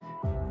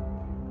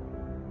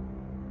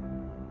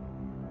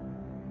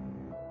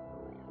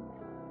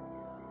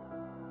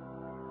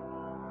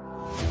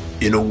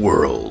In a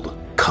world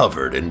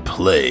covered in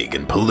plague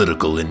and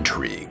political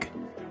intrigue,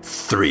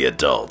 three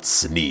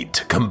adults need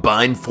to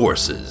combine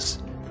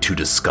forces to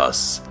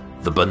discuss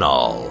the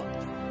banal,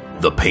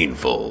 the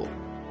painful,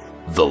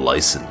 the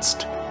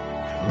licensed.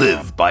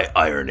 Live by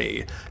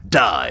irony,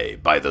 die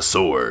by the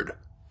sword.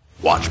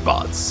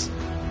 Watchbots.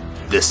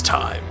 This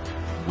time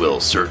will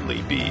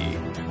certainly be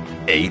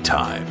a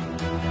time.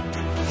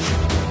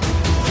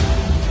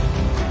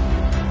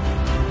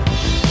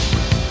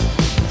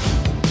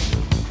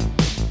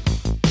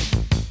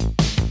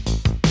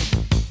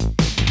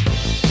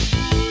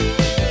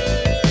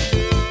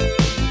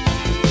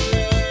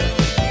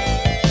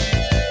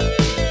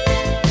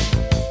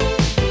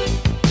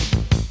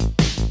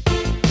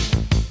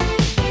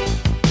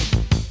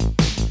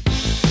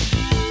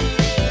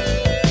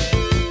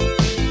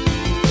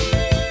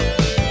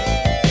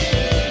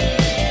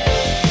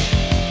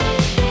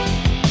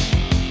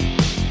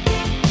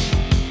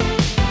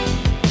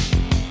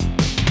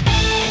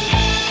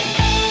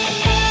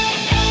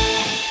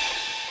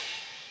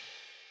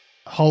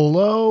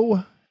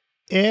 Hello,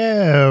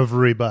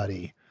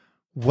 everybody.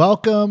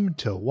 Welcome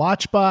to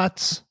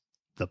Watchbots,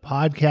 the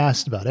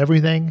podcast about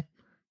everything.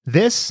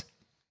 This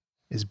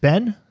is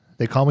Ben.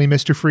 They call me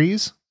Mr.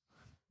 Freeze.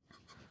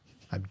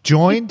 I'm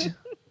joined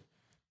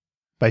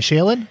by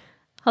Shaylin.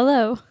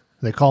 Hello.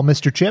 They call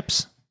Mr.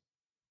 Chips.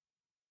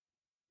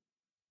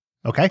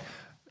 Okay.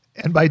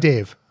 And by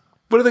Dave.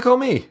 What do they call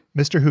me?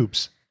 Mr.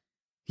 Hoops.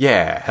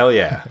 Yeah, hell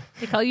yeah.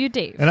 They call you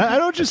Dave. And I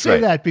don't just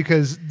That's say right. that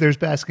because there's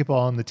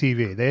basketball on the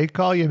TV. They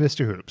call you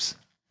Mr. Hoops.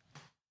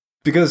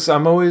 Because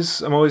I'm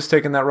always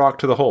taking that rock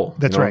to the hole.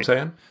 That's you know right. What I'm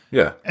saying?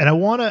 Yeah. And I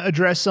want to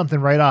address something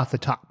right off the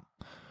top.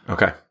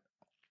 Okay.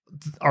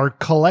 Our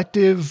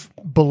collective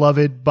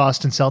beloved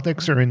Boston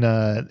Celtics are in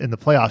the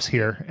playoffs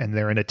here, and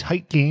they're in a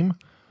tight game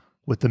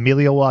with the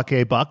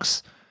Milwaukee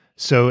Bucks.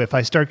 So if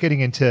I start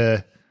getting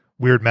into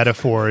weird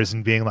metaphors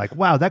and being like,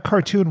 wow, that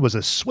cartoon was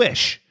a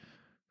swish,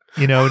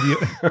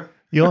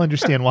 you'll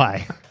understand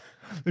why.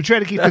 We're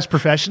trying to keep this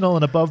professional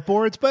and above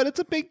boards, but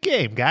it's a big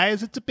game,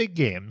 guys. It's a big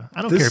game.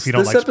 I don't care if you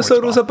don't like This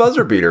episode was a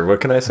buzzer beater.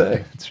 What can I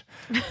say?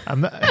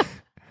 That's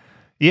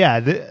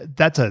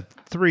a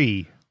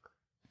 3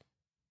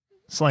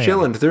 slam.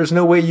 Chilland, there's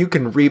no way you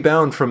can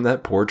rebound from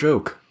that poor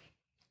joke.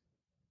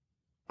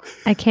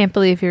 I can't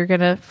believe you're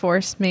going to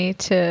force me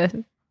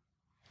to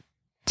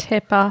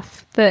tip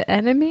off the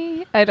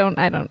enemy. I'm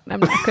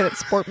not good at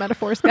sport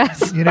metaphors,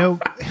 guys.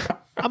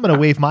 I'm going to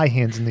wave my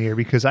hands in the air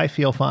because I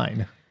feel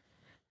fine.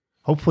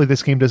 Hopefully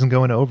this game doesn't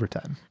go into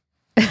overtime.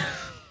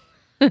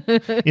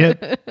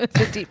 It's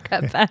a deep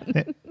cut,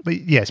 Ben.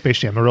 But yeah, Space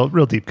Jam, a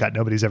real deep cut.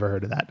 Nobody's ever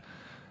heard of that.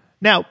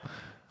 Now,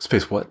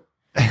 Space what?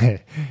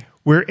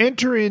 we're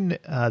entering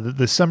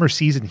the summer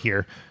season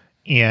here,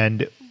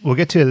 and we'll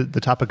get to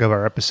the topic of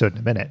our episode in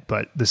a minute,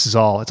 but it's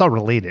all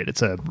related.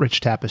 It's a rich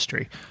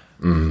tapestry.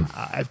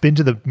 I've been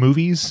to the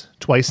movies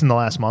twice in the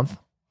last month.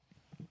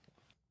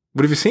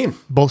 What have you seen?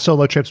 Both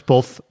solo trips,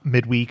 both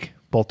midweek,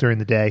 both during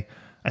the day.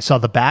 I saw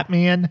The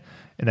Batman,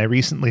 and I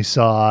recently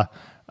saw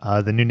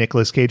the new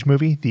Nicolas Cage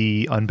movie,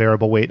 The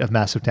Unbearable Weight of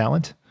Massive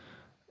Talent.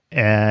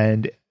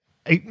 And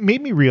it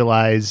made me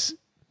realize,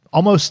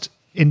 almost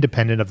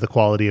independent of the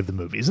quality of the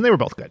movies, and they were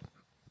both good,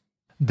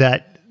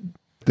 that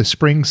the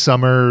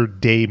spring-summer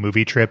day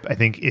movie trip, I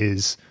think,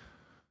 is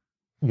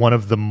one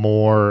of the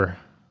more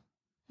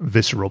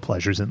visceral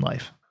pleasures in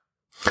life.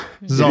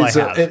 This is all I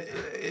have.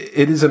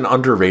 It is an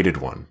underrated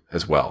one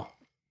as well.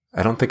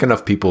 I don't think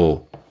enough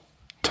people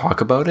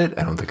talk about it.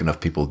 I don't think enough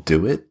people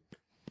do it.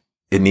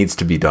 It needs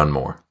to be done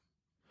more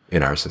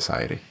in our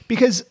society.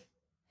 Because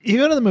you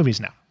go to the movies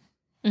now,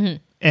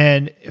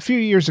 and a few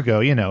years ago,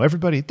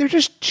 everybody, they're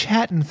just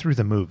chatting through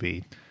the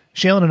movie.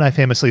 Shaylin and I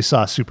famously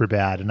saw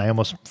Superbad, and I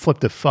almost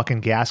flipped a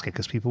fucking gasket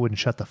because people wouldn't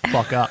shut the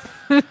fuck up.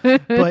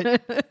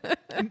 But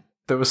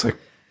That was like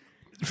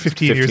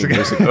 15 years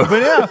ago.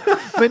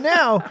 but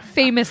now,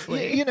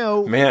 Famously.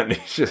 man,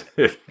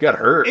 it got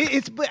hurt.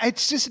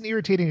 it's just an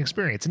irritating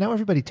experience. And now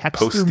everybody texts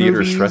through Post-theater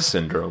movies. stress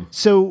syndrome.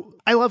 So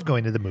I love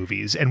going to the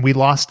movies, and we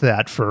lost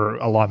that for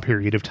a long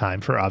period of time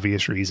for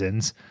obvious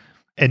reasons.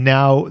 And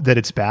now that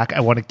it's back, I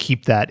want to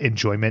keep that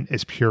enjoyment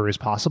as pure as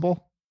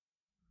possible.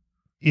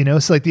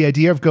 So like the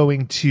idea of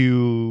going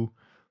to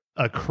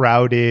a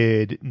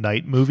crowded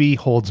night movie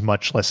holds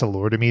much less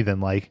allure to me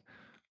than like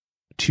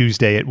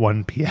Tuesday at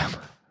 1 p.m.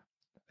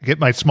 I get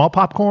my small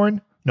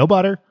popcorn, no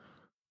butter,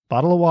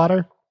 bottle of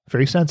water,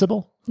 very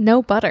sensible.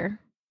 No butter.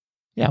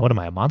 Yeah, what am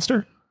I, a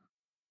monster?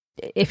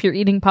 If you're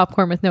eating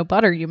popcorn with no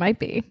butter, you might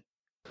be.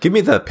 Give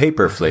me the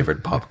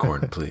paper-flavored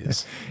popcorn,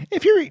 please.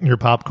 If you're eating your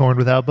popcorn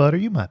without butter,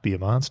 you might be a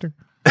monster.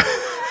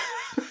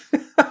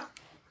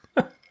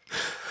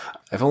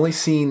 I've only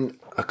seen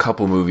a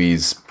couple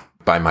movies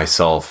by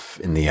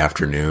myself in the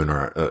afternoon,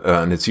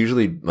 and it's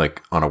usually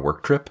like on a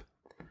work trip.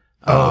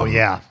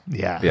 Yeah,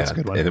 that's a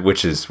good one. And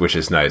which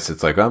is nice.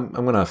 It's like I'm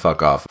gonna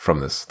fuck off from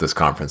this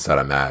conference that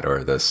I'm at,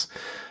 or this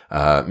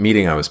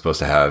meeting I was supposed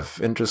to have,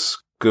 and just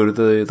go to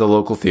the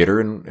local theater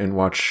and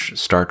watch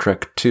Star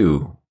Trek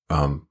 2,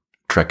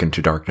 Trek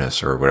Into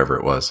Darkness, or whatever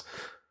it was.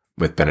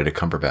 with Benedict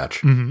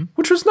Cumberbatch,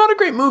 which was not a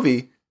great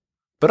movie,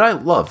 but I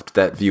loved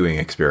that viewing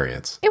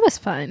experience. It was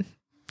fun.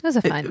 It was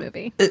a fine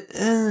movie.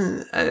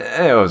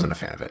 I wasn't a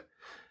fan of it.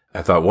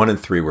 I thought 1 and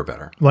 3 were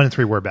better. 1 and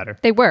 3 were better.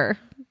 They were.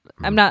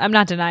 I'm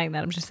not denying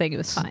that. I'm just saying it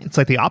was fine. It's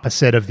like the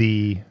opposite of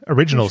the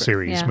original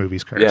series Yeah.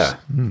 movies curse. Yeah,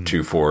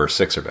 2, 4,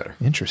 6 are better.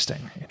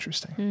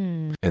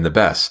 Interesting. And the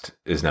best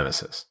is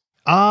Nemesis.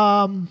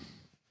 Um,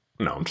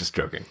 No, I'm just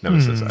joking.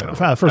 Nemesis. I don't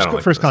like first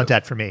Nemesis.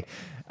 contact for me.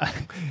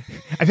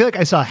 I feel like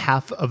I saw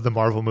half of the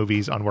Marvel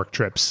movies on work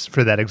trips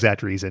for that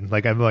exact reason.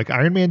 Like I'm like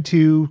Iron Man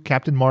 2,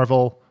 Captain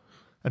Marvel,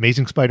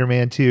 Amazing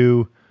Spider-Man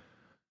 2,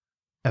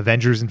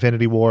 Avengers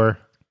Infinity War.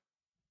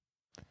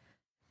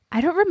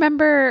 I don't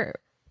remember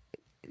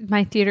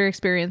my theater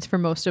experience for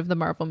most of the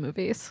Marvel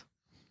movies.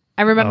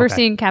 I remember Okay.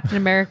 seeing Captain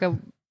America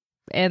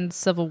and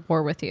Civil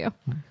War with you.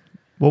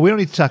 Well, we don't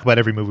need to talk about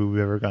every movie we've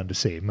ever gone to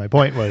see. My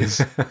point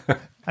was,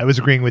 I was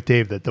agreeing with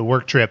Dave that the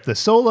work trip, the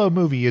solo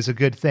movie is a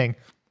good thing.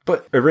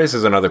 But it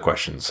raises another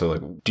question. So,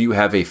 like, do you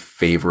have a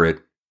favorite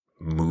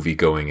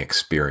movie-going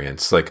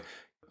experience? Like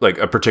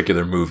a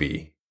particular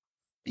movie?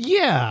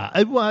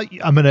 Yeah. Well,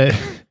 I'm going to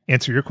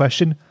answer your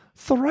question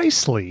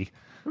thricely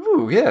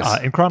Ooh,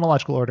 yes. in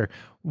chronological order.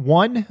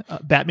 1,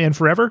 Batman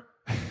Forever.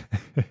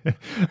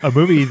 A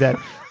movie that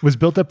was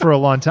built up for a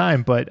long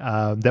time, but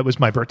that was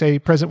my birthday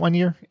present one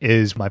year.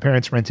 Is my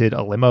parents rented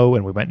a limo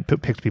and we went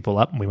and picked people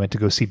up and we went to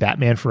go see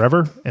Batman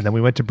Forever, and then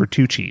we went to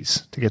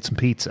Bertucci's to get some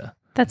pizza.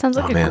 That sounds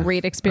like a man.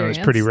 great It experience.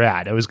 was pretty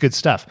rad. It was good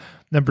stuff.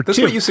 Number That's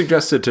 2, what you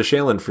suggested to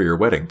Shaylin for your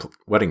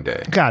wedding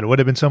day. God, it would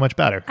have been so much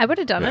better. I would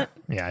have done it.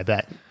 Yeah, I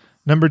bet.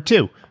 Number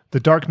 2,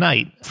 The Dark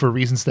Knight, for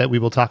reasons that we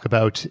will talk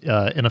about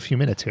in a few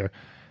minutes here.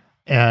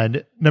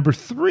 And number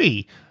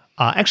 3,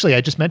 actually,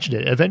 I just mentioned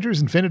it. Avengers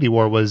Infinity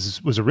War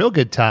was a real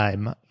good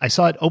time. I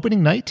saw it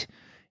opening night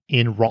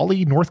in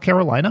Raleigh, North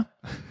Carolina.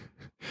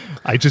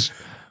 I just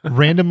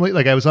randomly,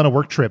 like I was on a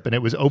work trip and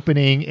it was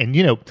opening, and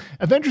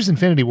Avengers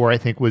Infinity War, I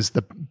think, was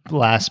the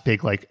last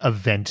big like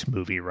event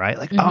movie, right?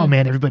 Like, oh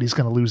man, everybody's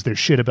going to lose their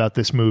shit about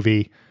this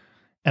movie.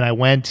 And I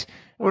went.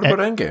 What about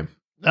Endgame?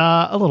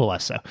 A little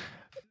less so.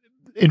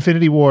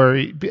 Infinity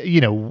War,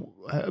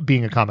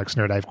 being a comics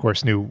nerd, I of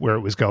course knew where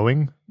it was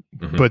going,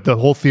 but the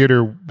whole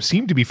theater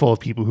seemed to be full of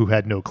people who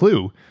had no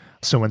clue.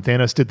 So when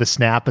Thanos did the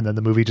snap and then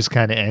the movie just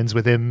kind of ends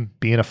with him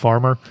being a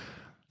farmer,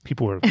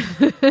 people were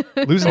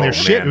losing their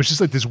shit. Man. It was just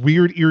like this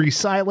weird, eerie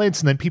silence,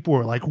 and then people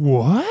were like,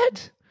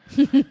 "What?"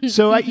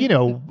 So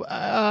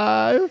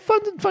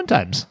fun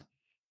times.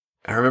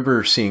 I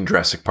remember seeing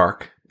Jurassic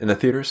Park in the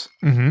theaters.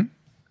 Mm-hmm.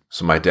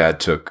 So my dad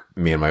took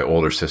me and my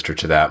older sister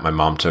to that. My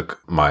mom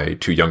took my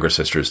 2 younger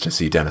sisters to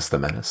see Dennis the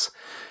Menace,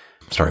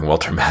 starring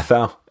Walter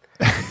Matthau.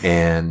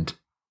 And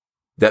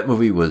that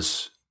movie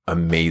was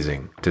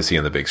amazing to see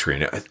on the big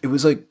screen. It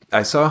was like,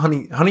 I saw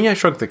Honey, I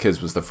Shrunk the Kids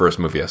was the first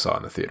movie I saw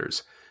in the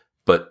theaters.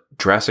 But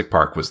Jurassic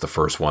Park was the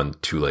first one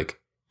to like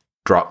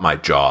drop my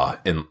jaw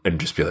and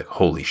just be like,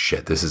 holy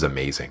shit, this is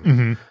amazing.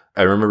 Mm-hmm.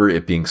 I remember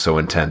it being so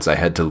intense, I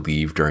had to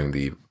leave during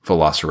the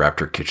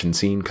Velociraptor kitchen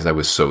scene because I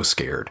was so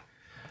scared.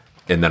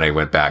 And then I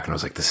went back and I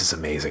was like, this is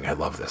amazing. I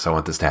love this. I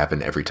want this to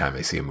happen every time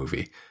I see a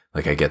movie.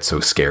 Like I get so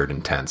scared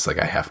and tense, like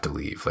I have to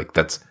leave. Like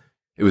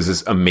it was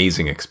this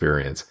amazing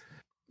experience.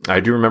 I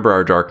do remember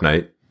our Dark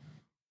Knight.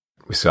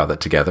 We saw that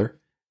together.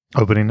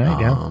 Opening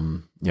night, yeah.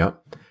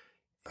 Yep.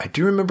 I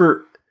do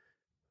remember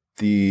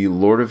the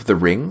Lord of the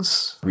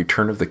Rings,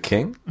 Return of the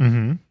King.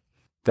 Mm-hmm.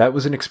 That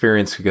was an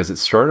experience because it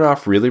started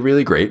off really,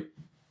 really great.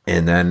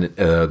 And then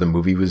the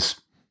movie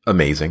was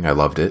amazing. I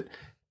loved it.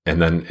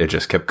 And then it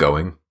just kept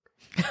going.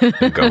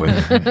 And going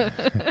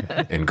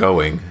and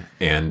going,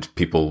 and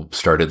people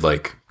started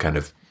like kind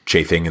of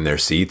chafing in their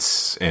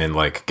seats and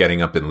like getting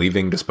up and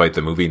leaving despite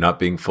the movie not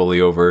being fully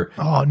over.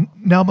 Oh,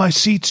 now my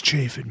seat's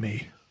chafing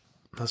me.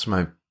 Those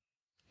are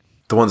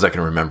the ones I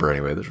can remember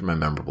anyway. Those are my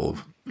memorable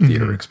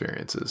theater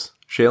experiences.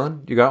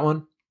 Shaylin, you got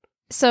one?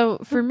 So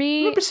for me,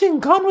 I remember seeing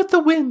Gone with the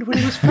Wind when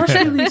it was first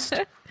released.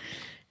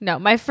 no,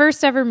 my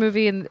first ever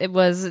movie, and it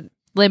was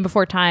Land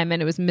Before Time,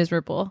 and it was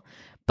miserable,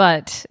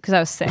 but because I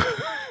was sick.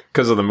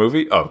 Because of the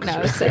movie? Oh, No,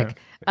 I was sick.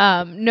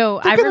 No,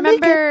 I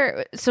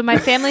remember. So my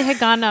family had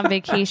gone on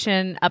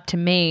vacation up to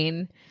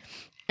Maine,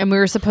 and we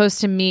were supposed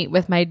to meet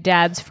with my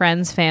dad's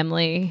friend's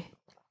family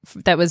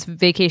that was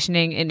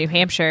vacationing in New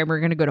Hampshire, and we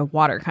were going to go to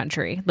water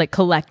country, like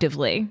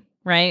collectively,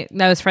 right?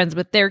 And I was friends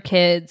with their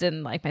kids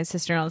and like my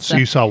sister and all this So stuff.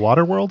 you saw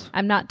Waterworld?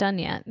 I'm not done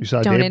yet. You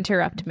saw Don't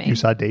interrupt me. You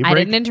saw Daybreak? I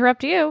didn't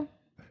interrupt you.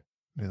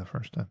 Maybe the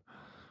first time.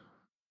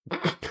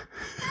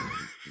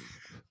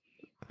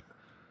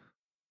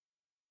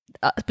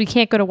 We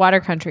can't go to water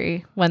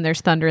country when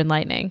there's thunder and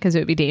lightning because it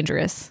would be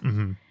dangerous.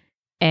 Mm-hmm.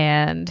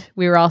 And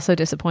we were all so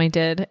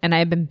disappointed. And I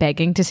had been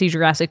begging to see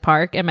Jurassic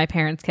Park, and my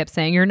parents kept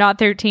saying, "You're not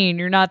 13,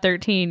 you're not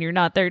 13, you're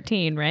not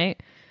 13,"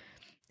 right?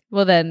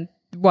 Well, then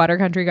water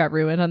country got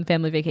ruined on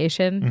family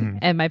vacation,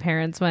 and my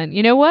parents went,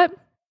 "You know what?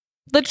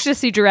 Let's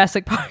just see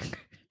Jurassic Park."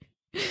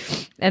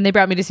 And they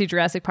brought me to see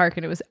Jurassic Park,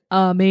 and it was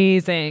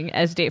amazing,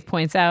 as Dave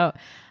points out.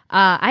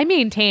 I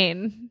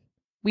maintain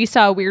we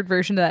saw a weird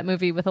version of that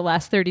movie with the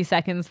last 30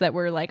 seconds that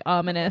were like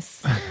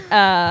ominous,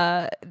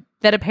 that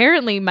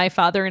apparently my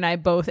father and I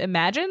both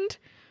imagined.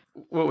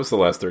 What was the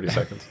last 30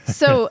 seconds?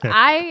 So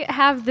I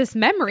have this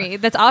memory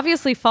that's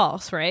obviously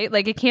false, right?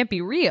 Like it can't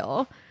be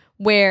real,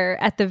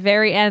 where at the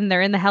very end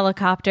they're in the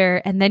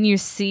helicopter and then you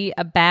see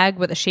a bag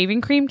with a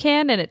shaving cream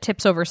can and it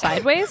tips over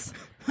sideways.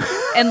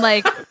 And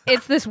like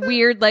it's this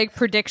weird like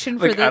prediction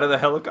for like out of the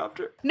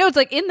helicopter? No, it's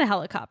like in the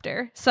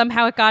helicopter.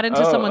 Somehow it got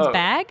into someone's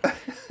bag.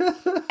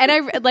 And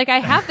I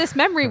have this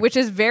memory which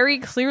is very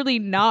clearly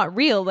not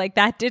real. Like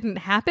that didn't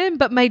happen,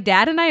 but my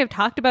dad and I have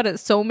talked about it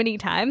so many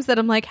times that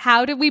I'm like,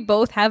 how did we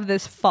both have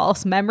this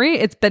false memory?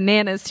 It's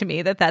bananas to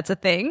me that that's a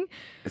thing.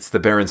 It's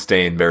the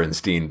Berenstein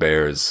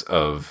Bears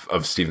of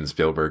Steven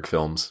Spielberg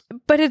films.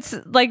 But it's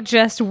like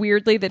just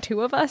weirdly the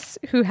two of us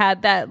who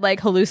had that like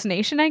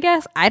hallucination, I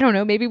guess. I don't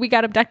know. Maybe we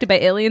got abducted by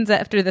aliens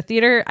after the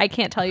theater. I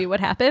can't tell you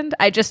what happened.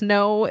 I just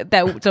know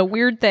that it's a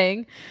weird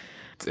thing.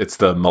 It's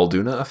the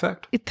Muldoon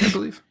effect, I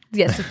believe.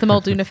 Yes, it's the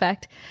Muldoon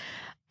effect.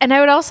 And I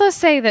would also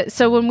say that,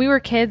 so when we were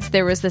kids,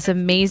 there was this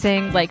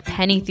amazing like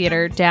penny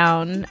theater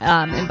down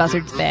in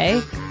Buzzards Bay.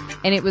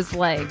 And it was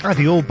like...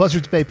 the old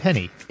Buzzards Bay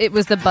Penny. It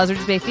was the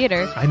Buzzards Bay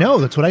Theater. I know,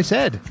 that's what I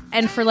said.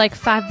 And for like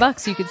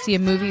 $5, you could see a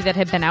movie that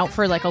had been out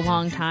for like a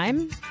long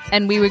time.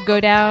 And we would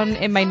go down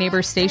in my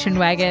neighbor's station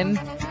wagon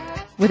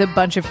with a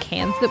bunch of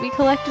cans that we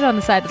collected on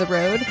the side of the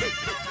road.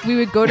 We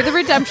would go to the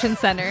Redemption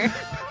Center,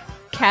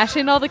 cash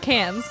in all the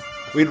cans.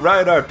 We'd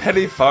ride our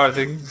penny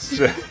farthings.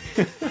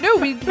 No,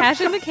 we'd cash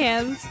in the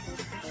cans,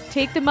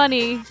 take the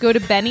money, go to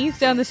Benny's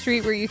down the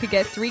street where you could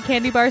get 3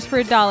 candy bars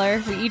for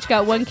 $1. We each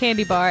got 1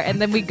 candy bar,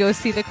 and then we'd go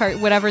see the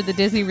whatever the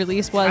Disney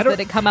release was that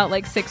had come out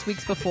like 6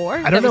 weeks before.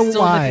 I don't know was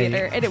still why, in the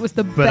theater, and it was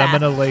the but best. I'm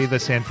going to lay the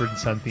Sanford and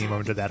Son theme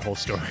onto that whole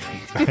story.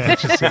 It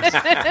just seems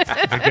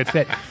like a good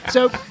fit.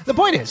 So the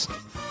point is,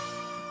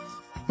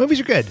 movies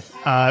are good.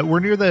 We're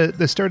near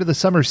the start of the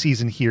summer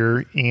season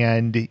here,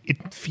 and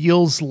it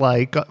feels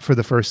like, for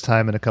the first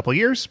time in a couple of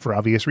years, for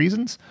obvious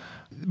reasons,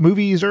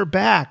 movies are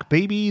back,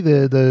 baby.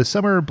 The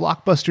summer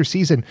blockbuster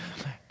season.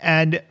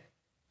 And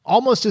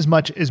almost as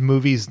much as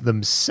movies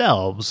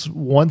themselves,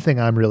 one thing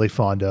I'm really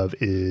fond of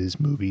is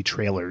movie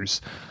trailers.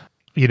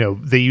 You know,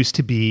 they used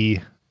to be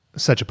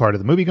such a part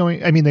of the movie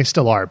going. I mean, they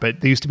still are,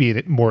 but they used to be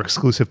a more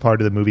exclusive part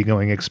of the movie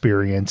going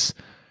experience.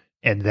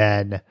 And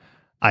then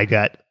I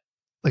got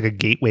like a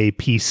gateway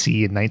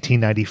PC in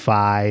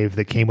 1995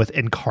 that came with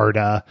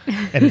Encarta,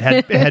 and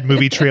it had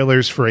movie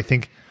trailers for, I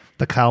think,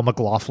 the Kyle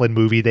MacLachlan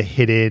movie, The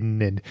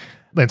Hidden, and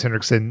Lance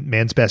Henriksen,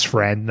 Man's Best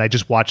Friend. And I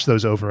just watched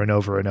those over and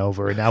over and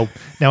over. And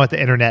now at the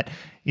internet,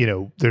 you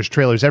know, there's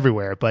trailers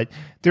everywhere, but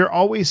they're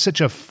always such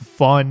a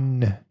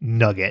fun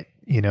nugget,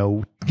 you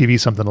know, give you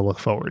something to look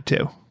forward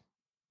to.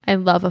 I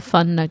love a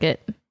fun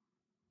nugget.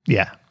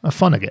 Yeah, a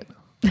fun nugget.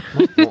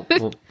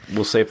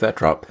 We'll save that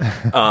drop.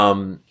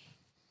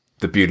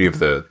 The beauty of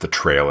the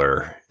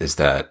trailer is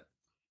that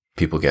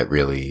people get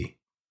really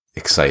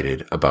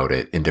excited about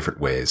it in different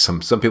ways. Some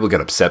people get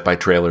upset by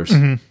trailers.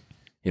 Mm-hmm.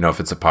 You know, if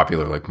it's a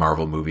popular like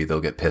Marvel movie, they'll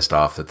get pissed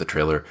off that the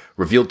trailer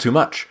revealed too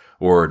much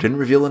or didn't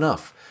reveal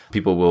enough.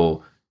 People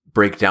will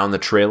break down the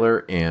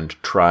trailer and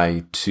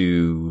try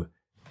to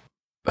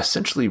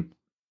essentially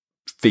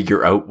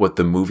figure out what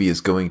the movie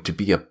is going to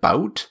be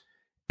about.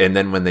 And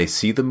then when they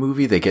see the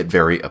movie, they get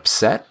very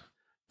upset.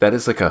 That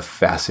is like a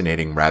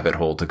fascinating rabbit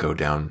hole to go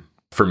down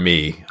for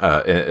me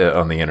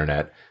on the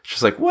internet. It's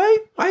just like, why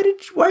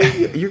are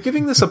you're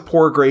giving this a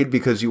poor grade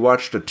because you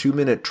watched a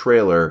 2-minute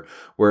trailer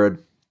where a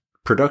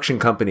production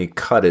company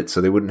cut it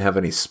so they wouldn't have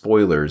any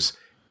spoilers,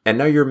 and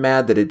now you're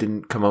mad that it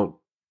didn't come out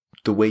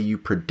the way you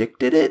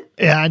predicted it?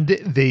 And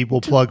they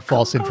will plug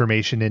false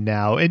information in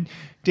now. And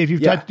Dave,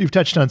 you've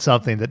touched on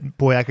something that,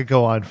 boy, I could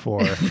go on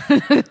for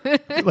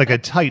like a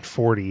tight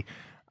 40.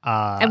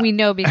 And we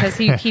know because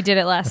he did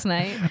it last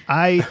night.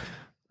 I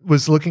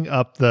was looking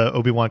up the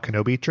Obi-Wan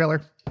Kenobi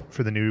trailer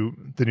for the new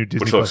Disney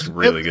Which looks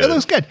really good. It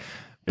looks good.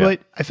 Yeah.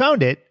 But I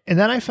found it, and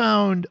then I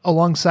found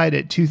alongside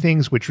it 2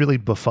 things which really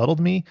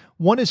befuddled me.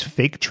 One is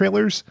fake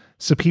trailers.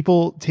 So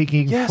people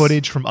taking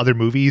footage from other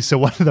movies. So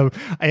one of them,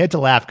 I had to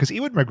laugh because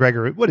Ewan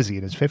McGregor, what is he,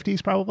 in his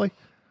 50s probably?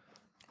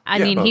 I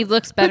mean, he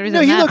looks better than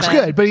that. No, he looks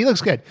good, but he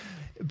looks good.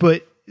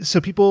 But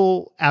so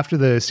people, after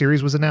the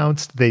series was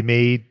announced, they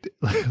made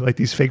like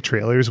these fake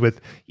trailers with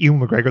Ewan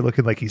McGregor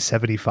looking like he's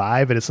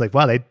 75. And it's like,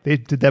 wow, they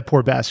did that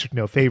poor bastard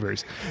no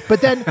favors.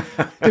 But then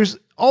there's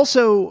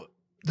also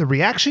the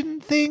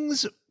reaction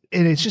things,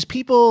 and it's just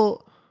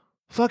people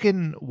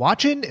fucking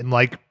watching and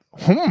like,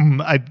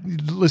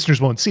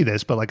 listeners won't see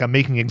this, but like I'm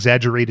making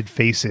exaggerated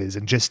faces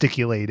and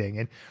gesticulating,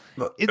 and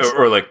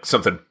or like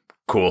something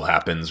cool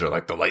happens, or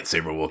like the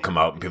lightsaber will come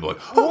out and people are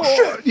like, oh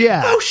shit,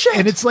 yeah, oh shit.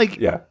 And it's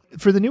like,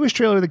 for the newest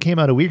trailer that came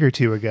out a week or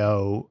 2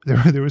 ago,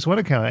 there was one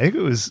account, I think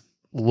it was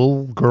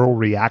Little Girl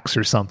Reacts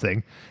or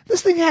something.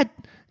 This thing had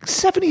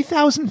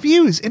 70,000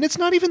 views, and it's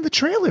not even the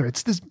trailer.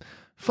 It's this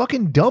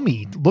fucking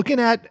dummy looking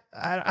at,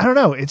 I don't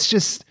know. It's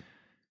just,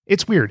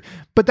 it's weird.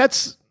 But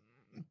that's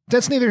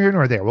neither here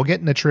nor there. We'll get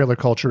into trailer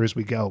culture as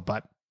we go.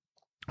 But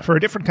for a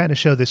different kind of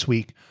show this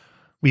week,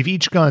 we've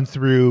each gone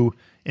through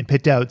and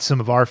picked out some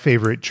of our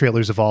favorite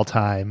trailers of all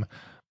time.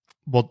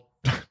 Well,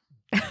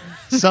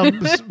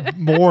 some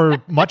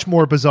much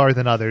more bizarre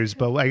than others,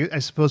 but I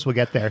suppose we'll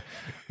get there.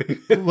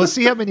 We'll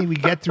see how many we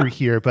get through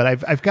here. But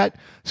I've got,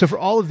 so for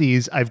all of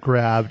these, I've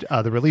grabbed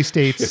the release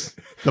dates,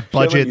 the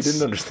budgets. You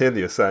didn't understand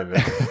the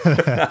assignment.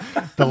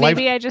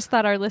 Maybe I just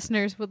thought our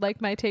listeners would like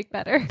my take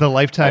better. The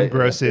lifetime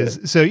grosses.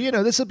 So,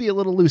 this will be a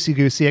little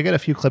loosey-goosey. I got a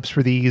few clips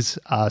for these.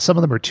 Some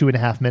of them are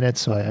 2.5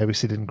 minutes, so I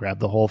obviously didn't grab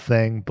the whole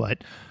thing.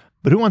 But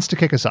who wants to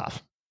kick us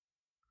off?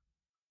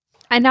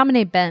 I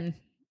nominate Ben.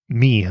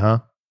 Me, huh?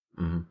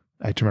 Mm-hmm.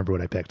 I have to remember what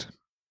I picked.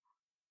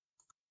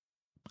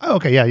 Oh,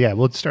 okay. Yeah.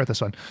 We'll start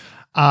this one.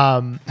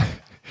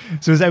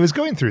 So as I was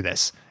going through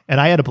this,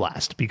 and I had a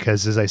blast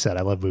because, as I said,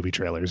 I love movie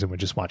trailers and would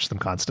just watch them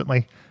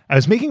constantly. I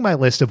was making my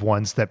list of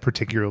ones that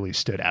particularly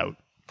stood out.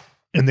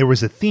 And there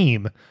was a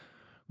theme,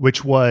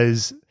 which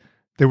was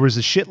there was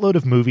a shitload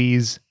of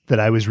movies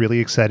that I was really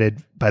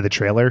excited by the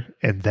trailer,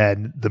 and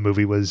then the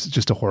movie was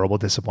just a horrible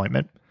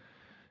disappointment.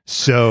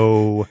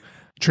 So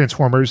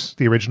Transformers,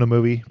 the original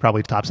movie,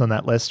 probably tops on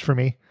that list for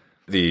me.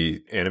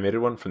 The animated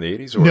one from the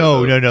 80s?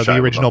 No, the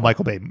original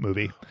Michael Bay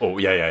movie. Oh,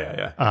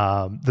 yeah.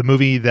 The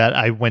movie that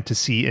I went to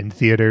see in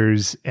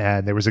theaters,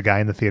 and there was a guy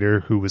in the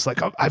theater who was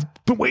like, I've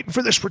been waiting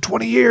for this for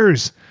 20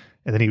 years.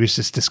 And then he was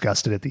just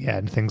disgusted at the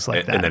end, things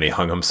like that. And then he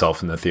hung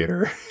himself in the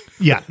theater.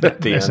 Yeah,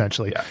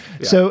 essentially. Yeah.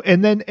 So,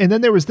 and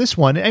then there was this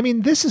one. I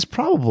mean, this is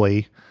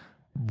probably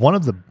one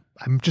of the,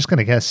 I'm just going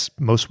to guess,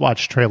 most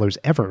watched trailers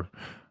ever.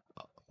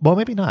 Well,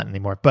 maybe not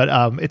anymore, but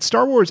it's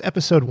Star Wars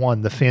Episode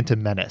 1, The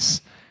Phantom Menace.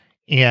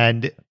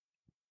 And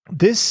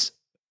this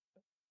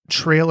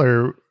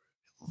trailer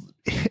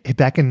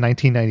back in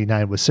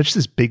 1999 was such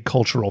this big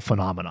cultural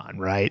phenomenon,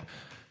 right?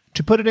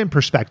 To put it in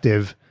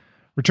perspective,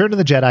 Return of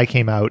the Jedi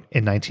came out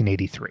in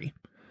 1983.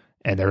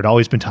 And there had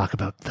always been talk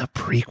about the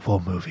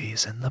prequel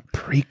movies and the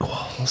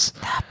prequels.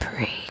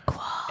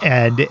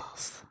 And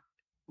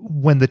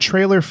when the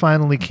trailer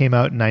finally came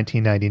out in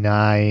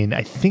 1999,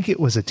 I think it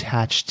was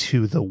attached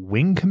to the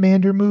Wing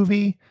Commander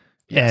movie.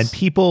 Yes. And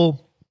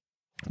people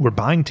were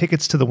buying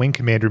tickets to the Wing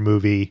Commander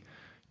movie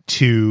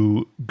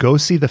to go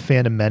see the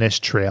Phantom Menace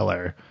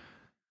trailer.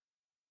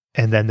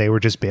 And then they were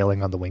just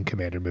bailing on the Wing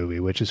Commander movie,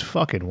 which is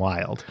fucking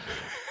wild.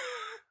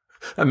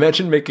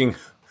 Imagine making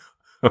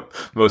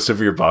most of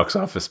your box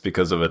office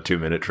because of a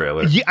 2-minute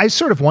trailer. Yeah, I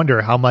sort of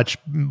wonder how much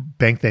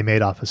bank they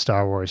made off of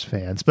Star Wars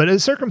fans, but a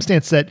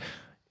circumstance that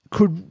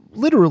could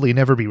literally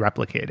never be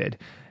replicated.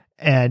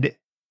 And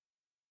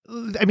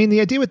I mean,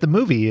 the idea with the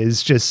movie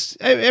is just,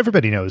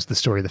 everybody knows the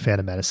story of the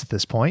Phantom Menace at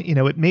this point.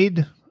 It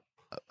made,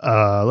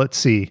 let's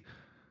see,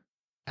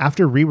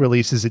 after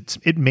re-releases,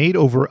 it made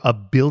over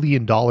 $1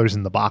 billion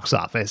in the box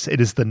office. It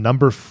is the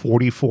number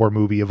 44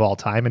 movie of all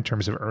time in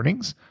terms of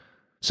earnings.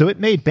 So it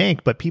made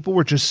bank, but people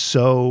were just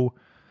so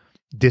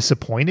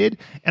disappointed.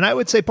 And I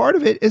would say part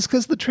of it is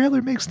because the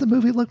trailer makes the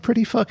movie look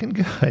pretty fucking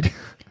good.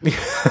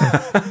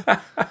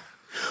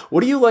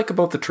 What do you like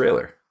about the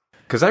trailer?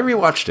 Because I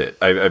rewatched it.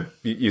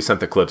 You sent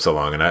the clips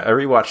along, and I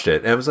rewatched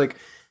it, and I was like,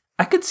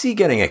 I could see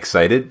getting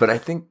excited, but I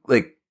think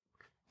like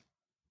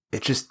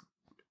it just,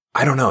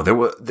 I don't know.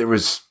 There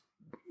was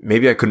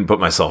maybe I couldn't put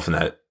myself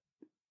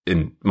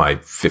in my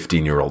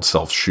 15-year-old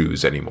self's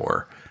shoes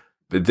anymore.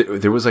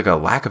 There was like a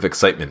lack of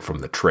excitement from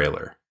the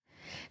trailer.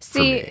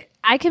 See,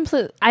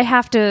 I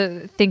have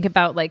to think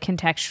about like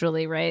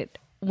contextually, right?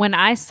 When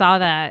I saw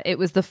that, it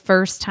was the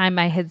first time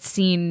I had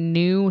seen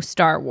new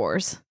Star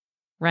Wars,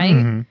 right?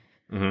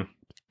 Mm-hmm. Mm-hmm.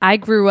 I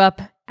grew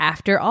up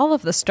after all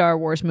of the Star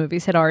Wars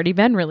movies had already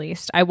been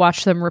released. I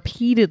watched them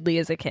repeatedly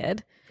as a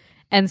kid.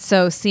 And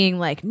so seeing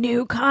like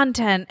new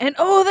content and,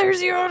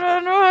 there's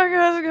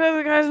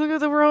Yoda, guys, look at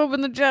the robe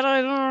and the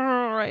Jedi,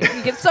 right?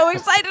 You get so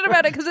excited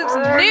about it because it's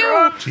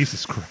new.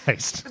 Jesus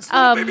Christ. It's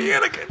little baby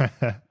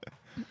Anakin.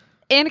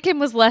 Anakin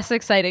was less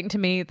exciting to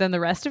me than the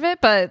rest of it,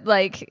 but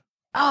like,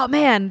 oh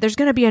man, there's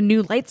going to be a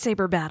new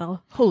lightsaber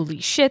battle. Holy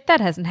shit, that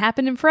hasn't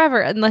happened in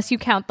forever. Unless you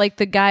count like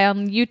the guy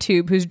on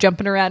YouTube who's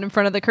jumping around in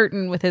front of the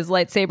curtain with his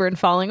lightsaber and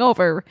falling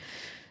over.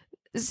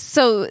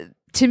 So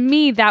to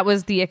me, that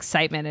was the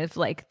excitement of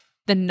like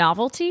the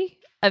novelty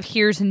of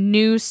here's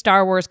new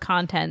Star Wars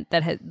content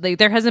that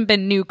there hasn't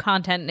been new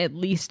content in at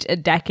least a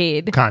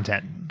decade.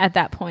 Content. At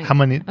that point. How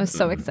many? I was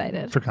so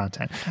excited. For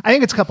content. I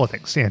think it's a couple of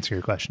things to answer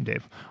your question,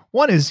 Dave.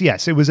 One is,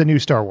 yes, it was a new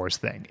Star Wars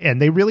thing.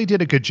 And they really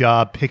did a good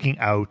job picking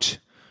out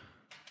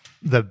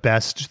the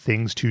best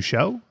things to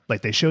show.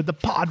 Like they showed the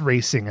pod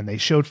racing and they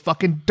showed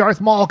fucking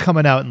Darth Maul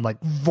coming out and like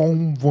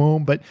boom,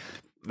 boom. But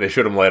they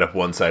showed him light up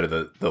one side of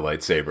the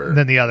lightsaber. And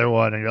then the other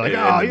one. And you're like,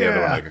 and the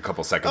other one like a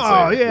couple seconds later.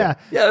 Oh, yeah.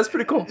 Yeah, that's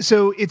pretty cool.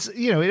 So it's,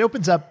 it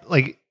opens up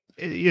like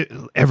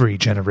every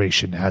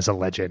generation has a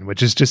legend,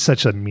 which is just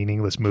such a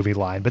meaningless movie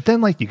line. But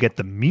then like you get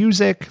the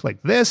music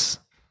like this.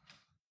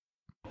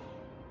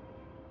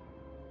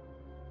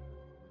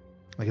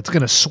 Like it's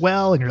going to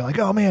swell and you're like,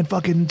 oh man,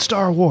 fucking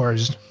Star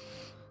Wars.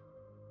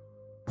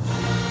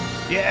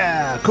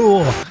 Yeah,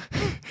 cool.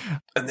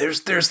 And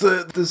there's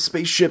the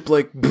spaceship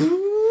like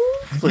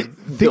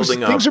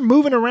building up. Things are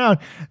moving around.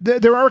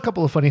 There are a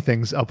couple of funny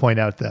things I'll point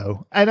out,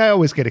 though, and I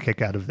always get a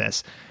kick out of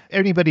this.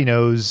 Anybody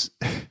knows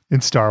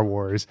in Star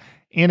Wars,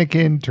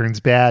 Anakin turns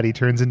bad. He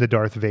turns into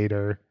Darth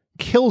Vader,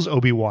 kills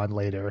Obi-Wan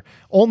later,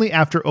 only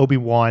after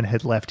Obi-Wan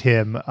had left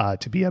him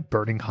to be a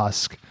burning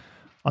husk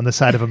on the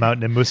side of a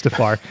mountain in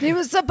Mustafar. He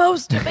was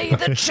supposed to be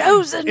the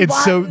chosen And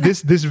one. so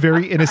this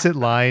very innocent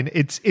line,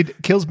 it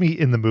kills me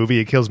in the movie.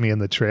 It kills me in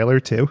the trailer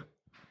too.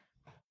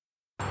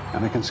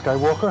 Anakin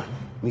Skywalker,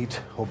 meet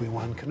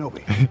Obi-Wan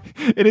Kenobi.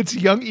 And it's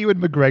young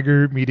Ewan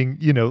McGregor meeting,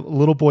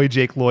 little boy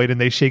Jake Lloyd,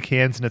 and they shake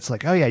hands, and it's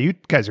like, oh yeah, you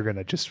guys are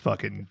gonna just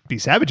fucking be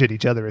savage at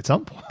each other at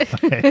some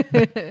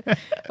point.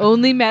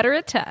 Only matter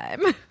of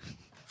time.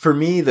 For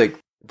me,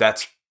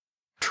 that's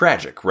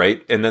tragic,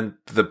 right? And then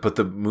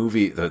the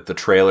movie, the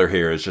trailer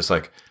here is just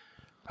like,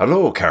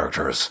 hello,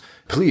 characters,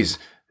 please,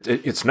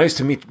 it's nice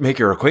to make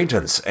your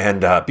acquaintance,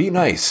 and be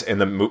nice.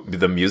 And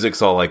the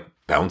music's all like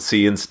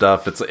bouncy and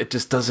stuff. It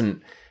just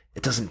doesn't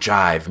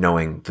jive,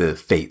 knowing the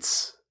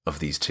fates of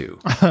these two.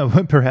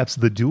 Perhaps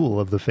the duel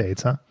of the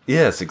fates, huh?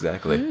 Yes,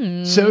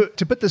 exactly. So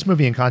to put this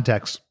movie in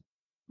context,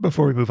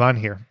 before we move on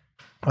here,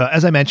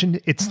 as I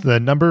mentioned, it's the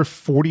number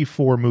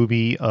 44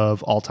 movie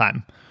of all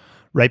time,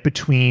 right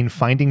between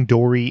Finding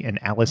Dory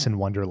and Alice in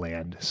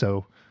Wonderland.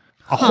 So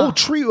a whole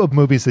trio of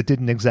movies that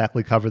didn't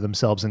exactly cover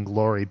themselves in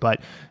glory,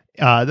 but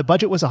the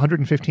budget was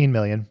 $115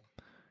 million,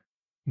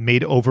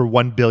 made over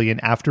 $1 billion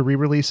after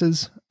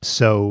re-releases.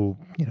 So,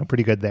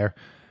 pretty good there.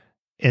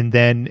 And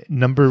then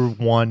number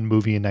one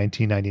movie in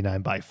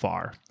 1999 by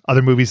far.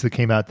 Other movies that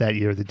came out that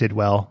year that did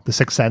well, The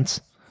Sixth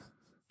Sense,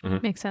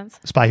 Makes sense.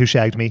 Spy Who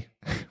Shagged Me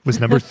was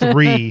number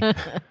 3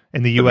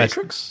 in the U.S.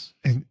 Matrix?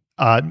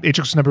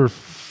 Matrix was number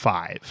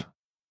 5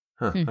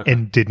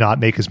 and did not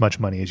make as much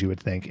money as you would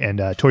think.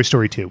 And Toy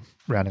Story 2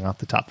 rounding off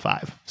the top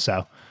 5.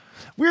 So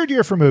weird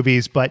year for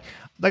movies, but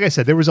like I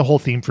said, there was a whole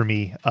theme for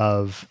me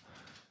of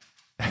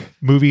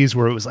movies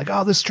where it was like,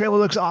 oh, this trailer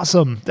looks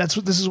awesome. This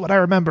is what I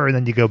remember. And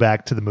then you go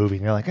back to the movie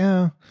and you're like,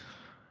 oh,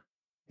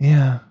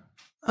 yeah.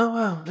 Oh,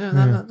 wow.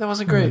 Yeah, that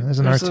wasn't great. There's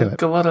an art to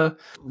it. A lot of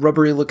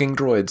rubbery looking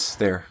droids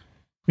there.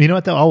 You know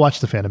what, though? I'll watch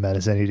The Phantom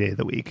Menace any day of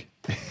the week.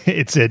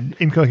 It's an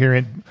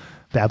incoherent,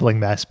 babbling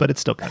mess, but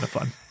it's still kind of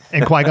fun.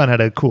 And Qui-Gon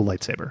had a cool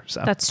lightsaber.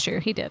 So That's true.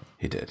 He did.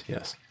 He did,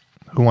 yes.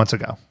 who wants to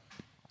go?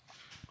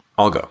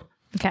 I'll go.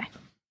 Okay.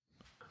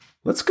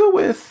 Let's go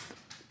with,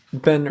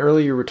 Ben,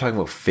 earlier you were talking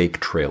about fake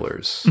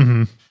trailers.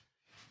 Mm-hmm.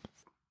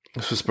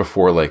 This was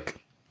before,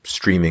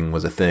 streaming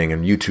was a thing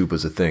and YouTube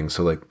was a thing.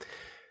 So,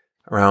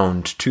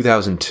 around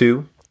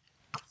 2002,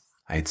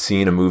 I had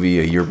seen a movie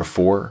a year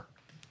before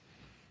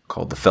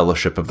called The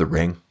Fellowship of the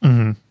Ring.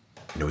 Mm-hmm.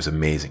 And it was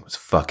amazing. It was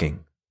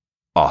fucking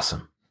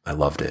awesome. I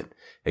loved it.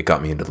 It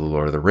got me into The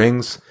Lord of the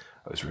Rings.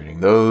 I was reading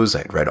those. I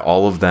had read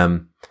all of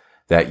them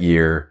that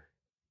year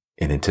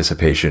in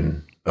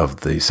anticipation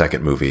of the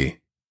second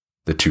movie,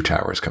 The Two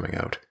Towers, coming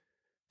out.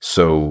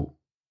 So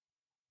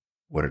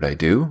what did I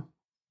do?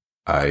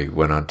 I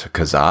went on to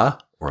Kazaa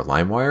or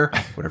LimeWire,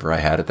 whatever I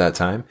had at that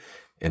time,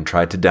 and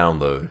tried to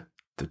download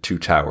the Two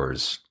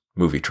Towers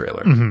movie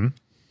trailer. Mm-hmm.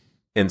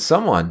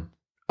 And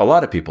a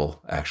lot of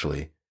people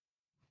actually,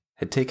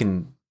 had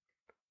taken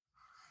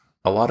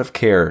a lot of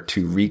care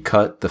to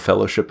recut The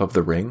Fellowship of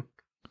the Ring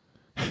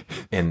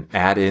and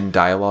add in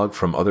dialogue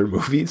from other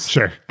movies.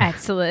 Sure.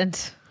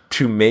 Excellent.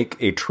 To make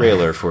a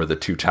trailer for The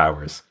Two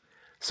Towers.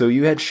 So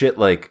you had shit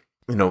like,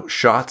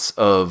 shots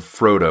of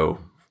Frodo,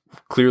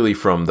 clearly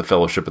from The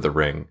Fellowship of the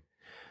Ring,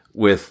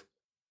 with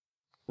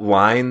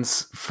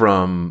lines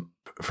from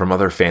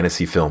other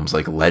fantasy films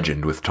like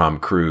Legend with Tom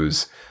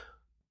Cruise,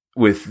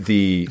 with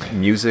the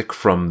music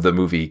from the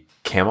movie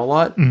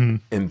Camelot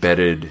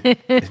embedded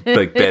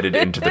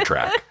into the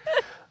track.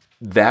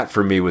 That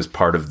for me was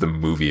part of the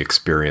movie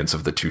experience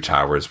of The Two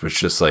Towers, was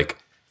just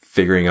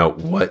figuring out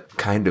what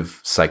kind of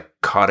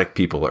psychotic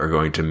people are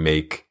going to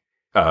make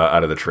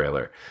out of the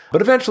trailer.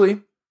 But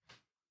eventually,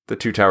 the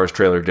Two Towers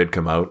trailer did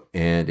come out,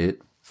 and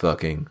it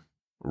fucking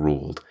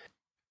ruled.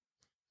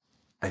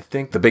 I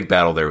think the big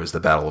battle there was the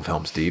Battle of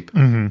Helm's Deep.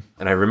 Mm-hmm.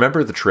 And I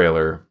remember the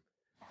trailer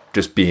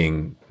just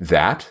being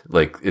that.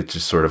 It's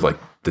just sort of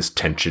this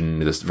tension,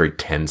 this very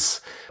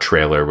tense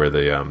trailer where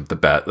the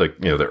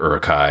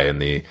Uruk-hai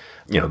and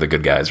the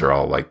good guys are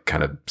all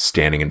kind of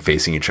standing and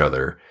facing each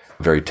other,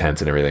 very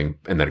tense and everything.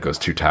 And then it goes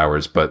Two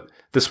Towers. But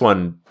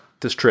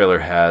this trailer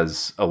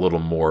has a little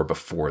more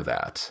before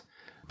that,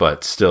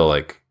 but still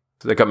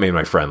that got me and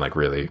my friend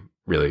really,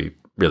 really,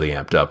 really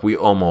amped up. We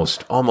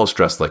almost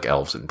dressed like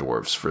elves and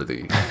dwarves for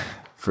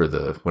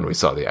the when we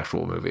saw the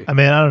actual movie. I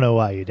mean, I don't know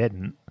why you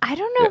didn't. I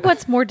don't know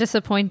what's more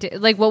disappointing.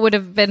 What would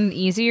have been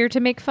easier to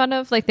make fun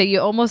of? That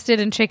you almost did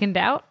and chickened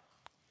out?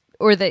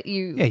 Or that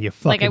you... Yeah, you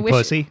fucking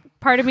pussy.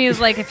 Part of me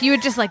is if you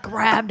had just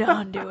grabbed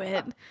onto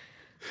it.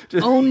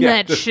 Own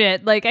that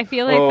shit. I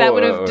feel that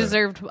would have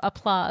deserved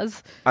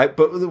applause.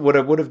 But what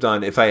I would have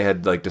done if I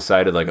had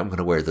decided I'm going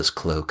to wear this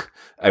cloak,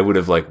 I would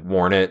have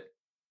worn it,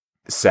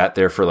 sat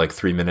there for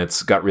 3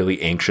 minutes, got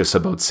really anxious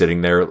about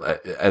sitting there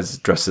as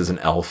dressed as an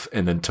elf,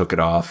 and then took it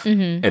off,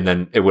 and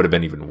then it would have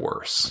been even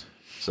worse.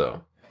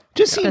 So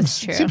Just That's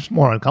true. seems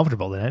more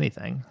uncomfortable than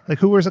anything. Like,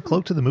 who wears a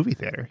cloak to the movie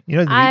theater? You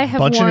know, I have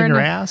bunching in worn your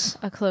ass.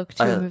 a cloak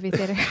to a movie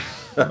theater.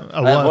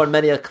 I have worn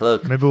many a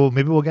cloak. Maybe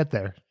we'll get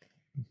there.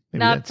 Maybe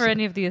Not that's for it.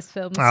 any of these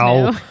films.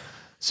 Oh. No.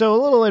 So a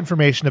little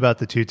information about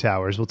The Two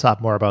Towers. We'll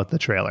talk more about the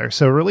trailer.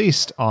 So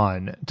released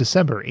on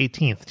December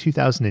 18th,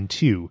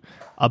 2002,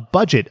 a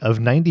budget of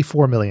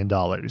 $94 million,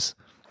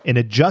 an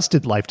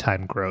adjusted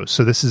lifetime gross.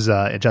 So this is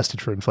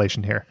adjusted for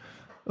inflation here,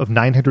 of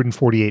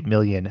 $948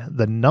 million,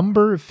 the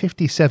number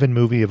 57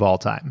 movie of all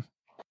time.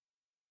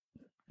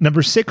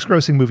 Number 6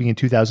 grossing movie in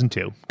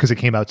 2002, because it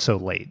came out so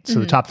late. So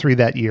the top 3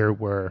 that year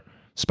were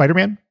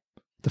Spider-Man,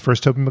 the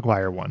first Tobey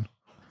Maguire one,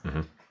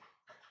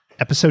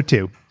 Episode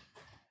 2,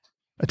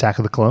 Attack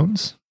of the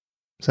Clones.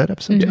 Is that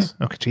episode 2? Yes.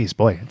 Okay, geez,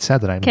 boy, it's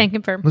sad that I'm Can't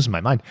confirm. losing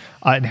my mind.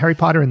 And Harry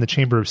Potter and the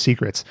Chamber of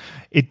Secrets.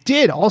 It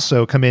did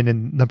also come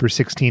in number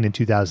 16 in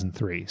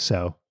 2003.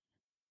 So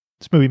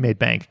this movie made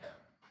bank.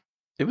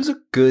 It was a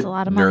good a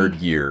lot of nerd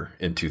money. year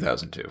in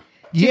 2002.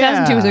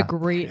 2002 was a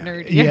great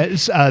nerd year.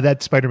 Yes,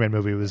 that Spider-Man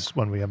movie was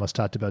one we almost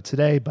talked about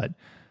today, but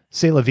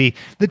c'est la vie.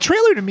 The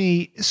trailer to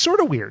me is sort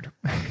of weird.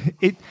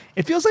 It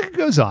feels like it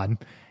goes on.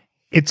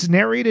 It's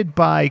narrated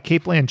by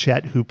Cate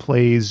Blanchett, who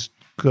plays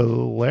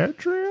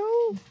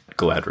Galadriel,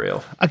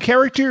 Galadriel. a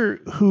character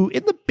who,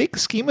 in the big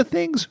scheme of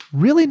things,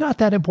 really not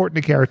that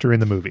important a character in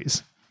the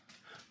movies.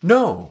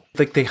 No,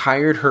 like they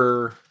hired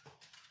her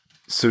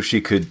so she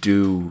could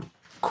do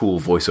cool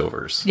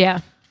voiceovers. Yeah.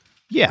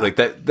 Yeah, Like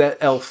that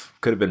elf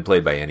could have been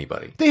played by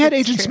anybody. they had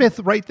Agent Smith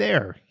right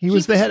there. He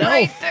was the head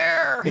elf.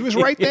 there. He was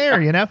right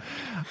there, you know?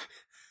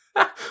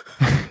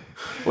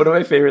 One of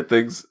my favorite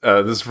things,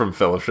 this is from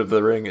Fellowship of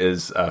the Ring,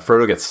 is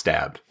Frodo gets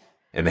stabbed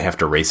and they have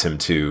to race him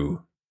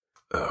to,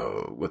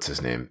 what's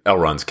his name?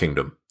 Elrond's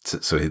kingdom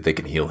so they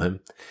can heal him.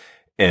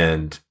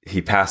 And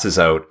he passes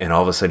out and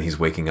all of a sudden he's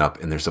waking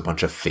up and there's a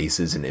bunch of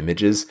faces and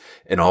images.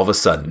 And all of a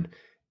sudden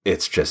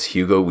it's just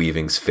Hugo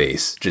Weaving's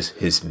face, just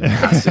his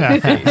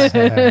massive face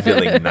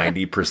filling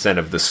 90%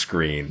 of the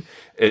screen.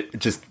 It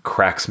just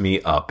cracks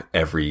me up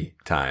every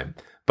time.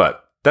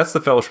 But that's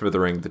the Fellowship of the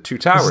Ring, the Two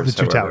Towers. This is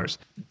the Two however. Towers.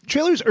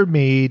 Trailers are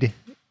made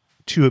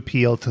to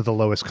appeal to the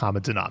lowest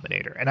common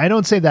denominator. And I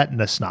don't say that in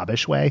a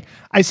snobbish way.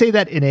 I say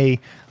that in a,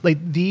 like,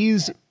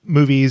 these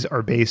movies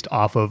are based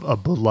off of a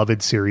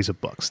beloved series of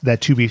books that,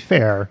 to be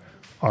fair,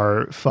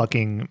 are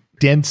fucking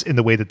dense in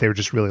the way that they're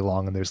just really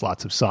long and there's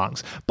lots of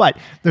songs. But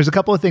there's a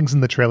couple of things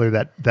in the trailer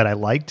that I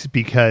liked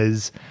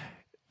because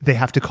they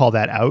have to call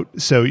that out.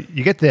 So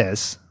you get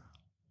this.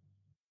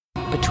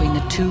 Between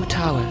the two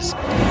towers,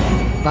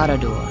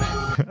 Barad-dûr.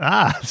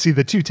 See,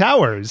 the Two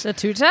Towers. The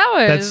Two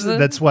Towers.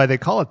 That's why they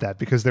call it that,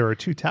 because there are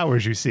two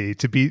towers, you see,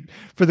 to be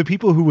for the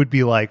people who would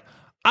be like,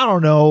 I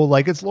don't know,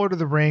 like it's Lord of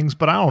the Rings,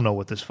 but I don't know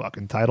what this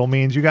fucking title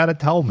means. You got to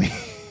tell me.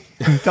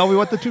 Tell me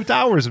what the Two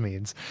Towers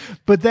means.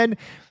 But then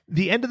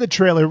the end of the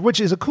trailer, which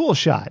is a cool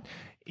shot,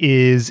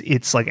 is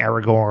it's like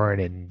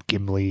Aragorn and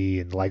Gimli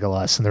and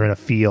Legolas, and they're in a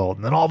field,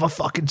 and then all of a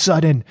fucking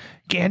sudden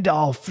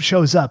Gandalf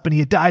shows up, and he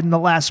had died in the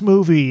last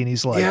movie, and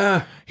he's like,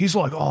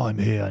 oh, I'm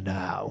here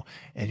now,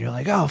 and you're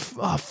like, oh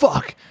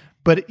fuck.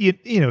 But you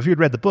know, if you'd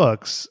read the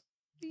books,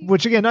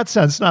 which again, not to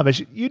sound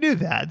snobbish, you knew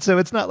that, so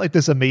it's not like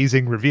this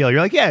amazing reveal. You're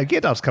like, yeah,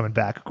 Gandalf's coming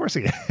back. Of course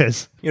he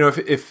is. You know,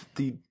 if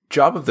the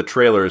job of the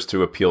trailer is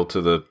to appeal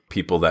to the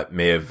people that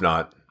may have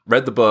not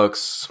read the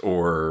books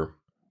or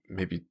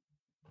maybe,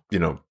 you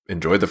know,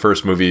 enjoyed the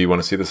first movie, you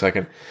want to see the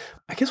second,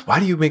 I guess why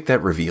do you make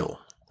that reveal?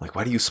 Like,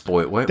 why do you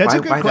spoil? Why That's a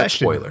good that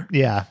question. spoiler?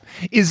 Yeah.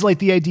 Is like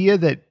the idea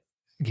that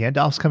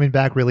Gandalf's coming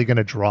back really going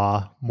to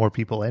draw more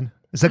people in?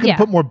 Is that going to Yeah.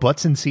 put more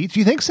butts in seats? Do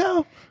you think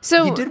so?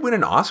 So He did win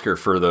an Oscar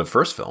for the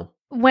first film.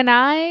 when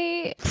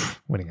I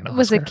Winning an Oscar.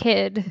 was a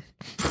kid,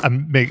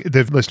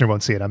 The listener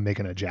won't see it. I'm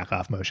making a jack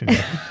off motion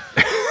here.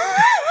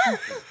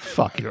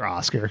 Fuck your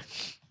Oscar.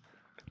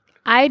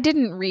 I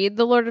didn't read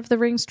the Lord of the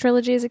Rings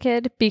trilogy as a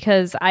kid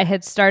because I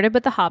had started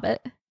with The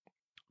Hobbit.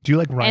 Do you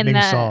like rhyming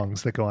that-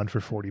 songs that go on for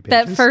 40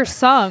 pages? That first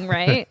song,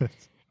 right?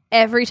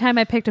 Every time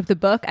I picked up the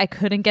book, I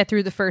couldn't get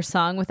through the first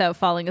song without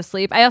falling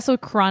asleep. I also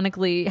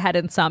chronically had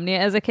insomnia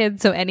as a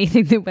kid, so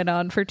anything that went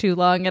on for too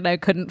long and I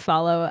couldn't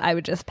follow, I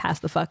would just pass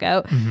the fuck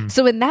out.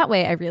 So in that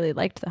way, I really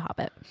liked The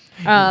Hobbit.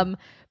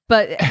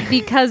 But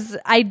because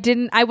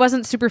I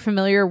wasn't super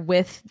familiar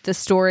with the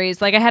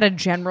stories, like I had a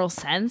general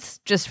sense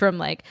just from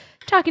like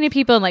talking to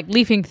people and like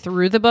leafing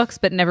through the books,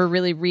 but never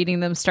really reading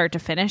them start to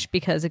finish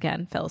because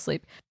again, fell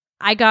asleep.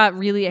 I got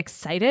really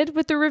excited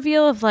with the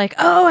reveal of like,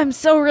 oh, I'm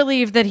so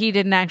relieved that he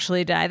didn't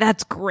actually die.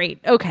 That's great.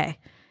 Okay.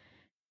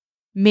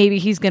 Maybe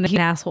he's going to be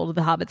an asshole to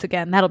the hobbits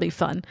again. That'll be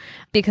fun.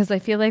 Because I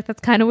feel like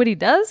that's kind of what he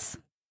does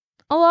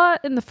a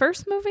lot in the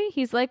first movie.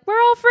 He's like, we're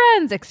all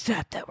friends,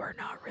 except that we're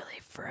not really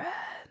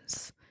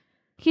friends.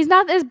 He's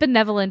not as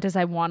benevolent as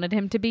I wanted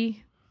him to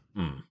be.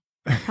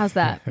 How's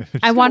that?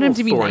 I want him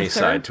to be thorny nicer.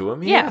 side to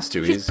him. He Yeah, has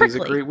to. he's He's a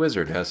prickly. great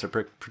wizard. Has to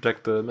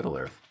protect the Middle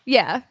Earth.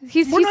 Yeah. We're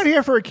He's not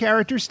here for a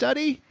character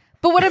study.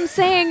 But what I'm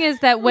saying is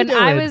that when What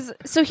are I you was,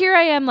 so here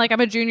I am, like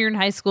I'm a junior in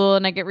high school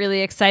and I get really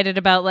excited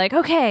about like,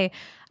 okay,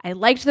 I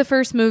liked the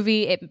first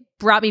movie. It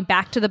brought me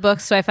back to the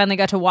books, so I finally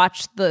got to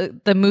watch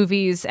the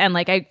movies, and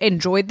like I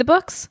enjoyed the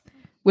books,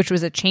 which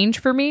was a change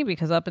for me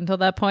because up until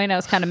that point I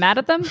was kind of mad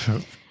at them.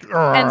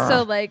 And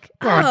so like,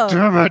 God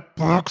damn it,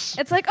 books.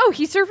 it's like, oh,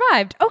 he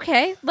survived.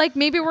 Okay, like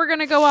maybe we're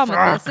gonna go on with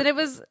this. And it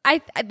was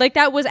I like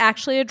that was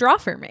actually a draw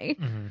for me.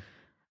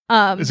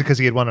 Is it because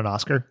he had won an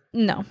Oscar?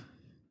 No,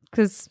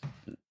 because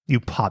You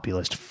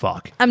populist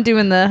fuck. I'm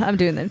doing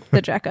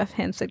the jack off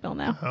hand signal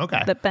now.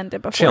 Okay. That Ben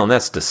did before. Shailen,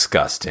 that's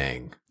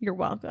disgusting. You're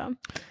welcome.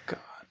 God.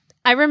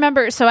 I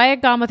remember, so I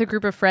had gone with a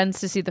group of friends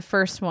to see the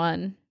first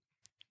one,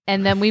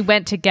 and then we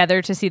went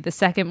together to see the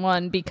second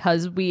one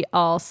because we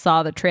all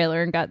saw the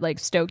trailer and got like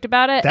stoked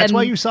about it. That's and,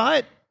 why you saw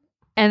it?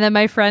 And then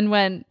my friend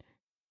went,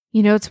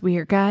 you know, it's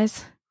weird,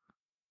 guys.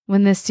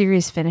 When this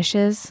series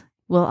finishes,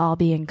 we'll all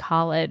be in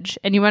college.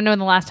 And you want to know when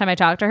the last time I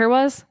talked to her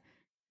was?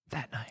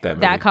 That night. That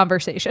movie. That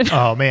conversation.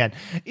 Oh, man.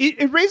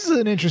 It raises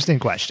an interesting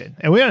question,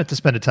 and we don't have to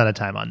spend a ton of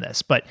time on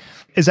this, but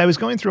as I was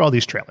going through all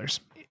these trailers,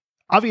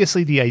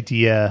 obviously the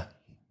idea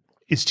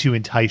is to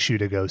entice you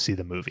to go see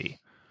the movie.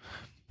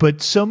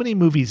 But so many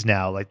movies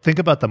now, like think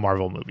about the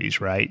Marvel movies,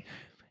 right?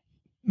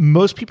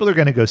 Most people are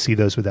going to go see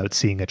those without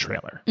seeing a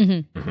trailer.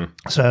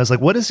 So I was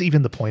like, what is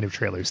even the point of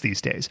trailers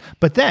these days?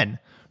 But then,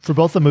 for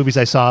both the movies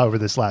I saw over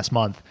this last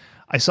month,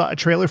 I saw a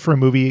trailer for a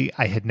movie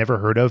I had never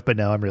heard of, but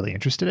now I'm really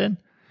interested in.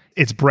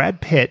 It's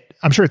Brad Pitt.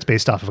 I'm sure it's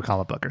based off of a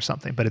comic book or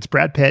something, but it's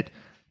Brad Pitt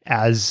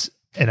as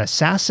an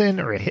assassin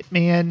or a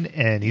hitman,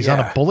 and he's on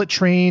a bullet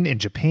train in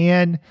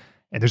Japan,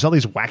 and there's all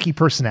these wacky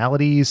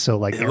personalities. So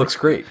like, It looks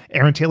great.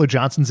 Aaron Taylor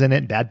Johnson's in it,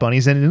 and Bad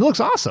Bunny's in it, and it looks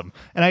awesome.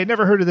 And I had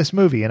never heard of this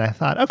movie, and I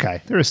thought,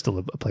 okay, there is still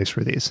a place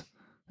for these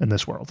in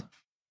this world,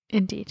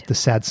 Indeed. the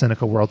sad,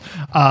 cynical world.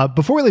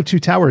 Before we leave Two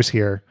Towers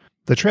here,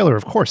 the trailer,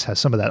 of course, has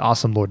some of that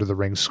awesome Lord of the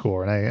Rings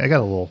score, and I got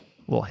a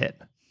little hit.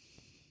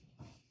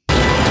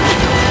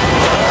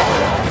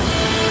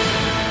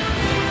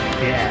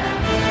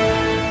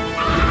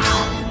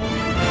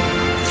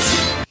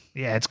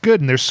 Yeah, it's good,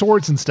 and there's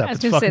swords and stuff. I was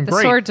It's going to say, fucking the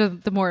great. swords are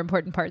the more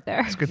important part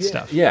there. It's good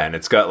stuff. Yeah, and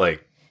it's got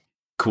like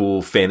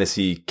cool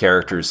fantasy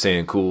characters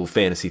saying cool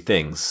fantasy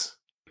things.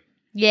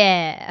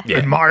 Yeah. Yeah.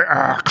 And my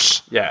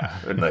axe. Yeah,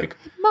 and like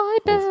My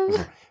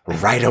bell.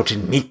 ride out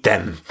and meet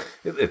them.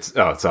 It's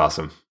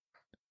awesome.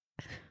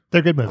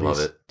 They're good movies. love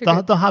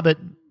it. The Hobbit,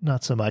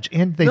 not so much,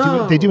 and they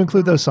No. do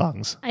include those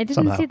songs. I didn't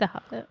somehow. see The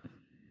Hobbit.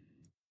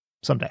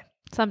 Someday.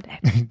 Someday.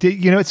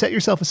 Set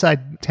yourself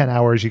aside 10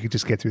 hours. You could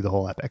just get through the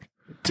whole epic.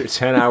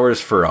 10 hours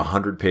for a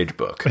 100-page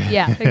book.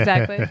 Yeah,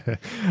 exactly.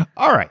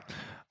 All right,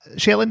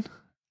 Shailen,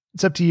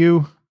 it's up to you.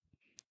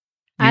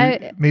 You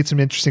I made some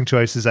interesting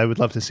choices. I would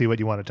love to see what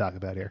you want to talk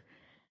about here.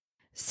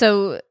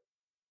 So,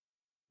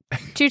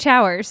 Two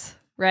Towers,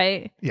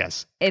 right?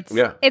 Yes.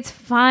 It's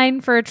fine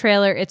for a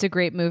trailer. It's a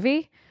great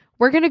movie.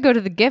 We're gonna go to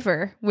The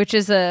Giver, which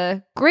is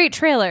a great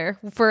trailer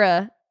for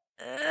a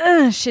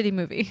shitty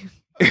movie.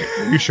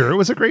 Are you sure it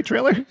was a great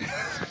trailer?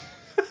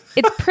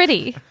 It's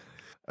pretty.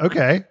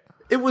 Okay.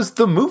 It was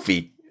the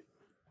movie.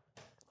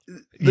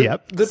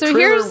 Yep. The So trailer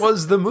here's-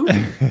 was the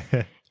movie.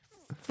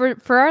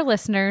 For our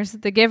listeners,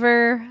 The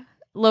Giver,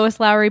 Lois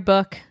Lowry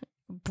book,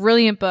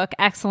 brilliant book,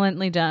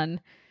 excellently done.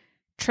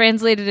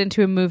 Translated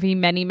into a movie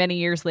many, many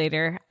years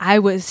later. I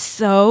was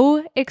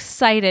so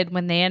excited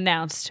when they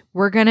announced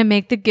we're going to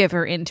make The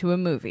Giver into a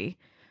movie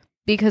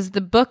because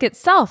the book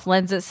itself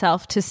lends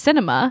itself to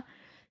cinema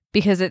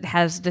because it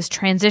has this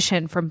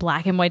transition from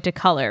black and white to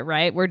color,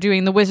 right? We're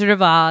doing The Wizard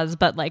of Oz,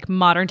 but like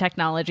modern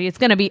technology. It's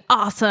going to be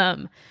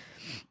awesome.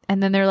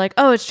 And then they're like,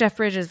 oh, it's Jeff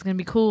Bridges. It's going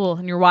to be cool.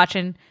 And you're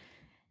watching.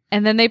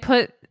 And then they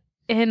put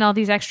in all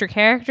these extra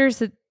characters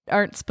that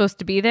aren't supposed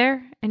to be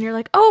there. And you're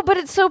like, oh, but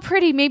it's so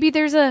pretty. Maybe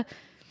there's a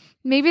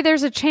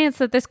chance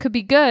that this could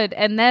be good.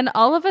 And then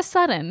all of a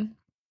sudden,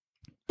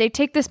 they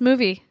take this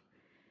movie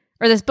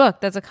or this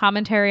book that's a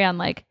commentary on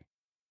like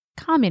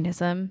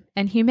communism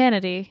and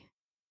humanity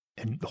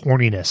And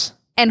horniness.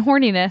 and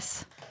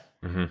horniness.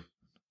 Mm-hmm.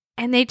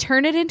 And they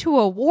turn it into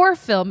a war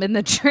film in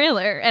the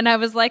trailer. And I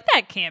was like,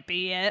 that can't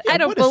be it. Yeah, I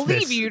don't what is believe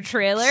this? you,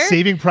 trailer.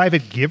 Saving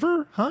Private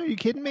Giver? Huh? Are you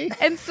kidding me?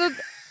 And so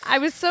I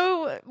was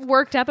so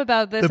worked up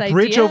about this The idea.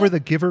 bridge over the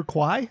Giver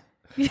Kwai?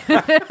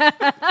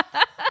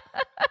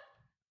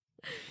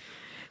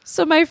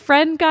 So my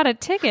friend got a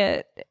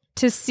ticket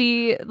to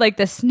see like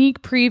the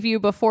sneak preview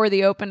before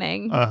the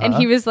opening. And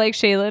he was like,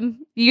 Shailen,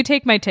 you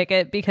take my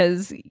ticket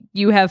because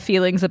you have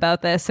feelings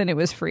about this and it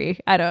was free.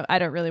 I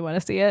don't really want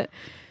to see it.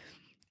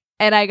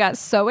 And I got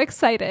so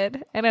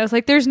excited and I was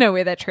like, there's no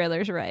way that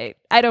trailer's right.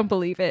 I don't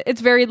believe it. It's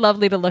very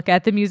lovely to look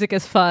at. The music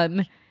is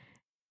fun.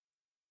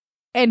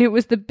 And it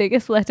was the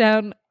biggest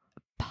letdown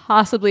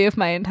possibly of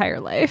my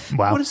entire life.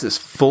 Wow. What is this,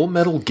 Full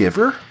Metal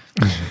Giver?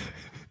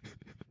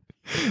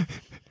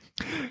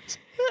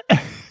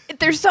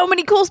 There's so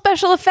many cool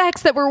special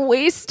effects that were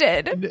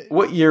wasted.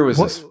 What year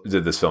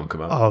did this film come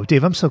out? Oh,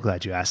 Dave, I'm so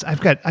glad you asked. I've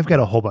got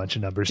a whole bunch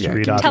of numbers to Yeah,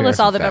 read can you off Tell here. us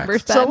all the Facts.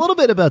 numbers, So a Ben. little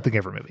bit about the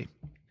Giver movie.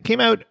 Came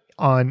out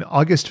on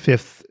August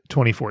 5th,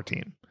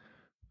 2014.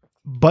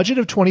 Budget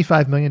of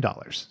 $25 million.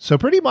 So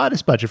pretty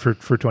modest budget for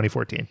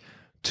 2014.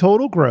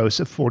 total gross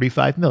of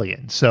 $45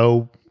 million.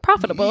 So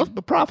Profitable.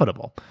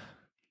 Profitable.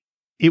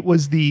 It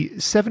was the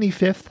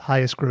 75th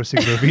highest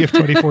grossing movie of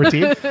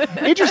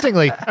 2014.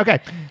 Interestingly, okay,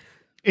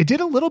 it did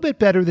a little bit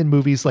better than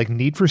movies like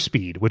Need for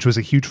Speed, which was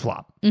a huge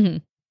flop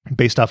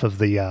based off of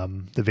the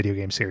video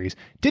game series.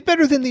 Did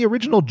better than the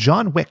original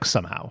John Wick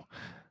somehow.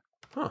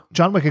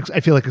 John Wick, I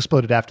feel like,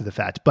 exploded after the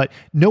fact, but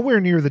nowhere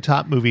near the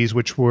top movies,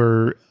 which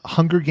were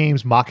Hunger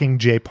Games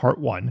Mockingjay Part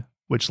 1,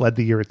 which led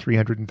the year at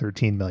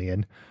 $313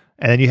 million.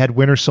 And then you had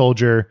Winter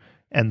Soldier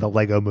and the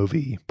Lego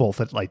Movie, both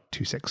at like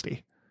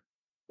 $260.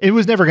 It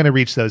was never going to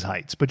reach those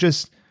heights, but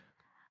just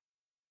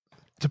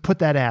to put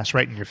that ass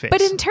right in your face.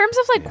 But in terms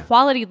of like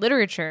quality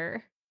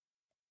literature,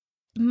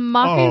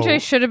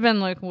 Mockingjay should have been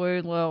like way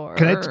lower.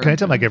 Can I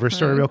tell my Giver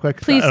story real quick?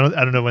 Please. I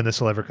don't know when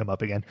this will ever come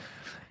up again.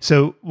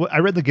 So I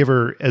read The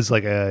Giver as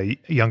like a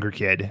younger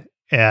kid,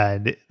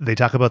 and they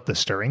talk about the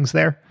stirrings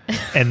there,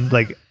 and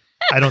like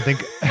I don't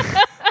think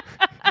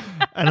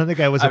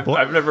I was a boy.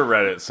 I've never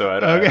read it, so I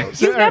don't know.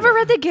 You've never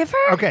read The Giver?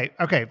 Okay.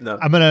 No.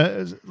 I'm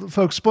gonna,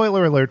 folks.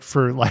 Spoiler alert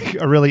for like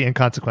a really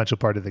inconsequential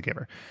part of The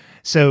Giver.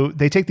 So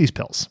they take these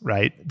pills,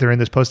 right? They're in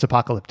this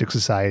post-apocalyptic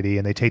society,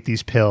 and they take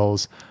these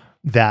pills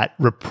that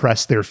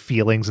repress their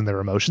feelings and their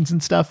emotions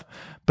and stuff.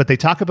 But they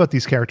talk about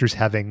these characters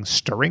having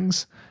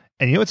stirrings,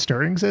 and you know what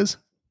stirrings is?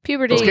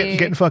 Puberty. It's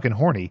getting fucking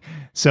horny.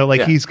 So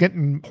like he's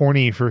getting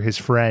horny for his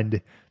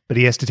friend, but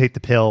he has to take the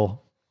pill.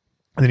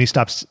 And then he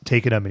stops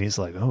taking them, and he's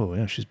like, "Oh,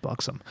 yeah, she's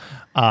buxom."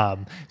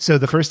 So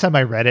the first time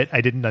I read it, I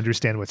didn't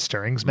understand what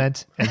stirrings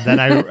meant, and then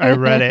I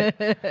read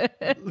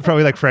it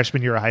probably like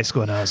freshman year of high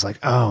school, and I was like,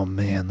 "Oh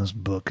man, this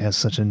book has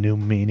such a new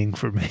meaning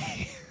for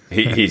me."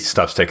 He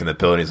stops taking the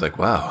pill, and he's like,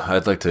 "Wow,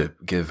 I'd like to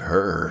give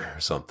her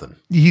something."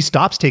 He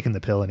stops taking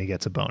the pill, and he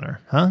gets a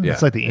boner. Huh? Yeah,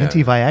 It's like the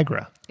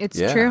anti-Viagra. It's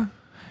Yeah. true.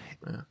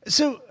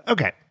 So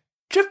okay,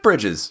 Jeff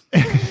Bridges.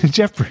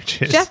 Jeff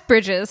Bridges. Jeff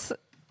Bridges.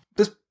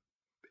 This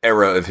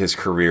era of his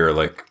career,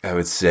 like I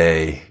would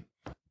say,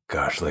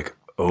 gosh, like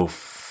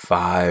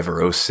 05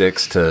 or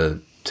 06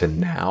 to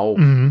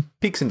now,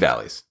 peaks and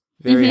valleys.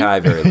 Very high,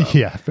 very low.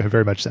 Yeah,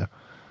 very much so.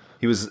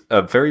 He was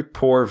a very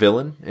poor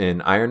villain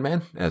in Iron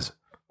Man as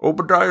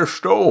Obadiah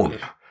Stone.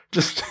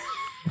 Just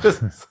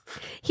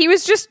He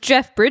was just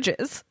Jeff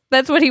Bridges.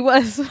 That's what he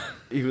was.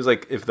 he was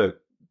like if the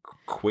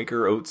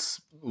Quaker Oats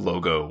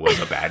logo was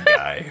a bad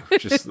guy,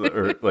 just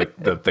or like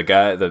the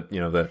guy,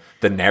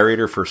 the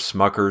narrator for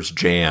Smucker's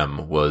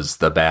Jam was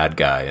the bad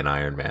guy in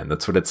Iron Man.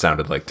 That's what it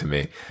sounded like to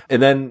me. And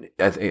then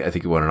I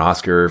think he won an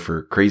Oscar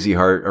for Crazy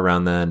Heart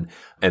around then.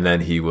 And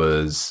then he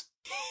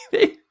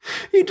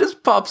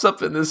just pops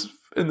up in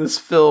this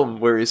film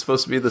where he's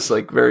supposed to be this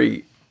like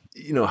very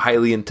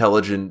highly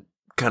intelligent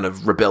kind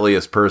of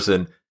rebellious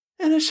person,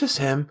 and it's just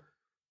him.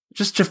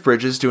 Just Jeff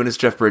Bridges doing his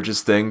Jeff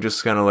Bridges thing,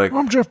 just kind of like,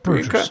 I'm Jeff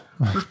Bridges.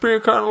 Just being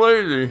kind of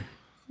lazy.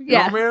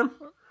 Yeah, man.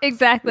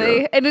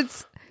 Exactly. Yeah. And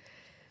it's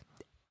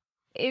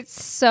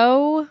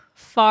so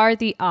far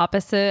the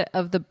opposite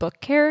of the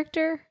book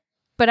character.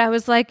 But I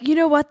was like, you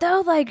know what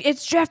though? Like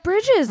it's Jeff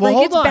Bridges. Well,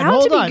 like it's hold on, bound to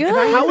hold be on. good. And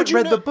I How haven't would you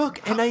read know- the book,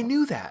 and I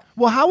knew that.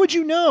 Well, how would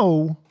you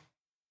know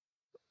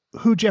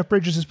who Jeff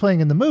Bridges is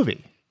playing in the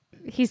movie?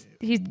 He's.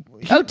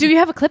 Oh, do you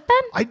have a clip,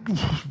 Ben?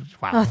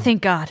 Wow. Oh,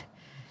 thank God.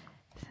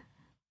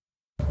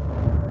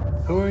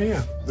 Who are you?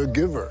 The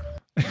Giver.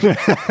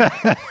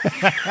 The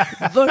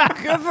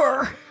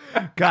Giver.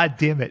 God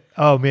damn it.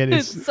 Oh man,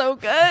 It's so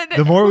good.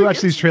 the more we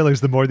watch these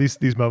trailers, the more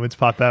these moments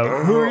pop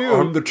out. Who are you?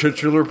 I'm the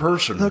titular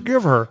person. The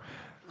Giver.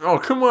 Oh,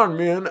 come on,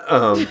 man.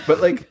 But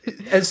like,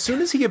 as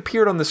soon as he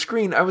appeared on the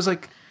screen, I was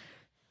like,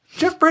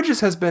 Jeff Bridges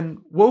has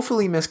been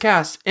woefully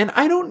miscast, and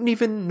I don't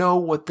even know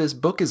what this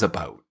book is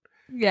about.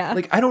 Yeah.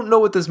 Like, I don't know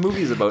what this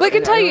movie is about. Well, I can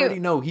and tell you- already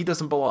know he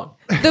doesn't belong.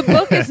 The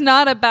book is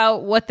not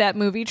about what that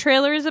movie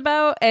trailer is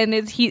about, and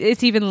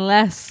it's even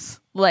less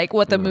like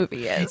what the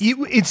movie is.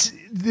 It's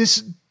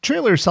this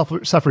trailer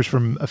suffers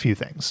from a few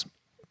things,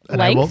 and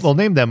Length? we'll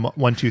name them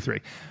 1, 2, 3.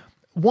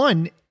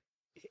 One,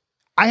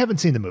 I haven't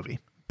seen the movie,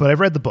 but I've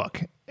read the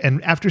book,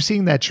 and after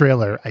seeing that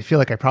trailer, I feel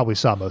like I probably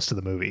saw most of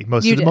the movie,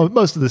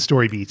 most of the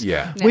story beats.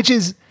 Yeah. Which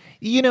is,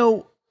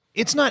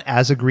 it's not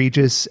as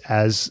egregious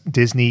as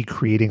Disney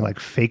creating like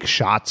fake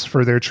shots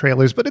for their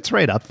trailers, but it's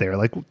right up there.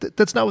 Like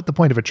that's not what the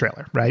point of a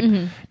trailer, right?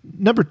 Mm-hmm.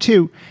 Number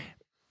two,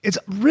 it's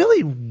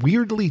really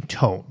weirdly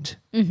toned.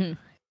 Mm-hmm.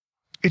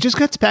 It just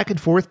cuts back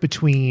and forth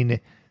between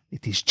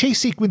these chase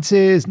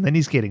sequences, and then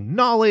he's getting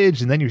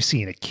knowledge, and then you're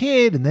seeing a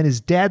kid, and then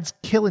his dad's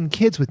killing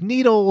kids with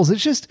needles.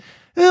 It's just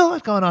a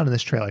lot going on in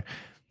this trailer.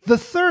 The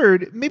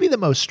third, maybe the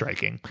most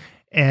striking,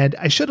 and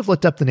I should have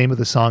looked up the name of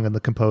the song and the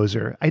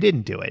composer. I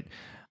didn't do it,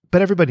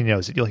 but everybody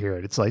knows it. You'll hear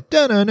it. It's like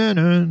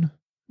da-na-na-na,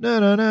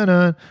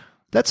 na-na-na-na.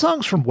 That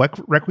song's from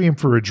Requiem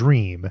for a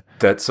Dream.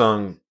 That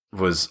song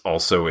was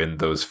also in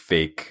those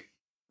fake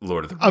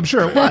Lord of the Rings. I'm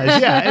sure it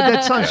was. Yeah,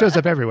 that song shows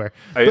up everywhere.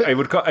 I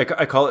would call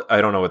it. I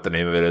don't know what the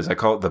name of it is. I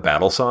call it the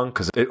battle song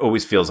because it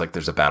always feels like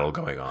there's a battle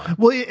going on.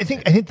 Well, I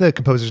think the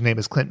composer's name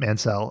is Clint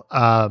Mansell.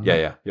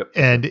 Yeah.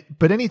 Yep.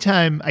 But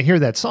anytime I hear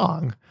that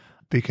song,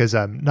 because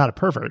I'm not a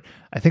pervert,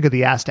 I think of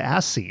the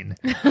ass-to-ass scene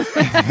in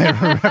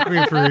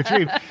Requiem for a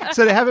Dream.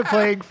 So to have it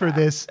playing for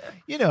this,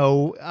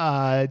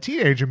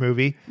 teenager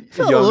movie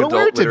felt a Young little adult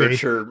weird to me.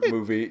 literature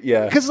movie.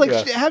 Yeah. Because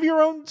have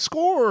your own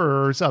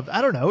score or something.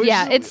 I don't know.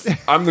 It's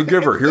I'm the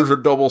giver. Here's a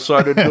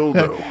double-sided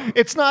dildo.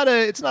 It's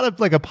not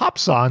like a pop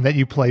song that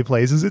you play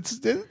places.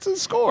 It's a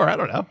score. I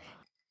don't know.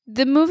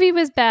 the movie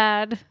was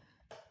bad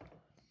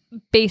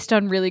based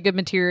on really good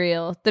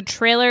material. The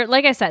trailer,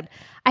 like I said,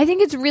 I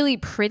think it's really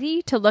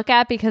pretty to look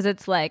at because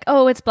it's like,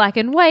 oh, it's black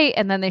and white,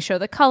 and then they show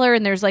the color,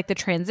 and there's like the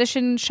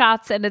transition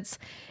shots, and it's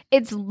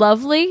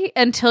lovely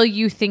until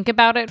you think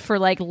about it for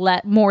like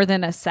more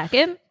than a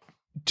second.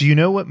 Do you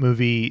know what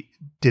movie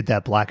did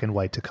that black and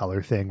white to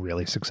color thing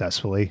really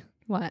successfully?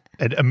 What?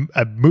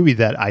 A movie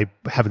that I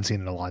haven't seen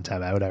in a long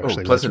time. I would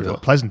actually Pleasantville.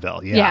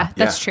 Pleasantville, yeah. Yeah,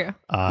 that's true.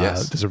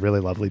 Yes. Does a really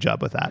lovely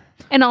job with that.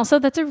 And also,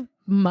 that's a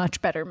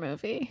much better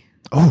movie.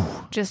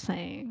 Oh, Just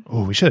saying.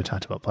 oh, we should have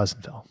talked about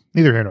Pleasantville.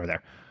 Neither here nor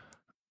there.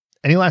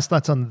 Any last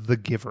thoughts on The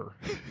Giver?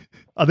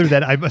 Other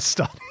than I'm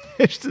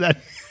astonished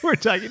that we're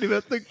talking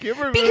about The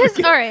Giver Because,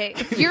 movie. all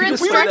right, your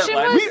instruction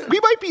was... We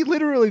might be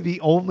literally the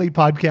only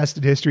podcast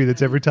in history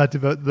that's ever talked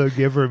about The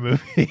Giver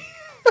movie.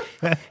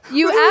 You What are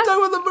you asked...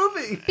 talking about the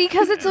movie?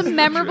 Because it's a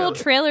memorable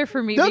trailer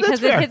for me No, that's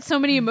because it fair. hits so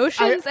many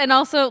emotions. And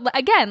also,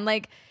 again,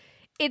 like,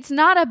 it's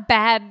not a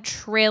bad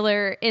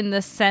trailer in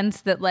the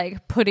sense that,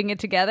 like, putting it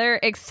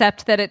together,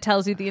 except that it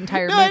tells you the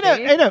entire No,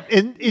 movie. I know.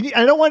 And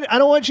I don't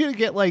want you to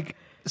get like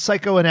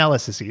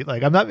psychoanalysis-y.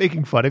 Like, I'm not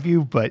making fun of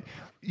you, but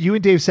you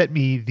and Dave sent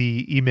me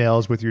the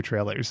emails with your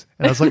trailers.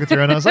 And I was looking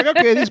through and I was like,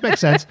 okay, these make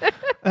sense.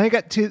 And I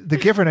got to The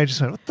Giver and I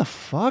just went, what the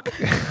fuck?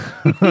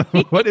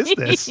 What is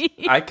this?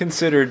 I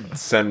considered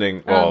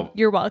sending.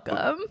 You're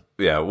welcome.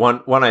 Yeah,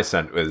 one I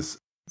sent was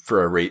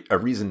for a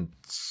reason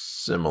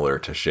similar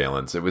to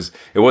Shaylin's.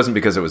 It wasn't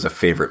because it was a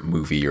favorite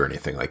movie or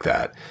anything like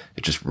that.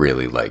 It just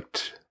really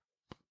liked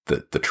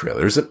the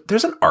trailers.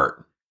 There's an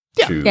art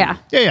to Yeah.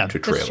 to That's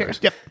trailers.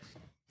 true. Yep.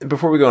 And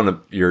before we go on to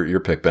your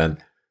pick, Ben,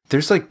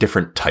 there's like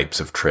different types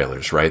of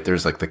trailers, right?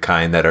 There's like the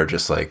kind that are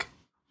just like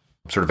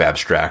sort of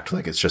abstract,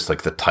 like it's just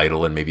like the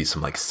title and maybe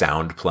some like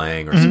sound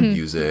playing or some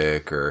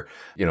music, or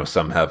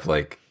some have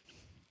like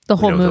The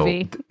whole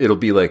movie. It'll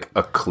be like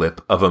a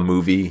clip of a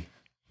movie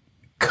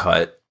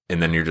cut,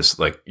 and then you're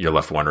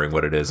left wondering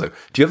what it is. Like,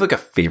 do you have like a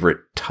favorite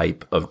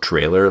type of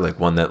trailer, like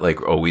one that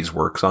like always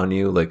works on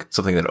you, like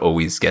something that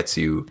always gets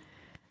you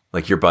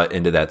like your butt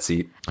into that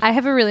seat? I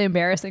have a really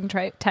embarrassing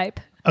type.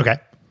 Okay.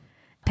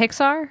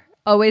 Pixar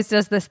always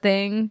does this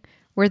thing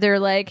where they're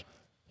like,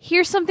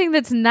 here's something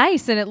that's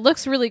nice and it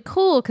looks really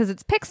cool because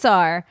it's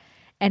Pixar.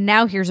 And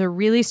now here's a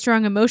really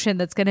strong emotion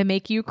that's going to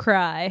make you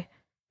cry.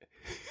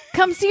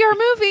 Come see our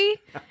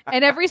movie.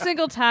 And every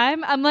single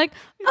time I'm like,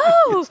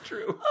 oh,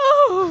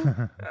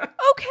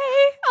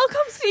 okay, I'll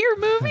come see your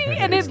movie.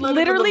 And it not even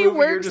literally the movie,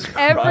 you're works just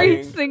every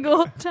crying.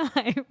 single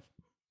time.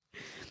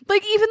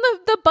 Like even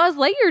the Buzz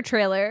Lightyear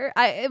trailer,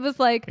 it was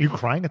like, Are you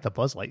crying at the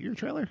Buzz Lightyear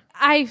trailer?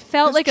 I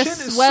felt His like a chin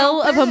is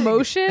swell so of big.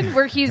 emotion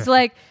where he's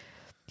like,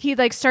 he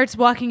like starts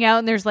walking out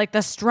and there's like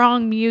the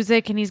strong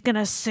music and he's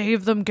gonna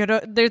save them.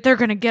 They're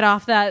gonna get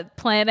off that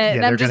planet.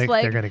 And I'm just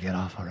like, they're gonna get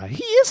off all right.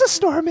 He is a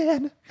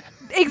snowman.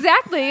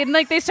 exactly. And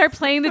like they start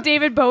playing the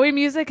David Bowie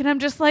music and I'm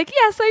just like,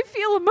 yes, I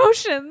feel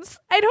emotions.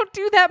 I don't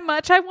do that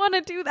much. I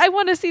want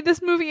to see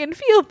this movie and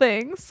feel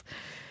things.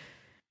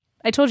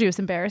 I told you it's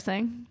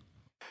embarrassing.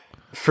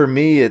 For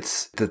me,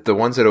 it's the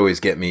ones that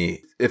always get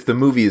me. If the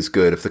movie is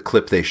good, if the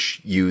clip they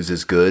use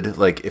is good,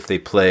 like if they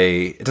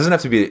play, it doesn't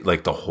have to be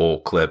like the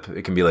whole clip.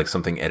 It can be like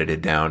something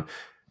edited down.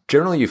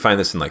 Generally, you find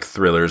this in like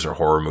thrillers or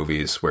horror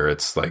movies where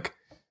it's like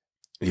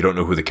you don't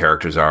know who the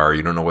characters are,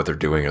 you don't know what they're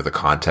doing or the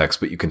context,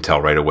 but you can tell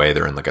right away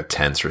they're in like a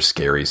tense or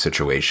scary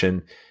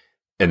situation.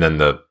 And then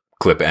the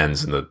clip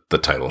ends and the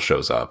title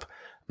shows up.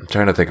 I'm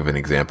trying to think of an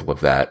example of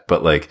that,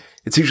 but like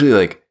it's usually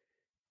like,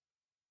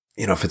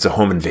 if it's a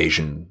home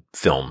invasion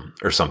film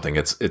or something,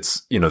 it's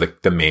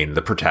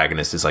the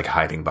protagonist is like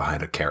hiding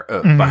behind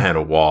behind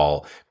a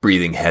wall,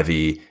 breathing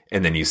heavy,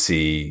 and then you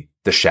see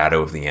the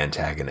shadow of the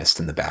antagonist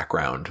in the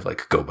background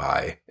like go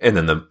by, and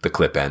then the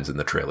clip ends and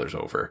the trailer's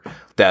over.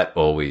 That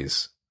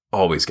always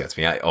gets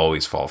me. I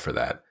always fall for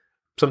that.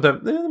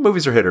 Sometimes the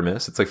movies are hit or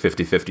miss. It's like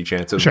 50-50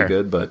 chance it'll be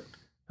good, but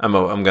I'm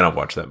gonna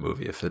watch that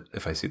movie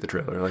if I see the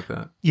trailer like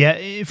that.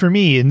 Yeah, for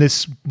me, and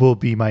this will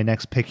be my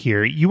next pick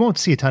here. You won't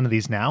see a ton of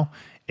these now.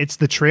 It's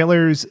the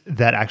trailers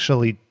that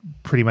actually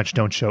pretty much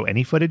don't show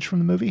any footage from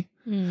the movie.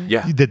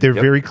 Yeah, That they're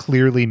very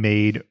clearly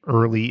made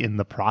early in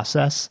the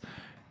process.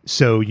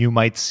 So you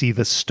might see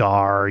the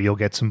star, you'll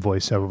get some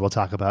voiceover we'll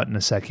talk about in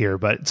a sec here,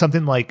 but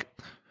something like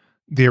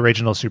the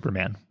original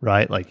Superman,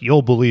 right? Like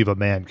you'll believe a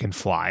man can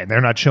fly. And they're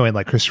not showing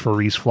like Christopher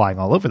Reeves flying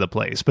all over the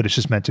place, but it's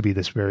just meant to be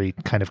this very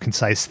kind of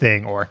concise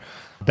thing. Or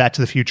Back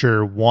to the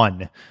Future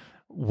 1,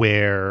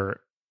 where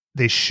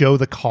they show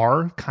the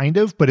car kind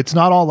of, but it's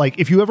not all like,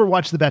 if you ever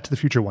watch the Back to the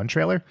Future 1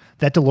 trailer,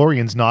 that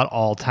DeLorean's not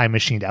all time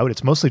machined out.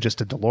 It's mostly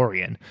just a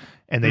DeLorean.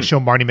 And they show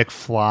Marty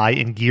McFly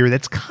in gear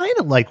that's kind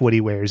of like what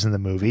he wears in the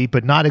movie,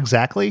 but not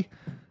exactly.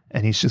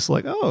 And he's just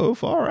like, oh,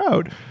 far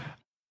out.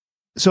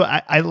 So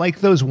I like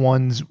those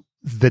ones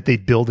that they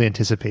build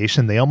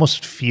anticipation. They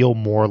almost feel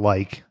more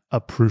like a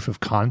proof of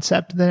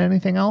concept than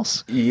anything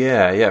else.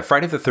 Yeah.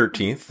 Friday the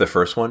 13th, the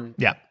first one,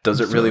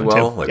 does it really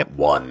well. Like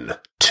 1,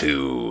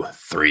 2,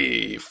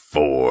 3,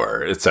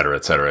 4, et cetera,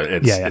 et cetera.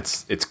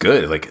 It's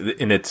good. Like,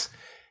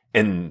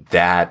 and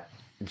that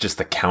just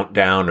the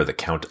countdown or the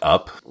count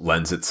up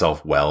lends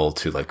itself well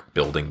to like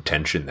building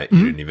tension that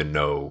you didn't even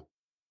know.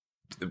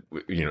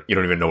 You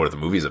don't even know what the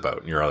movie's about,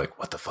 and you're all like,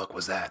 what the fuck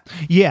was that?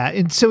 Yeah.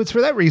 And so it's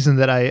for that reason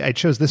that I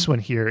chose this one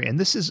here. And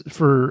this is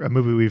for a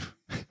movie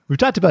we've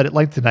talked about at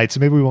length tonight, so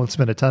maybe we won't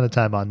spend a ton of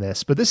time on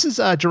this, but this is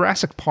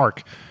Jurassic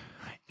Park.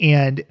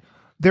 And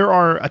there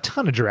are a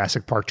ton of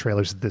Jurassic Park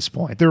trailers at this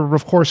point. There are,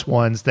 of course,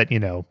 ones that,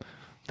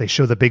 they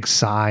show the big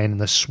sign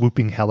and the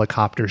swooping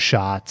helicopter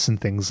shots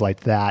and things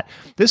like that.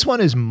 This one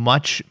is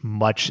much,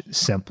 much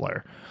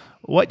simpler.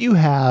 What you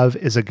have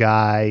is a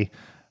guy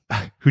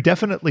who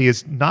definitely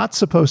is not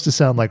supposed to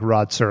sound like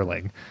Rod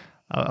Serling.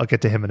 I'll get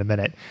to him in a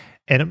minute.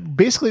 And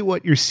basically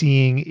what you're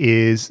seeing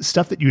is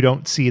stuff that you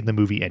don't see in the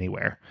movie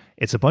anywhere.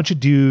 It's a bunch of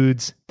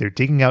dudes. They're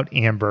digging out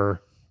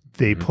amber.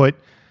 They put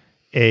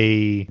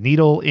a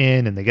needle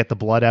in and they get the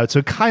blood out. So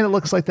it kind of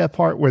looks like that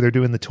part where they're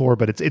doing the tour,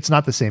 but it's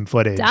not the same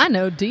footage.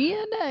 Dino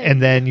DNA.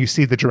 And then you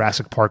see the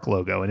Jurassic Park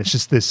logo, and it's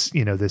just this,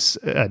 this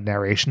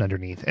narration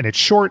underneath. And it's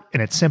short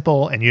and it's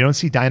simple, and you don't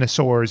see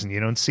dinosaurs and you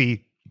don't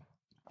see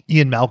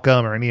Ian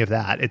Malcolm or any of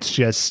that. It's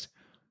just,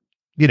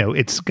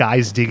 it's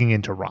guys digging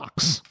into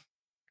rocks,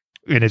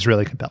 and it's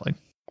really compelling.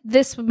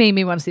 This made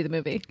me want to see the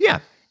movie. Yeah.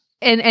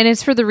 And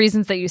it's for the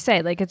reasons that you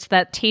say, like, it's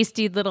that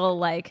tasty little,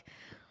 like,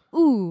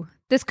 ooh,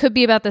 this could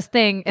be about this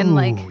thing. And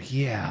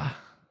yeah.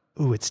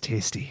 Ooh, it's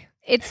tasty.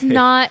 It's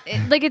not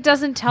like, it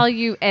doesn't tell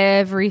you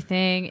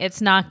everything.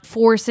 It's not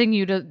forcing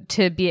you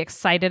to be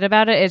excited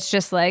about it. It's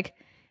just like,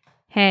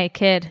 hey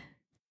kid,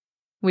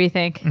 what do you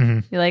think?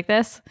 Mm-hmm. You like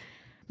this?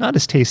 Not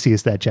as tasty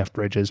as that Jeff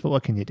Bridges, but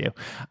what can you do?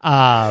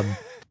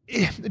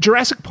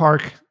 Jurassic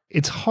Park,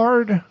 it's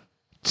hard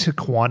to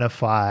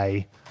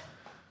quantify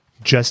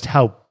just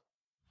how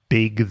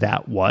big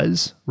that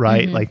was,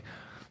 right? Mm-hmm. Like,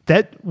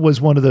 that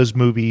was one of those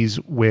movies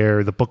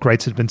where the book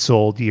rights had been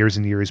sold years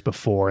and years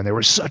before, and there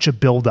was such a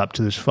build up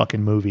to this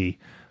fucking movie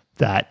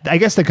that I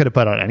guess they could have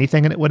put out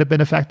anything and it would have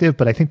been effective,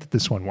 but I think that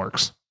this one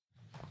works.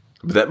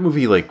 That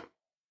movie, like,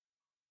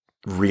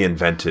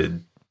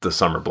 reinvented the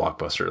summer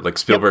blockbuster. Like,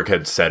 Spielberg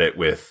had said it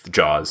with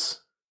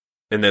Jaws,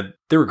 and then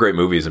there were great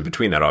movies in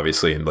between that,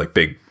 obviously, and like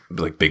big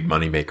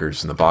money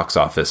makers in the box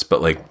office.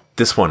 But like,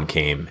 this one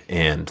came,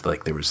 and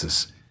like, there was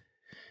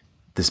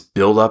this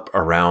build up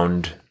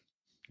around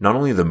not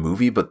only the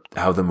movie, but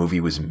how the movie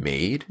was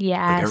made.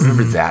 Yes. Like, I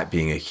remember that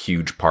being a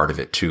huge part of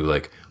it too.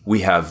 Like,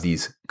 we have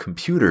these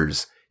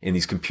computers and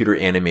these computer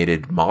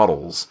animated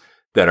models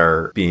that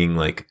are being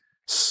like,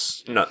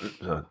 not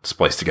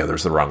spliced together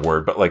is the wrong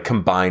word, but like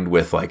combined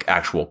with like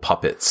actual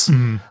puppets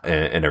and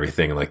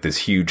everything. Like, this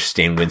huge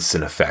Stan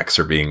Winston effects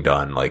are being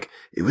done. Like,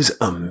 it was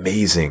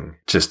amazing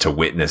just to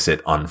witness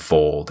it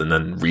unfold and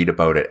then read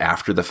about it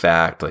after the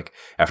fact. Like,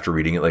 after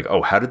reading it, like,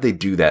 oh, how did they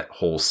do that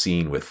whole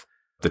scene with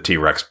the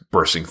T-Rex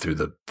bursting through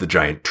the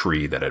giant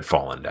tree that had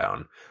fallen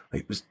down?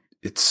 Like,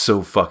 it's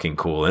so fucking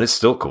cool, and it's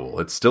still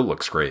cool. It still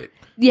looks great.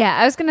 Yeah,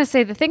 I was going to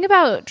say, the thing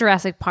about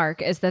Jurassic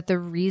Park is that the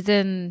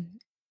reason,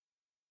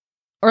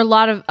 or a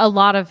lot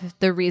of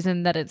the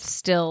reason that it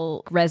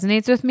still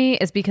resonates with me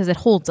is because it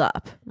holds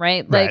up,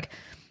 right? Like,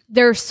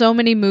 there are so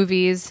many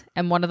movies,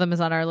 and one of them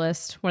is on our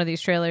list, one of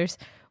these trailers,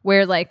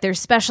 where like there's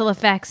special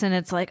effects and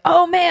it's like,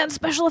 oh man,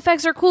 special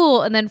effects are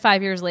cool. And then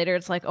 5 years later,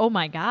 it's like, oh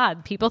my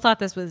God, people thought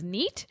this was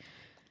neat.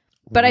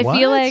 But I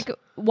feel like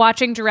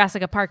watching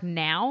Jurassic Park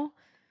now,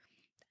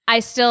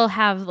 I still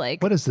have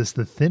like... What is this,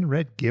 the Thin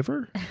Red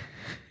Giver?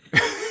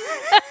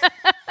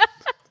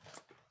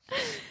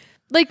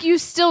 Like, you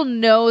still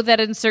know that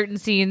in certain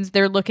scenes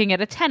they're looking at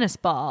a tennis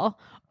ball,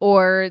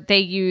 or they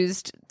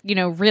used,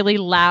 really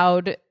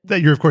loud...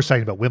 That you're, of course,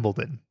 talking about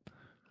Wimbledon.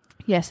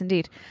 Yes,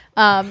 indeed.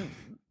 I'm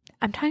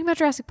talking about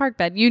Jurassic Park,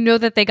 Ben. You know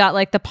that they got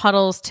like the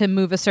puddles to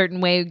move a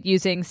certain way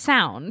using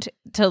sound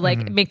to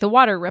like make the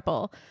water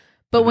ripple.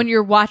 But when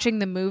you're watching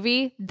the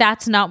movie,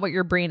 that's not what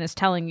your brain is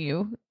telling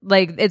you.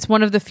 Like, it's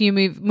one of the few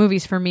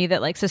movies for me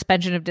that like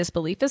suspension of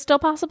disbelief is still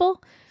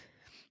possible.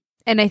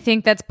 And I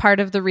think that's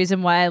part of the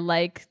reason why I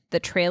like the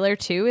trailer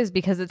too, is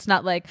because it's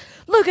not like,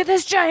 look at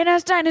this giant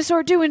ass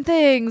dinosaur doing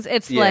things.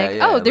 It's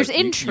there's like,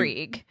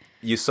 intrigue.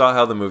 You saw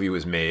how the movie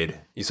was made.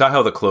 You saw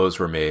how the clothes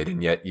were made,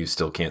 and yet you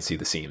still can't see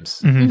the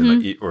seams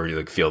or you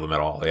like feel them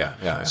at all.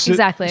 Yeah. So,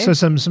 exactly. So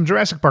some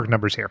Jurassic Park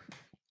numbers here.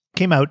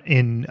 Came out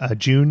in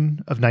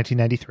June of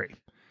 1993.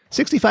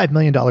 $65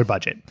 million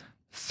budget.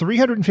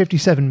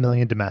 $357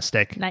 million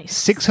domestic. Nice.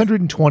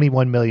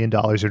 $621 million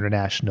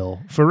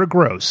international for a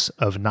gross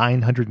of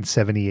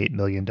 $978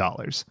 million.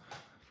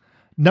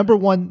 Number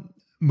one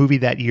movie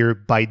that year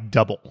by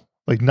double.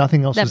 Like,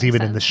 nothing else was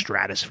even in the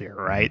stratosphere,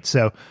 right?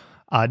 So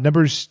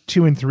numbers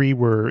 2 and 3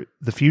 were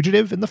The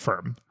Fugitive and The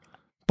Firm.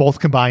 Both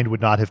combined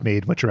would not have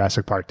made what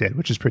Jurassic Park did,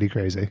 which is pretty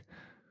crazy.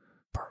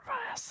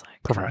 Precisely.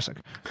 Jurassic.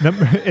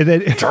 And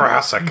then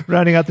Jurassic.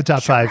 rounding out the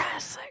top five,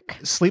 Jurassic.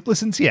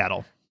 Sleepless in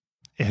Seattle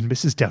and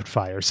Mrs.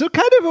 Doubtfire. So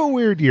kind of a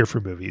weird year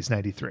for movies,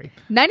 93.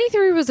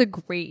 93 was a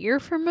great year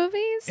for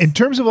movies. In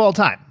terms of all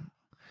time,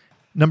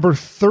 number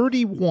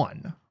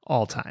 31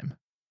 all time,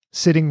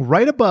 sitting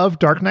right above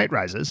Dark Knight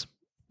Rises,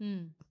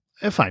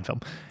 a fine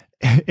film,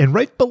 and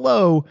right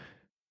below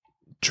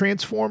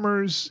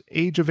Transformers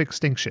Age of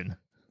Extinction.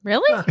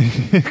 Really?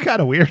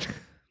 Kind of weird.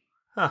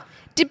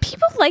 Did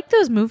people like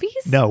those movies?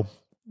 No.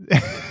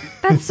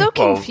 That's so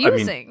Well, I mean,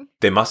 confusing.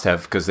 They must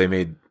have, because they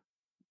made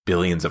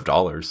billions of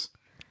dollars.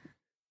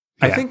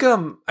 Yeah. I think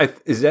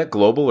is that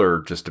global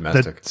or just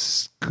domestic?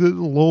 That's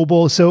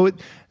global. So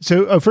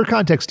for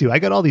context too, I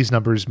got all these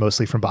numbers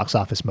mostly from Box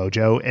Office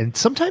Mojo, and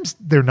sometimes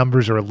their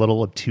numbers are a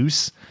little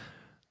obtuse.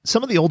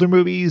 Some of the older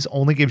movies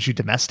only gives you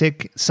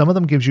domestic. Some of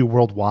them gives you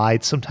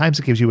worldwide. Sometimes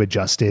it gives you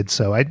adjusted.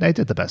 So I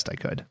did the best I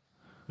could.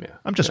 Yeah,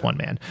 I'm just one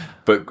man.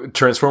 But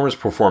Transformers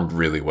performed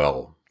really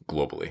well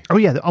globally. Oh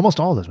yeah, almost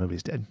all of those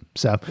movies did.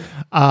 So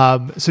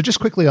just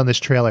quickly on this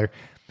trailer,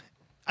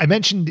 I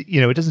mentioned,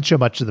 it doesn't show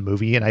much of the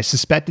movie, and I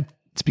suspect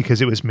it's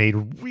because it was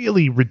made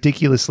really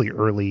ridiculously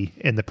early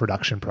in the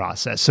production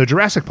process. So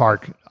Jurassic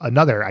Park,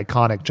 another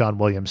iconic John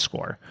Williams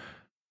score,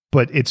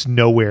 but it's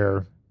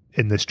nowhere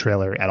in this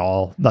trailer at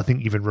all.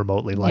 Nothing even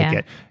remotely like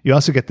it. You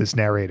also get this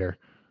narrator.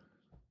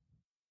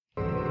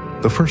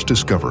 The first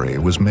discovery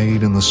was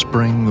made in the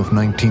spring of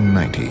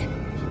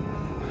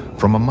 1990.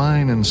 From a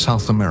mine in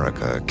South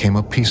America came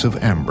a piece of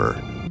amber.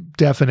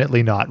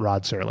 Definitely not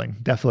Rod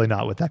Serling. Definitely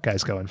not what that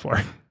guy's going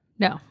for.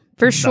 No,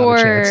 for Not a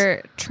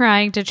sure.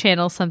 Trying to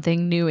channel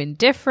something new and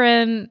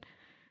different.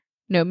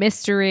 No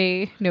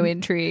mystery, no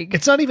intrigue.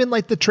 It's not even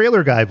like the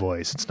trailer guy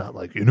voice. It's not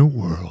like in a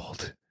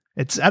world.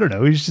 It's, I don't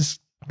know. He's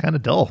just kind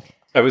of dull.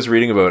 I was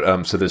reading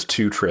about, so there's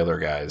two trailer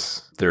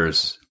guys.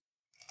 There's,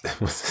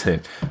 what's his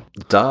name?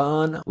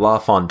 Don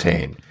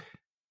LaFontaine.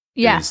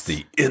 Yes. He's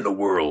the in the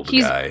world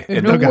He's guy. in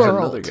And the then there's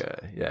world. another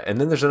guy. Yeah.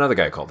 And then there's another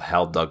guy called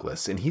Hal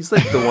Douglas. And he's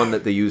like the one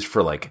that they use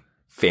for like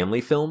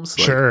family films.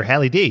 Like, Sure,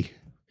 Hallie D.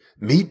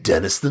 Meet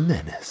Dennis the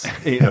Menace.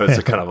 It's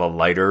a kind of a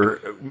lighter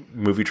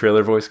movie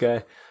trailer voice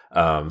guy.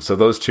 So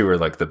those two are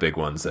like the big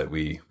ones that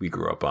we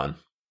grew up on.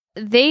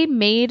 They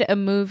made a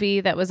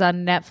movie that was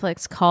on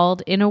Netflix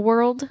called In a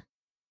World.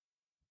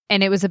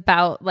 And it was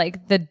about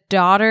like the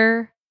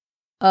daughter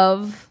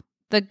of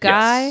the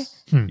guy.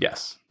 Yes.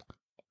 Yes.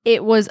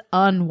 It was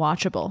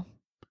unwatchable.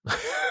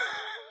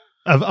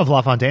 Of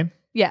LaFontaine?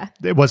 Yeah.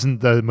 It wasn't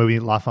the movie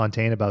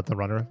LaFontaine about the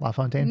runner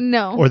LaFontaine?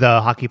 No. Or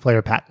the hockey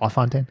player Pat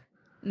LaFontaine?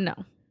 No.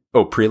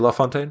 Oh, pre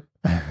LaFontaine?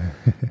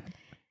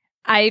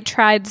 I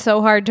tried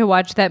so hard to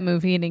watch that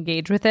movie and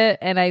engage with it,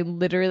 and I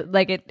literally,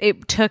 like,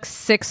 it took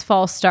 6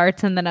 false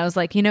starts, and then I was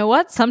like, you know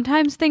what?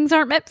 Sometimes things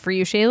aren't meant for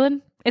you,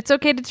 Shaylin. It's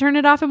okay to turn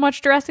it off and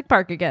watch Jurassic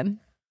Park again.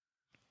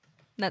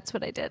 That's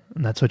what I did.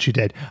 And that's what you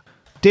did.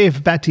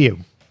 Dave, back to you.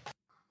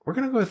 We're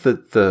going to go with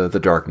the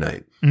Dark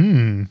Knight.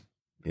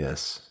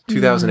 Yes.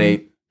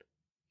 2008.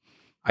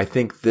 I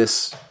think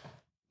this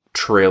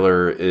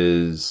trailer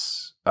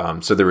is,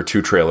 so there were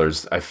 2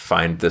 trailers. I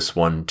find this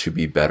one to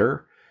be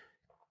better.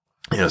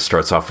 It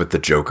starts off with the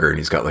Joker, and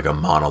he's got like a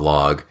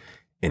monologue,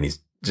 and he's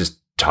just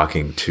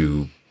talking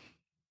to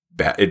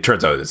it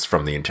turns out it's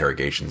from the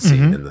interrogation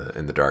scene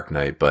in the Dark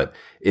Knight, but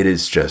it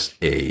is just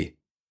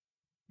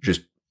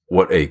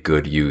what a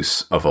good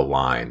use of a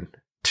line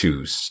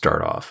to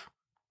start off.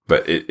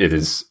 But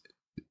it's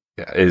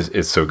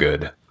so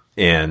good.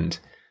 And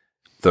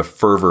the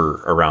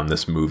fervor around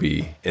this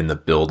movie in the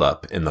build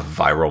up, in the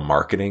viral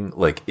marketing,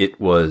 like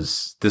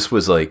this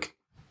was like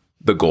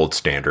the gold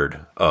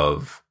standard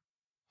of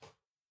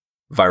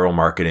viral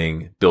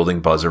marketing,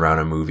 building buzz around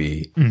a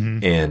movie,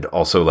 and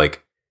also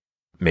like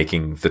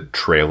making the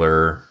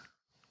trailer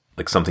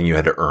like something you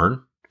had to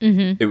earn.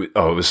 It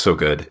was so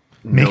good.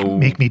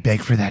 Make me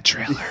beg for that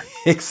trailer.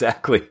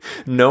 Exactly.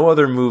 No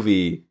other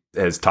movie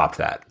has topped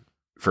that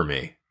for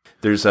me.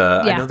 There's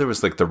I know there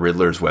was like the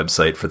Riddler's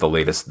website for the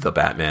latest The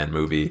Batman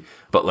movie,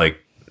 but like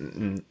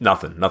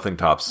nothing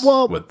tops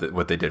what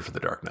they did for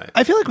The Dark Knight.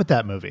 I feel like with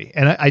that movie,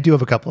 and I do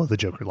have a couple of the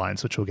Joker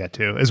lines, which we'll get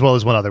to, as well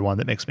as one other one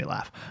that makes me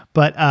laugh.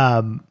 But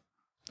I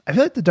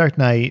feel like The Dark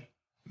Knight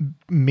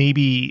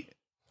maybe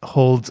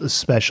holds a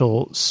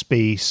special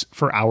space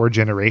for our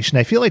generation.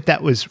 I feel like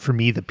that was, for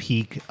me, the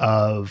peak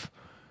of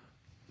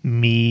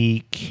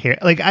me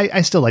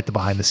I still like the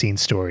behind the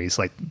scenes stories,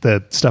 like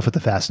the stuff with the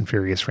Fast and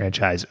Furious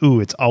franchise. Ooh,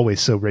 it's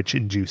always so rich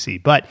and juicy.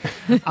 But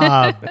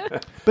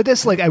but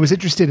this, like, I was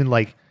interested in,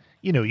 like,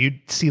 you'd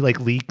see like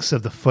leaks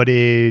of the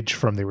footage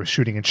from they were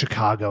shooting in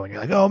Chicago, and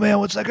you're like, oh man,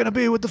 what's that going to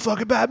be with the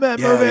fucking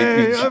Batman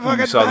movie?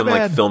 You saw them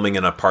like filming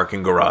in a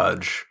parking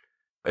garage,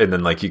 and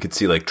then like you could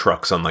see like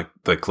trucks on like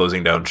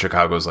closing down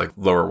Chicago's like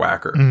lower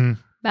Wacker.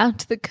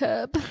 Mount the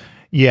curb.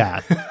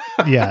 Yeah.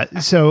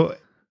 So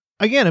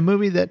again, a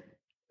movie that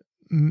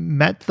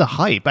met the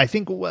hype. I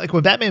think like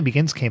when Batman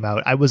Begins came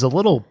out, I was a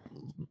little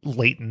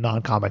late in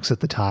non-comics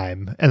at the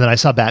time, and then I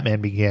saw Batman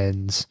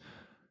Begins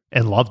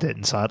and loved it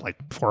and saw it like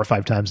 4 or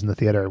 5 times in the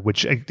theater,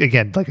 which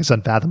again, like, is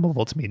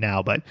unfathomable to me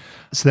now. But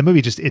so the movie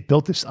it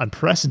built this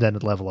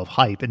unprecedented level of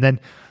hype. And then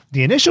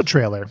the initial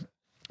trailer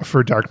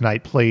for Dark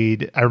Knight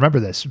played, I remember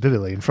this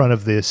vividly, in front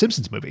of the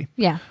Simpsons movie.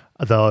 Yeah.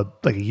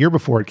 Like a year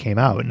before it came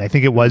out. And I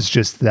think it was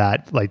just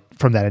that, like,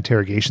 from that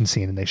interrogation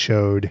scene, and they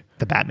showed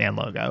the Batman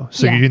logo.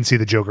 So Yeah. you didn't see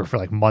the Joker for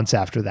like months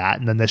after that.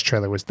 And then this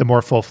trailer was the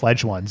more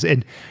full-fledged ones.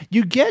 And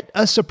you get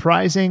a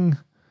surprising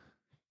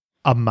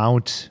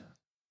amount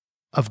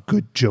of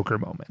good Joker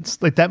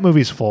moments. Like, that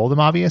movie's full of them,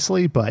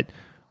 obviously, but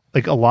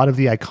like a lot of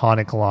the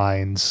iconic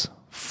lines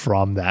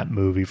from that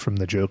movie, from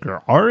the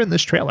Joker, are in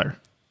this trailer.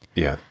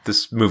 Yeah,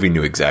 this movie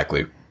knew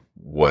exactly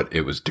what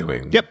it was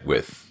doing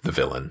with the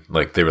villain.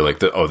 Like, they were like,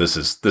 this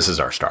is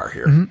our star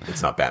here. Mm-hmm.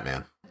 It's not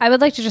Batman. I would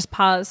like to just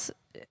pause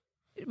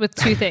with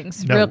 2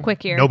 things real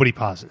quick here. Nobody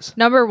pauses.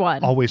 Number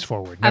 1. Always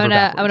forward. I'm Never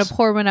gonna backwards.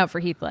 pour one out for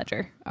Heath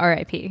Ledger,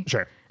 R.I.P.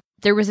 Sure.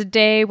 There was a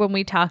day when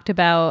we talked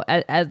about,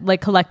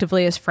 like,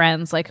 collectively as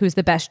friends, like, who's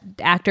the best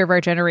actor of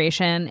our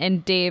generation,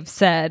 and Dave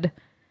said,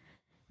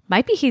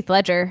 might be Heath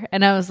Ledger.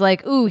 And I was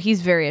like, ooh,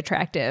 he's very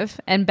attractive.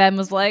 And Ben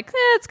was like,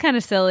 it's kind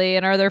of silly.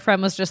 And our other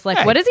friend was just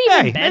like, what has he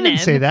even been I didn't in?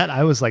 say that.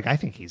 I was like, I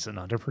think he's an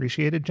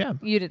underappreciated gem.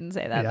 You didn't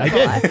say that.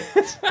 Yeah,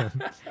 That's I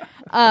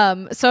a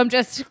lie. So I'm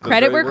just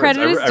credit where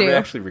credit is I due.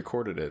 actually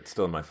recorded it. It's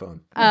still in my phone.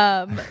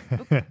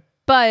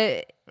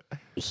 But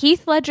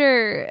Heath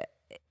Ledger,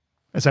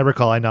 As I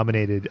recall, I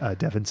nominated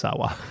Devin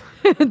Sawa.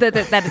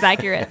 that is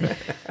accurate.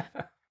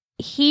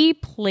 He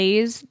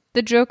plays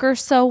the Joker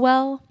so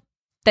well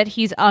that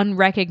he's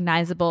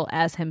unrecognizable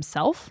as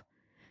himself,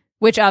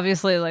 which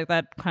obviously, like,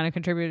 that kind of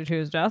contributed to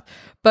his death.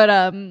 But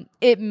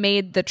it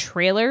made the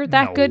trailer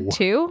that good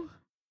too.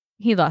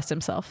 He lost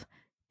himself,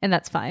 and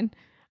that's fine.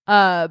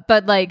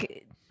 But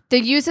like, the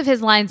use of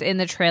his lines in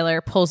the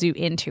trailer pulls you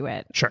into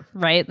it. Sure.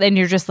 Right? And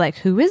you're just like,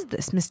 who is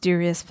this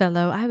mysterious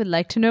fellow? I would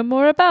like to know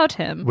more about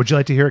him. Would you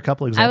like to hear a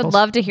couple I examples? would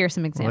love to hear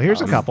some examples. Well,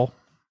 here's a couple.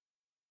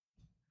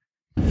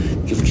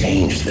 You've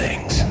changed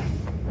things.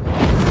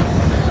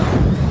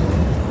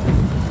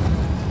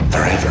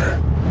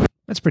 Forever.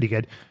 That's pretty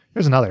good.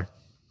 Here's another.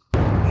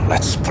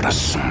 Let's put a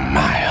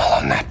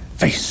smile on that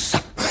face.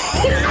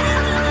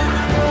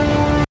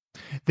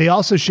 They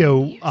also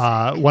show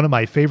one of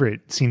my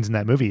favorite scenes in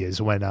that movie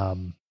is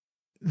when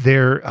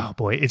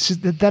it's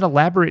just that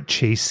elaborate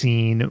chase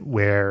scene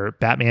where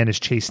Batman is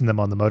chasing them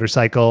on the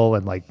motorcycle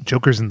and like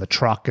Joker's in the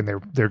truck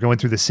and they're going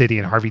through the city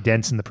and Harvey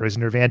Dent's in the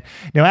prisoner van.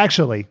 Now,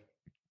 actually,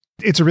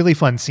 it's a really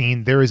fun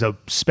scene. There is a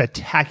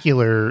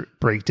spectacular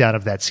breakdown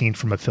of that scene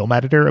from a film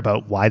editor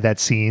about why that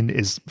scene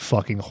is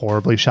fucking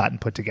horribly shot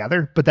and put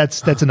together. But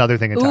that's another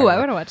thing entirely. Ooh, I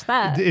want to watch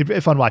that. A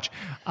fun watch.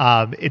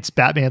 It's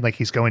Batman, like,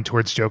 he's going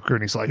towards Joker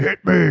and he's like,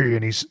 hit me,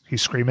 and he's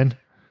screaming.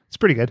 It's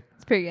pretty good.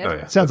 It's pretty good. Oh,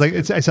 yeah. Sounds like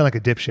I sound like a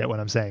dipshit when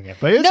I'm saying it,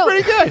 but it's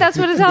pretty good. That's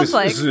what it sounds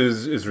like. This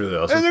is really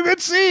awesome. It's a good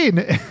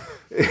scene.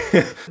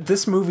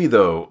 This movie,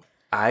 though,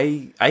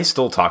 I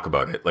still talk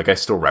about it. Like, I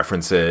still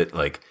reference it.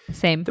 Like,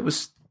 Same. that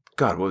was,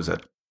 God, what was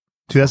that?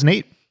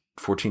 2008.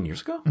 14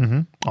 years ago?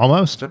 Mm-hmm.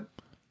 Almost. Is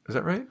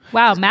that right?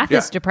 Wow, math Yeah.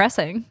 is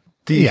depressing.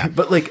 Yeah.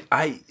 But like,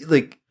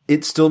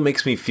 it still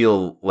makes me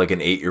feel like an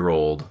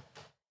 8-year-old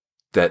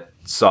that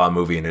saw a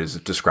movie and is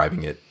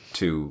describing it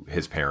to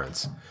his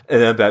parents.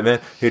 And then Batman,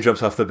 he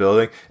jumps off the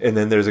building, and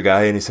then there's a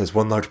guy, and he says,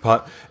 "One large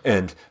pot,"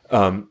 and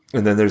then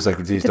there's like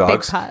these It's a big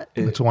dogs. pot.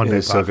 It's one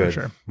big pot for good.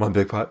 sure. One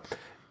big pot.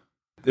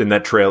 And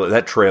that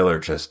trailer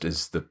just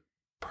is the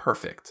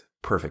perfect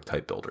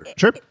type builder.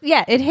 Sure.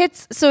 Yeah, it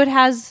hits. So it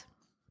has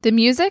the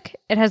music,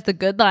 it has the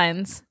good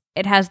lines,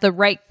 it has the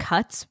right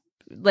cuts,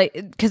 like,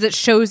 because it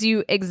shows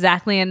you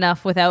exactly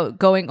enough without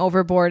going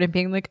overboard and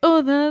being like,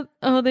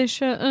 they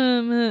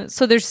show.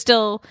 So there's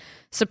still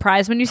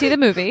surprise when you see the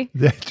movie.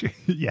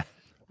 Yeah.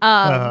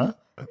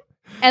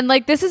 And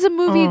like, this is a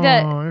movie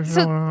that,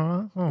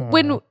 so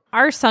when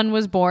our son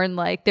was born,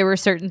 like, there were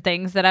certain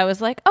things that I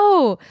was like,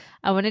 oh,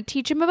 I want to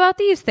teach him about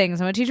these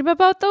things. I want to teach him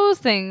about those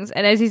things.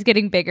 And as he's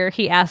getting bigger,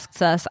 he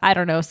asks us, I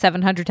don't know,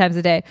 700 times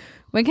a day,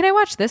 when can I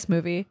watch this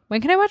movie? When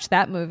can I watch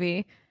that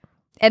movie?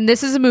 And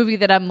this is a movie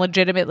that I'm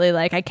legitimately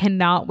like, I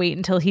cannot wait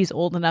until he's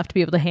old enough to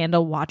be able to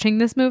handle watching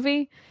this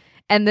movie.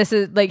 And this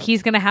is like,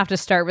 he's going to have to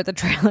start with the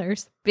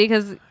trailers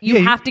because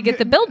you have to get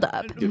the build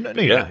up.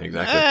 Yeah,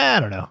 exactly.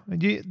 I don't know.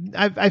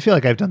 I feel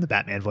like I've done the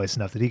Batman voice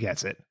enough that he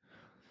gets it.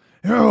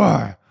 You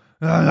are.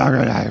 Another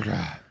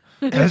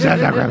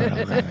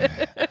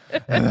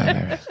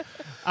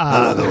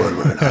one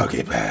with an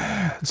hockey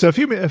pad. So a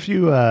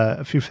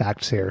few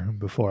facts here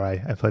before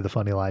I play the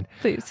funny line.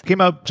 Please.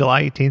 Came out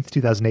July 18th,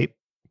 2008.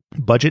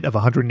 Budget of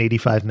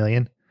 $185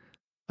 million.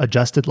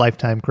 Adjusted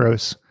lifetime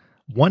gross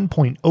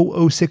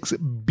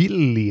 $1.006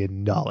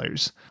 billion.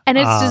 And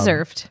it's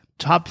deserved.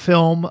 Top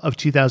film of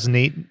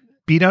 2008,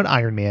 beat out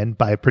Iron Man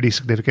by a pretty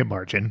significant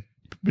margin,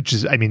 which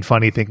is, I mean,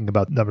 funny thinking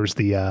about numbers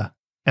the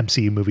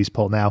MCU movies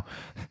pull now.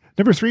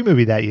 Number 3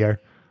 movie that year,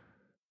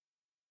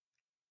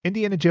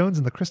 Indiana Jones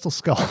and the Crystal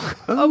Skull.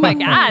 Oh my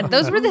God.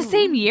 Those were the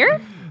same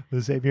year?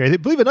 The same year. I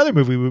believe another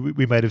movie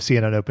we might have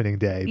seen on opening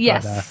day.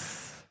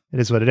 Yes. It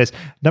is what it is.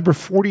 Number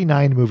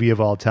 49 movie of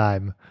all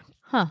time.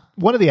 Huh.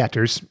 One of the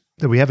actors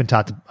that we haven't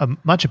talked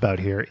much about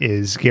here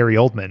is Gary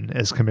Oldman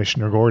as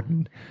Commissioner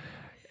Gordon.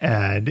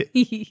 And,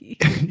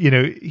 you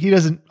know, he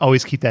doesn't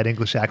always keep that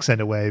English accent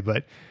away,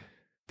 but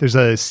there's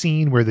a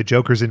scene where the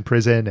Joker's in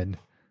prison and,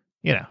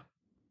 you know.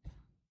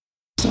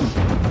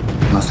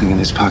 Nothing in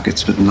his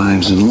pockets but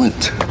knives and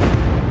lint.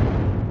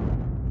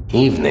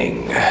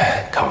 Evening,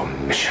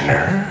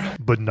 Commissioner.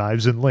 But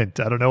knives and lint.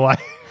 I don't know why.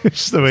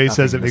 It's the way he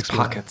says it makes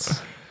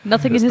pockets.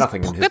 Nothing in his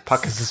Nothing in his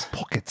pockets. His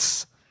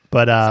pockets.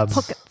 But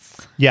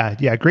Pockets.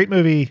 yeah, great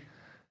movie,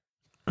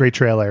 great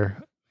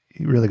trailer,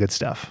 really good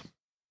stuff.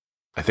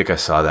 I think I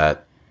saw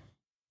that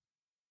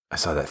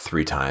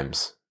 3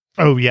 times.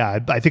 Oh yeah,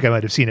 I think I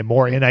might have seen it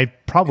more, and I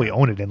probably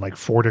own it in like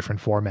 4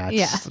 different formats.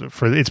 Yeah.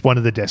 It's one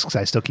of the discs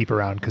I still keep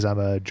around because I'm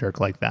a jerk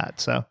like that.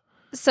 So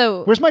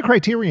So where's my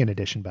Criterion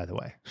edition, by the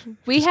way?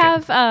 we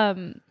have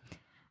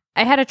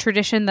I had a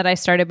tradition that I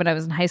started when I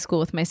was in high school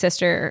with my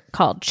sister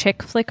called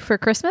Chick Flick for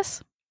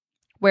Christmas,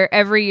 where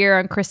every year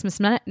on Christmas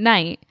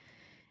night,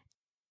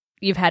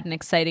 you've had an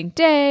exciting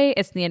day.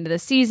 It's the end of the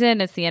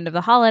season. It's the end of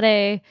the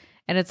holiday.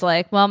 And it's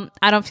like, well,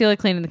 I don't feel like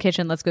cleaning the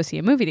kitchen. Let's go see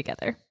a movie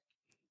together.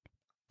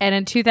 And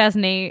in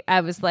 2008,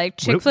 I was like,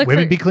 Chick Flick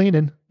Women be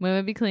cleaning.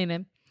 Women be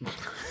cleaning.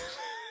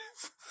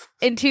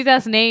 In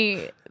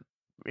 2008,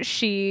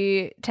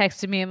 she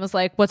texted me and was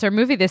like, what's our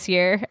movie this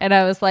year? And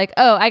I was like,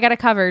 oh, I got it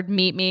covered.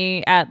 Meet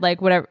me at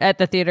like whatever at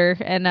the theater.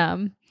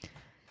 And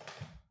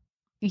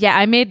yeah,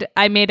 I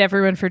made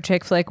everyone for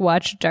Chick Flick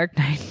watch Dark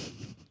Knight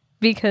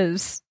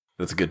because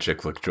That's a good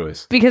chick flick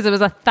choice. it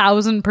was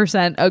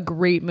 1,000% a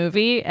great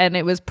movie, and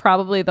it was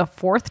probably the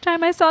 4th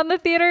time I saw it in the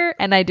theater,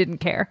 and I didn't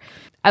care.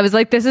 I was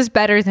like, this is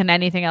better than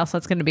anything else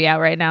that's going to be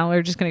out right now.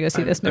 We're just going to go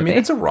see this movie. I mean,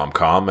 it's a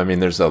rom-com. I mean,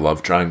 there's a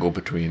love triangle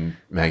between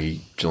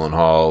Maggie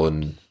Gyllenhaal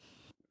and,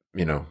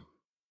 you know,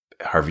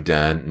 Harvey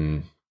Dent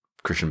and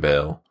Christian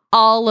Bale.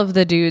 All of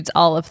the dudes,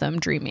 all of them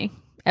dreamy.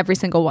 Every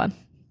single one.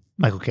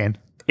 Michael Caine,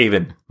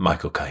 Even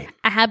Michael Caine.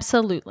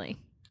 Absolutely.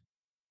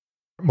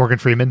 Morgan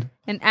Freeman.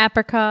 An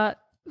apricot.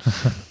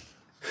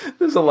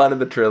 There's a line in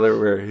the trailer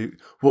where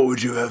what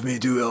would you have me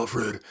do,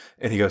 Alfred?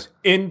 And he goes,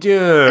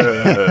 endure,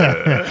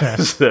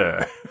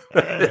 sir.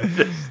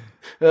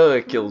 Oh,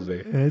 it kills me.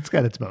 It's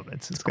got its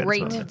moments. It's got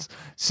great. its moments.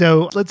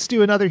 So let's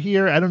do another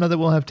here. I don't know that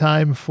we'll have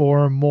time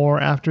for more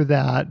after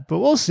that, but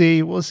we'll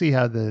see. We'll see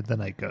how the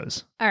night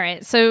goes. All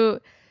right. So,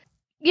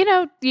 you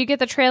know, you get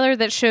the trailer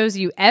that shows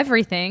you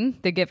everything,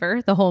 The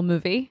Giver, the whole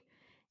movie.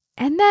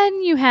 And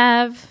then you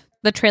have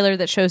the trailer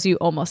that shows you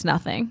almost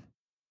nothing,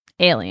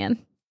 Alien.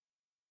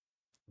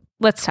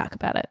 Let's talk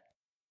about it.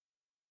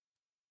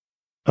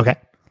 Okay.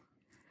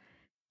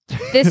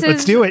 This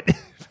Let's is do it.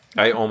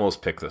 I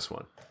almost picked this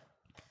one.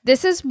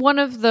 This is one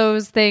of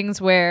those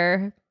things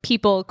where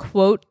people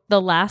quote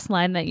the last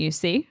line that you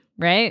see,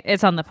 right?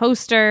 It's on the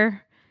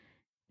poster.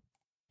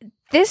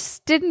 This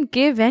didn't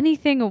give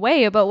anything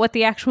away about what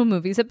the actual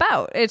movie's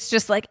about. It's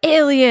just like,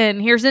 alien,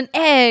 here's an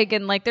egg,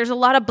 and like there's a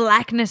lot of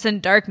blackness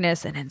and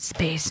darkness, and in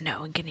space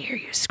no one can hear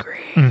you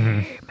scream.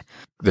 Mm-hmm.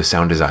 The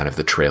sound design of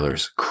the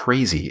trailer's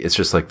crazy. It's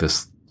just like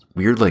this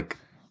weird, like,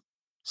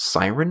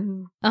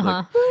 siren.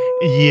 Uh-huh.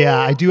 Yeah,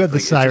 I do have the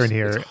Like, it's siren just-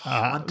 here, it's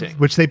haunting.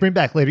 which they bring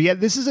back later. Yeah,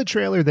 this is a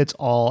trailer that's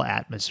all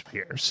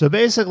atmosphere. So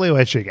basically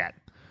what you get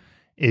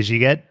is you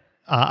get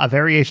a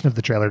variation of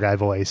the trailer guy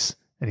voice,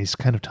 and he's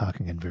kind of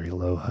talking in very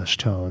low hushed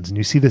tones, and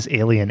you see this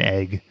alien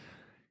egg,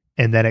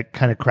 and then it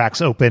kind of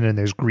cracks open, and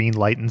there's green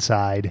light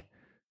inside.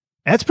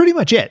 That's pretty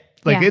much it.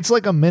 Like, Yeah. it's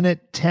like a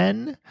minute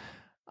 10.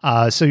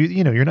 So,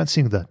 you know, you're not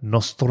seeing the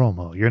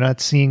Nostromo. You're not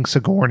seeing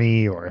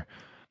Sigourney or,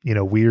 you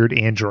know, weird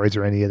androids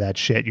or any of that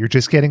shit. You're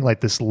just getting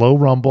like this low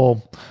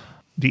rumble,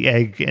 the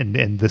egg,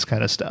 and this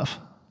kind of stuff.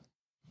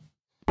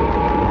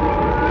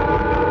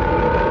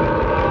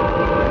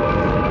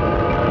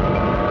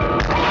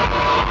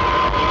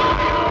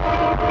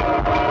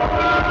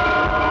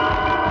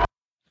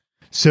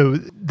 So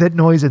that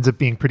noise ends up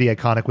being pretty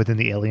iconic within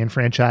the Alien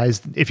franchise.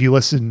 If you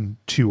listen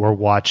to or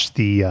watch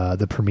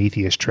the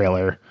Prometheus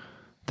trailer,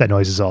 that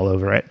noise is all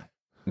over it.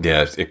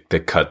 Yeah, they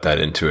cut that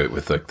into it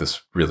with like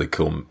this really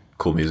cool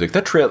music.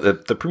 That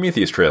the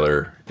Prometheus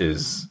trailer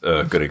is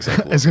a good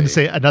example. I was going to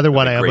say another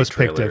one a I great almost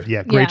picked trailer. of.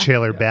 Yeah, great Yeah.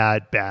 trailer,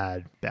 bad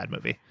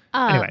movie.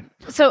 Anyway,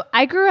 So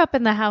I grew up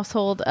in the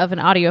household of an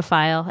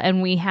audiophile,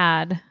 and we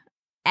had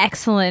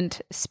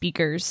excellent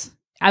speakers.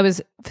 I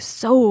was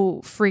so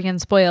freaking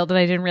spoiled, and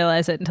I didn't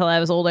realize it until I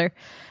was older.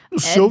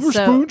 Silver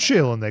so- Spoon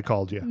Shailen, they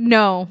called you.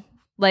 No,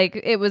 like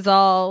it was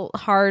all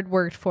hard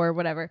worked for,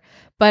 whatever.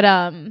 But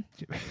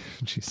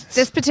Jesus.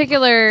 this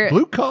particular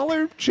Blue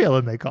Collar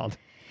Shailen, they called.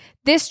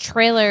 this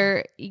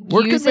trailer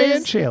Working man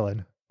uses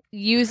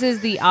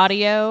Shailen. the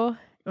audio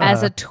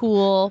as a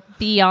tool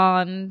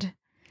beyond.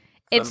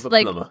 It's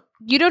like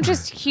you don't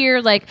just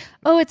hear like,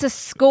 oh, it's a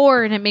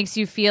score and it makes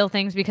you feel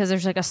things because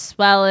there's like a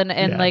swell and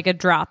Yeah. like a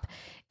drop.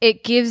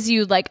 It gives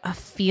you like a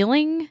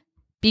feeling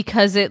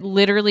because it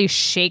literally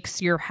shakes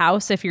your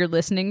house if you're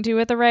listening to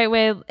it the right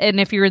way.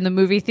 And if you're in the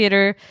movie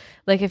theater,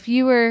 like if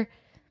you were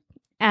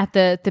at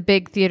the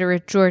big theater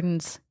at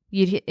Jordan's,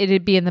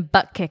 it'd be in the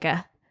butt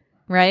kicker,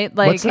 right?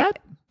 Like What's that?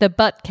 The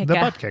butt kicker. The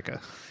butt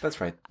kicker. That's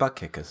right. Butt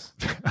kickers.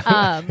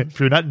 If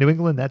you're not in New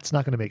England, that's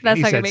not going to make That's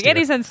any not sense going to make to any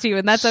you. sense to you,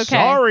 and that's okay.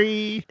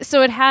 Sorry.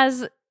 So it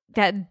has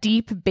that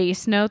deep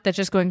bass note that's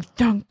just going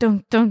dunk,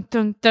 dunk, dunk,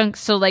 dunk, dunk.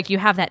 So like you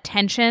have that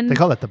tension. They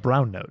call that the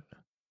brown note.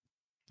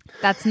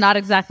 That's not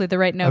exactly the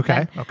right note.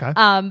 Okay, Ben.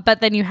 okay. But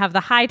then you have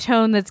the high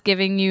tone that's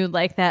giving you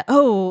like that,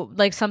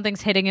 like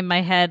something's hitting in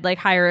my head, like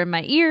higher in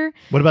my ear.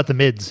 What about the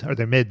mids? Are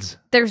there mids?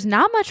 There's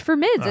not much for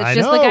mids. It's I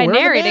just know, like I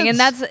where are the narrating. And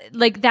mids?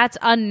 that's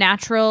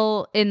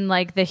unnatural in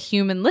like the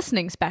human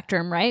listening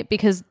spectrum, right?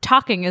 Because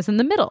talking is in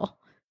the middle.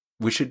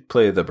 We should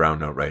play the brown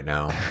note right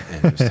now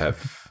and just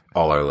have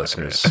all our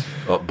listeners,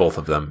 well, both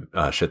of them,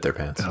 shit their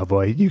pants. Oh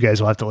boy, you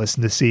guys will have to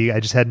listen to see. I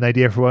just had an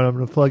idea for what I'm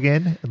going to plug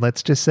in, and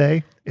let's just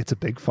say it's a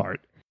big fart.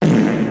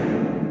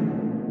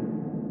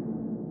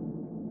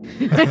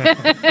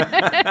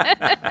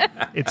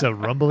 It's a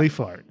rumbly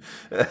fart,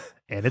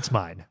 and it's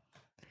mine.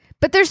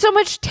 But there's so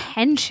much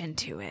tension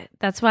to it.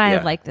 That's why Yeah.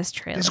 I like this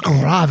trailer. It's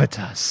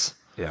gravitas.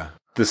 Yeah.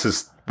 This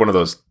is one of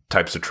those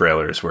types of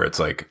trailers where it's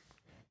like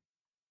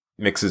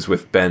mixes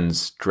with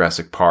Ben's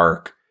Jurassic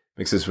Park,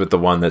 mixes with the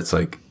one that's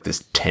like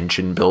this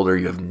tension builder.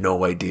 You have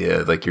no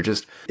idea. Like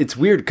it's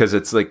weird because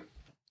it's like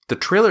the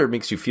trailer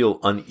makes you feel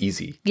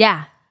uneasy,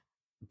 Yeah,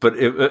 but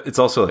it's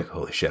also like,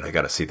 holy shit, I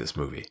got to see this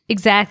movie.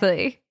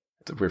 exactly.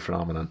 It's a weird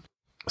phenomenon.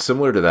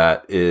 Similar to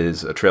that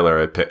is a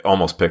trailer I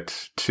almost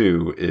picked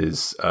too,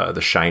 is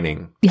the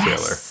Shining trailer.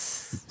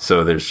 Yes.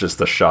 So there's just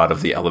the shot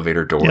of the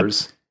elevator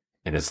doors,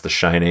 and it's The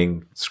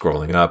Shining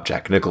scrolling up,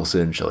 Jack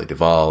Nicholson, Shelley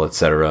Duvall,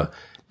 etc.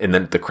 And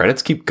then the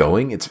credits keep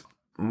going. It's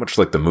much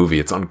like the movie.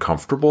 It's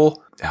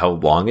uncomfortable how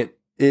long it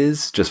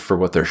is just for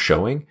what they're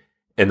showing.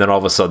 And then all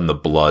of a sudden the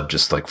blood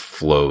just like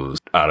flows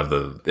out of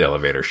the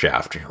elevator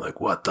shaft. And you're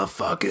like, what the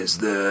fuck is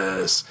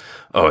this?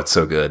 Oh, it's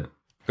so good.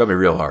 Got me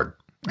real hard.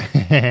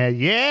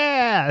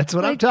 Yeah, that's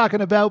what I'm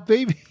talking about,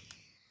 baby.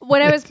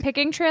 When I was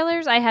picking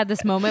trailers, I had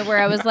this moment where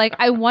I was like,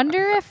 I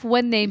wonder if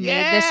when they made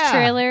this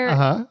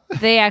trailer,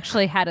 they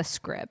actually had a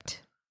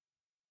script.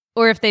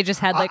 Or if they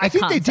just had like a I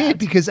think concept. they did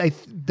because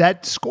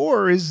that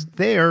score is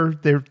there,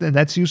 and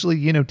that's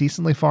usually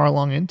decently far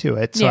along into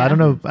it. So Yeah. I don't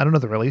know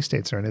the release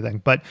dates or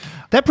anything. But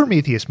that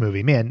Prometheus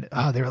movie, man,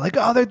 they were like,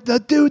 they're the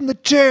dude in the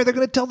chair, they're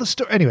going to tell the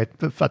story. Anyway,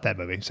 fuck that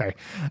movie. Sorry.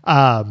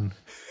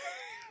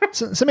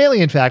 Some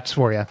alien facts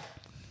for you.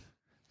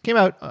 Came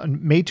out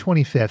on May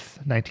 25th,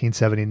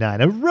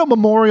 1979. A real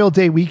Memorial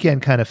Day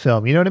weekend kind of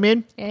film. You know what I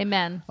mean?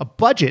 Amen. A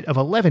budget of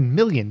 $11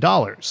 million.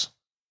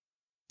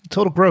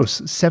 Total gross,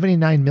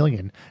 $79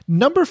 million.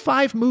 Number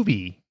 5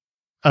 movie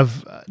of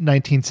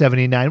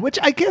 1979, which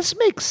I guess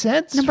makes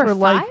sense Number for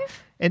like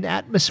 5? an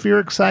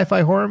atmospheric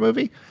sci-fi horror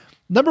movie.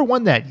 Number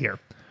 1 that year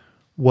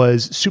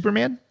was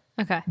Superman,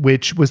 Okay.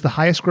 which was the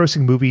highest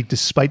grossing movie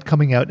despite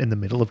coming out in the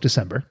middle of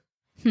December.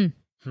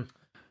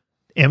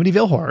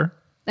 Amityville Horror,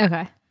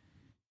 Okay.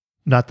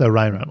 not the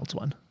Ryan Reynolds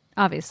one.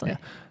 Obviously.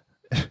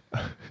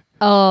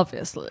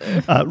 Obviously.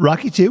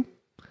 Rocky 2.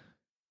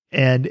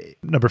 And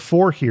number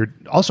 4 here,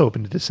 also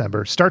opened in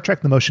December, Star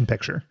Trek The Motion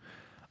Picture.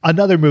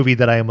 Another movie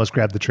that I almost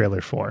grabbed the trailer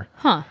for.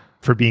 Huh.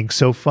 For being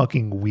so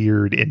fucking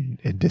weird and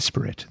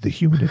disparate. The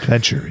human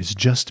adventure is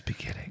just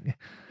beginning.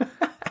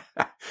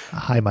 A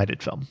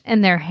high-minded film.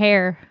 And their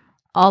hair.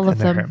 All of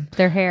And their them.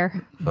 Their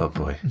hair. Oh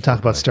boy. Talk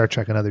about Star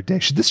Trek another day.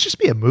 Should this just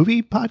be a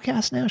movie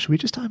podcast now? Should we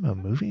just talk about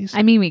movies?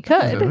 I mean, we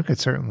could. We could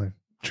certainly Is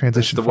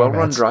transition. the well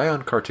run formats. dry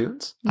on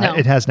cartoons? No.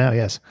 It has now,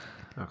 yes.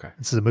 Okay.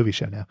 This is a movie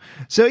show now.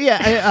 So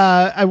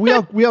yeah, we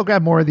all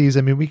grab more of these.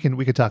 I mean, we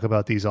could talk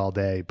about these all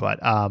day, but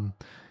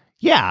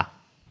yeah,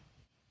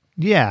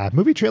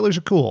 movie trailers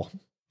are cool.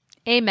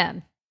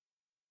 Amen.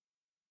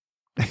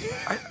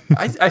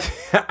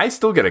 I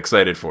still get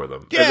excited for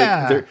them.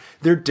 Yeah. Like,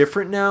 they're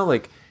different now.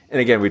 Like, and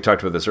again, we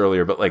talked about this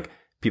earlier, but like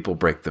people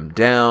break them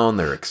down.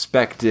 They're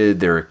expected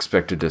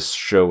to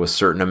show a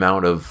certain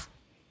amount of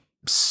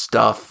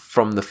stuff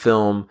from the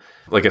film.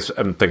 Like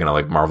I'm thinking of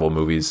like Marvel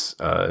movies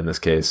in this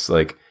case.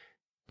 Like,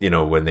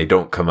 when they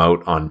don't come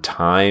out on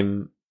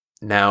time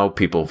now,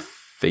 people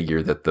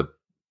figure that the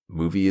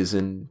movie is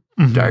in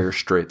dire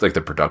straits. Like the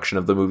production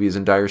of the movie is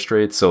in dire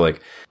straits. So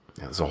like,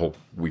 there's a whole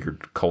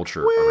weird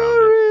culture around it.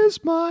 Where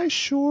is my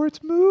short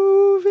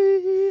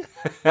movie?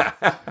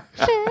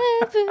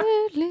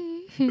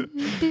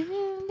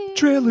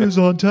 Trailers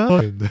on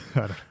time.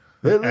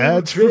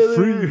 Ads for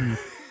free.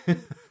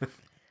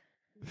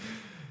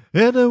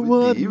 And I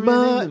want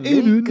my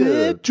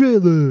internet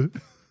trailer.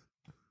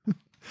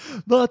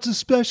 Lots of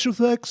special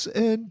effects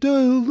and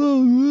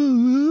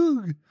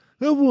dialogue.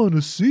 I want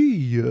to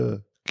see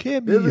a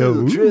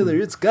cameo.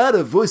 It's got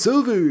a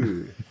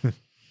voiceover.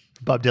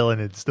 Bob Dylan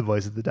is the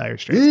voice of the Dire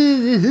Straits.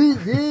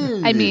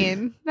 I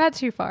mean, not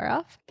too far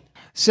off.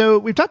 So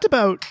we've talked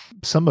about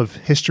some of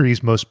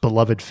history's most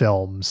beloved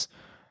films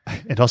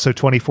and also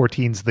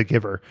 2014's The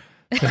Giver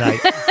tonight.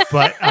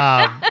 But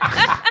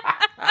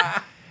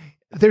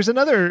there's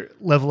another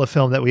level of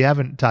film that we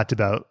haven't talked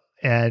about,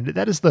 and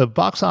that is the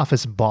box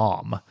office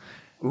bomb.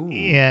 Ooh.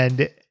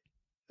 And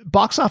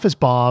box office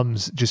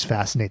bombs just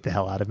fascinate the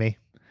hell out of me.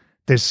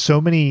 There's so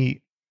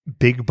many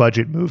big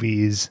budget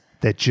movies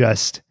that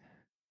just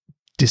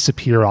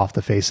disappear off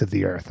the face of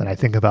the earth. And I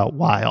think about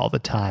why all the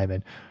time.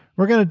 And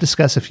we're going to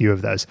discuss a few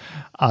of those.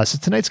 So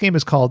tonight's game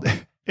is called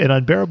An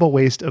Unbearable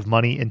Waste of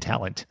Money and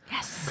Talent.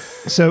 Yes.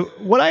 So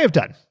what I have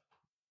done,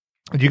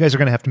 and you guys are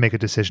going to have to make a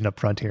decision up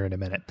front here in a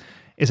minute,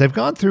 is I've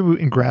gone through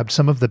and grabbed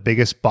some of the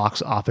biggest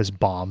box office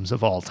bombs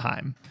of all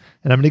time.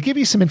 And I'm going to give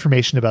you some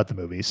information about the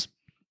movies.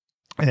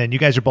 And then you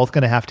guys are both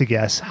going to have to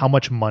guess how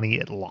much money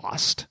it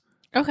lost.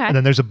 Okay. And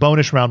then there's a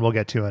bonus round we'll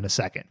get to in a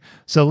second.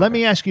 So let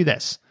me ask you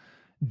this.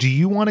 Do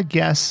you want to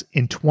guess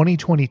in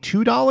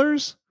 2022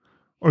 dollars,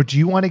 or do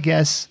you want to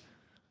guess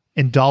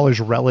in dollars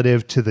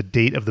relative to the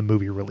date of the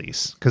movie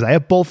release? Because I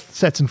have both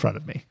sets in front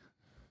of me.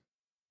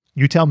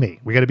 You tell me.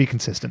 We got to be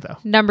consistent, though.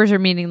 Numbers are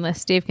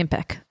meaningless. Dave can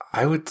pick.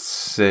 I would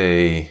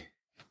say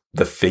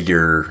the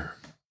figure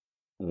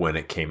when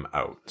it came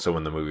out. So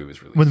when the movie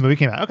was released. When the movie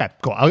came out. Okay,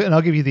 cool.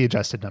 I'll give you the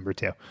adjusted number,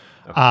 too.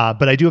 Okay.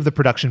 But I do have the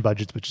production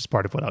budgets, which is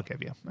part of what I'll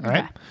give you. All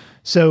right.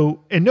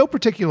 So in no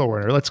particular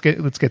order, let's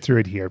get through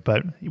it here.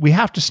 But we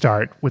have to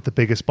start with the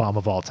biggest bomb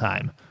of all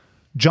time.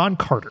 John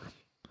Carter,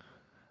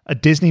 a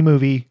Disney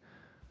movie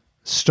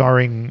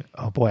starring,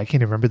 oh boy, I can't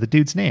even remember the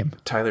dude's name.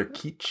 Tyler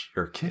Keach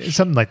or Kish?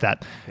 Something like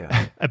that.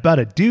 Yeah. About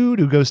a dude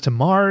who goes to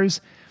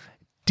Mars.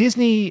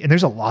 Disney, and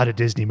there's a lot of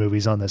Disney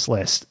movies on this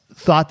list,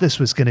 thought this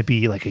was going to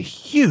be like a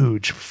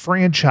huge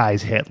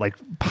franchise hit, like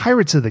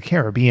Pirates of the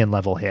Caribbean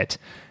level hit.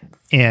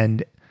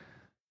 And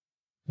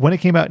when it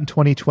came out in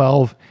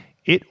 2012,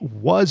 it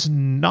was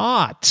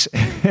not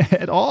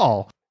at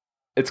all.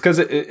 It's because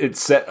it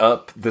set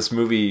up, this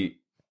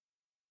movie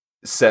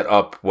set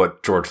up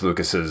what George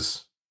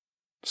Lucas's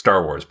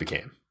Star Wars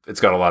became. It's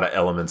got a lot of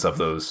elements of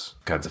those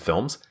kinds of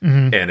films.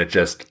 Mm-hmm. And it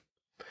just,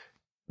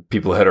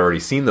 people had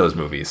already seen those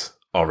movies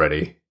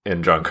already.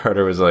 And John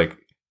Carter was like,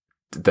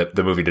 that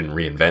the movie didn't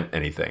reinvent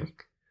anything.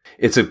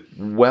 It's a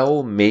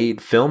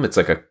well-made film. It's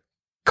like a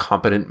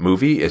competent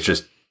movie. It's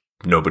just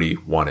nobody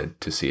wanted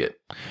to see it.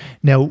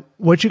 Now,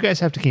 what you guys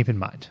have to keep in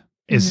mind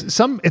is at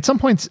some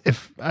points,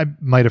 if I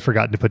might have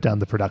forgotten to put down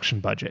the production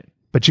budget,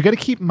 but you got to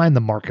keep in mind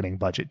the marketing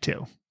budget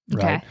too,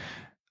 right? Okay.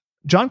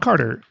 John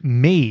Carter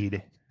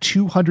made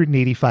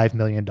 $285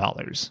 million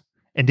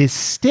and is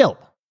still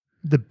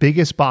the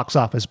biggest box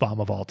office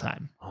bomb of all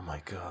time. Oh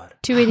my God.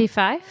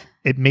 285?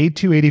 It made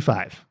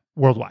 285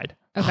 worldwide.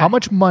 Okay. How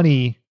much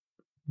money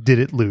did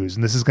it lose?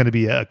 And this is going to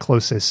be a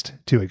closest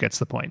to it gets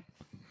the point.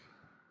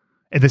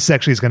 And this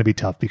actually is going to be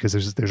tough because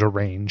there's a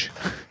range.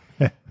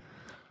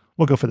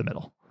 We'll go for the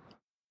middle.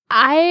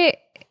 I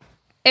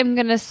am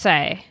going to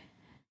say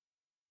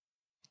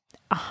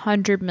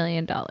 $100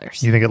 million.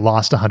 You think it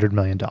lost $100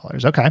 million?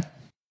 Okay.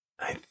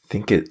 I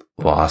think it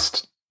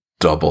lost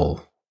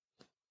double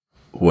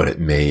what it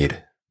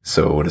made.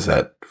 So what is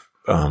that?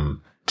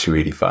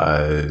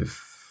 285,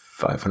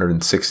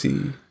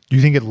 560.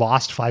 You think it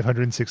lost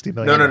 $560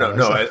 million? No.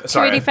 Sorry.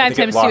 285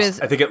 times 2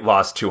 is. I think it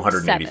lost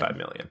 $285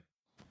 million.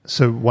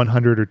 So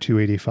 100 or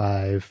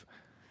 285.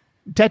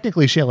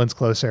 Technically, Shailen's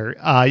closer.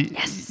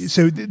 Yes.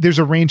 So there's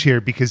a range here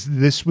because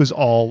this was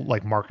all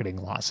like marketing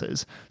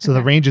losses. So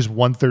the range is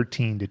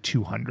 113 to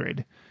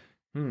 200,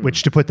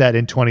 which to put that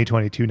in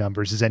 2022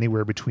 numbers is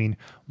anywhere between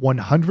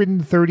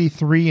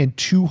 133 and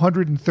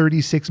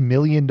 $236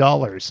 million.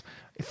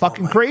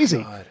 Fucking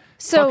crazy. God.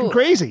 So fucking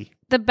crazy.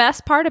 The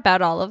best part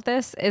about all of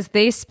this is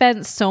they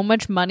spent so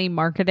much money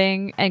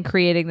marketing and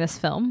creating this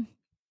film.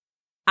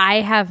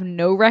 I have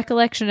no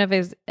recollection of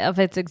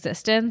its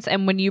existence.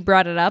 And when you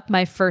brought it up,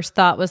 my first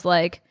thought was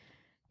like,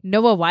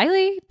 Noah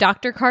Wyle,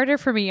 Dr. Carter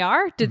from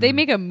ER? Did they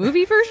make a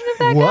movie version of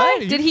that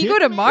guy? Did he go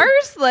to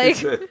Mars? Like,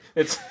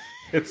 it's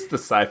the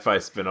sci-fi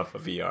spin-off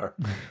of ER.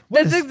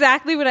 That's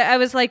exactly what I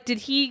was like. Did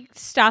he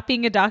stop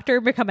being a doctor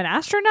and become an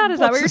astronaut? Is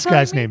that what you're telling me?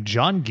 What's this guy's name?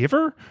 John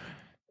Giver?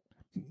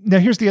 Now,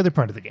 here's the other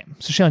part of the game.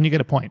 So, Shailen, you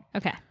get a point.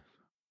 Okay.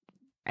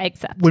 I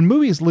accept. When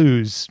movies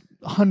lose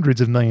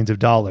hundreds of millions of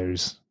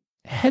dollars,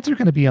 heads are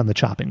going to be on the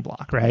chopping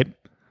block, right?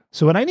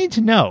 So what I need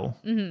to know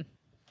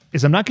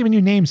is, I'm not giving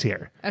you names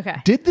here.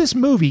 Okay. Did this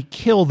movie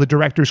kill the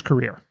director's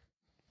career?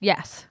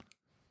 Yes.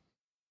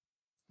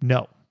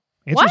 No.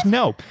 Answer's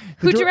no.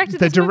 Who directed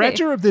this movie? The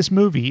director of this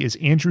movie is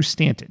Andrew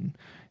Stanton.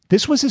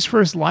 This was his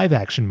first live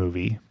action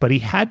movie, but he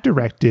had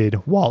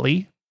directed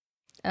WALL-E.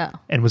 Oh.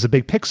 And was a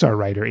big Pixar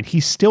writer, and he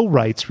still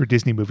writes for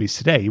Disney movies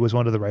today. He was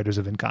one of the writers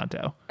of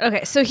Encanto.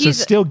 Okay, so he's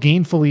still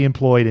gainfully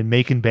employed and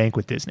making bank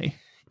with Disney.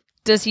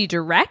 Does he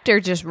direct or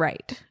just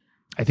write?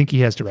 I think he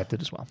has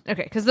directed as well.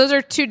 Okay, because those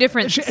are two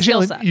different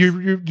skill sets.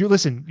 You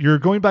listen, you're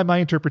going by my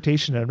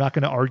interpretation, and I'm not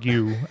going to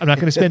argue. I'm not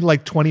going to spend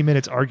like 20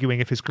 minutes arguing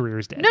if his career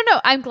is dead.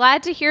 No, I'm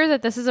glad to hear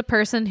that this is a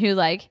person who,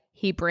 like,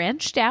 he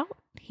branched out,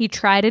 he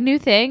tried a new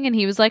thing, and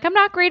he was like, I'm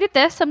not great at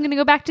this, I'm going to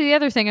go back to the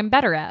other thing I'm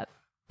better at.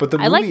 But the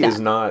movie is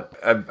not,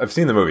 I've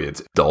seen the movie,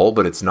 it's dull,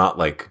 but it's not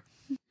like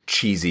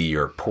cheesy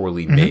or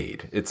poorly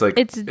made. It's like,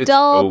 it's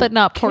dull, but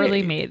not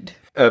poorly made.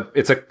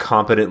 It's a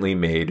competently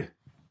made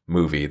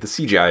movie. The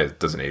CGI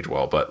doesn't age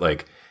well, but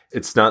like,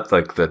 it's not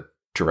like the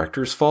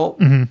director's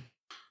fault.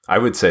 I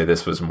would say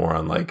this was more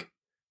on like,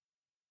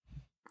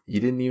 you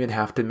didn't even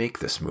have to make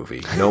this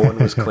movie. No one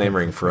was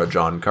clamoring for a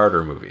John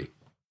Carter movie.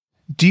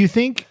 Do you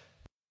think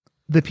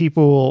the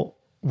people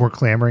were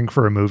clamoring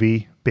for a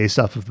movie based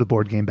off of the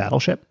board game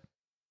Battleship?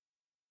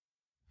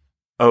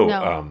 Oh,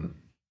 No.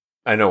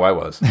 I know I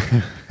was.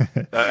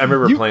 I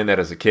remember playing that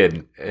as a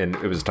kid, and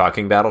it was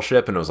talking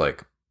Battleship, and it was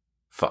like,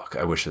 fuck,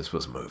 I wish this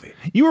was a movie.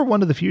 You were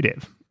one of the few,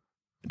 Dave.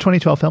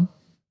 2012 film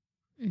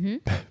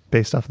Mm-hmm.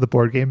 based off of the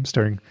board game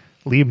starring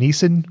Liam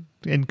Neeson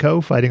and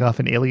co. fighting off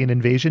an alien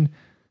invasion.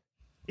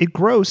 It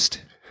grossed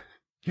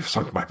You've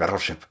sunk my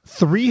battleship.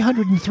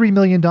 $303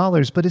 million,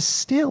 but is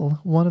still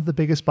one of the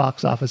biggest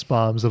box office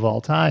bombs of all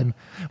time.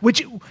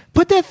 Which,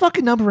 put that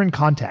fucking number in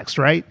context,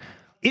 right?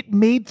 It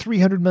made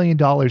 $300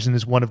 million and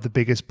is one of the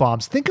biggest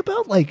bombs. Think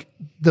about like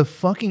the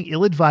fucking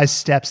ill-advised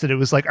steps that it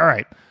was like, all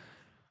right,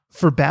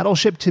 for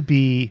Battleship to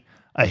be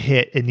a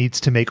hit, it needs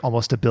to make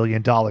almost $1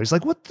 billion.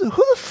 Like, who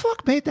the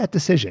fuck made that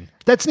decision?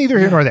 That's neither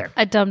here nor there.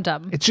 A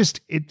dum-dum. It's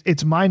just,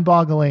 it's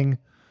mind-boggling.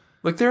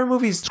 Like, there are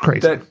movies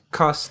crazy. that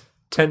cost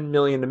 $10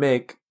 million to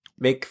make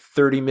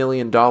 $30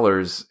 million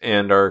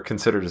and are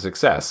considered a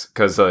success.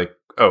 Because, like,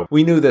 oh,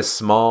 we knew this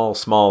small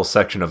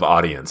section of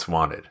audience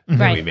wanted, and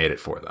Right. we made it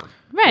for them.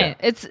 Right.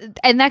 Yeah.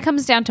 And that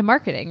comes down to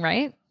marketing,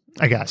 right?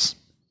 I guess.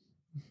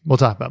 We'll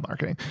talk about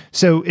marketing.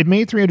 So it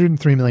made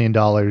 $303 million.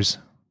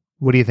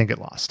 What do you think it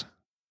lost?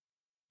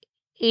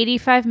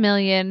 85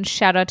 million.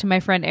 Shout out to my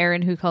friend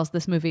Aaron who calls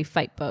this movie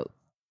Fight Boat.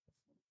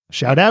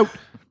 Shout out.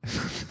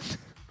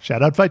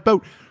 Shout out Fight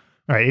Boat.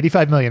 All right,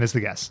 85 million is the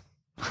guess.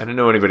 I didn't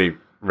know anybody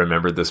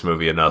remembered this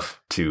movie enough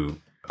to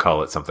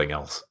call it something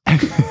else.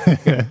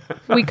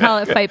 We call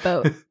it Fight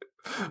Boat.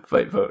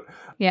 Fight Boat.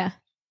 Yeah.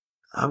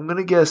 I'm going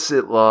to guess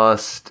it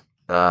lost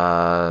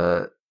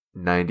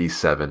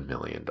 $97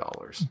 million.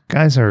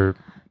 Guys are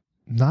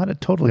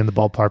not totally in the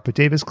ballpark, but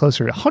Dave is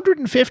closer.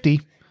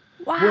 150.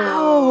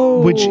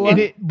 Wow.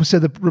 So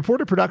the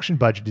reported production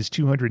budget is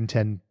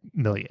 210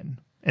 million.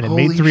 And it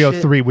Holy made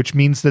 303, which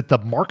means that the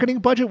marketing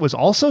budget was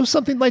also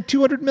something like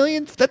 200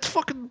 million. That's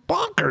fucking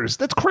bonkers.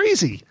 That's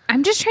crazy.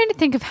 I'm just trying to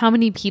think of how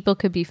many people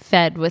could be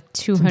fed with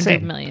 $200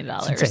 insane. million.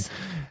 It's insane.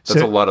 That's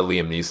So- a lot of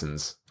Liam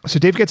Neeson's. So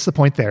Dave gets the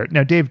point there.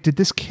 Now, Dave, did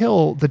this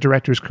kill the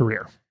director's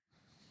career?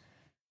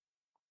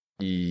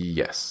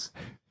 Yes.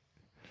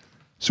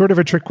 Sort of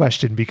a trick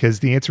question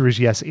because the answer is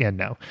yes and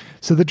no.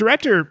 So the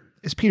director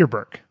is Peter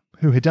Berg,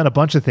 who had done a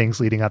bunch of things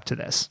leading up to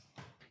this.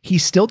 He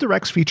still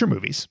directs feature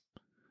movies,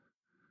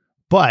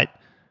 but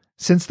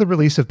since the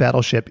release of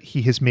Battleship,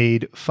 he has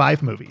made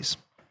 5 movies: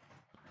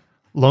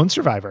 Lone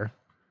Survivor,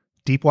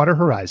 Deepwater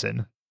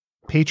Horizon,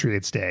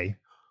 Patriots Day,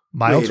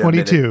 Mile Wait a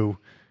 22,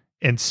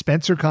 and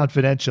Spencer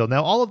Confidential.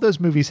 Now, all of those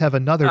movies have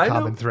another I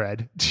common know.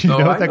 thread. Do you Oh,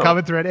 know what I that know.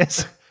 common thread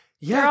is?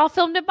 They're all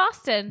filmed in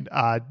Boston.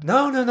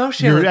 No, You're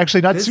Sheila.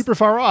 actually not There's- super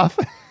far off.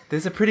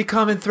 There's a pretty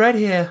common thread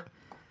here.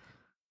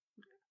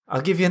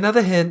 I'll give you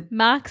another hint.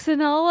 Max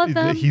and all of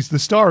them. He's the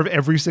star of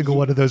every single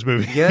one of those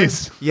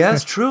movies.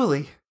 Yes,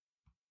 truly.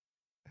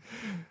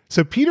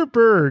 So Peter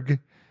Berg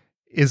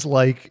is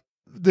like,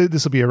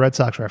 this will be a Red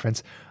Sox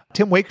reference.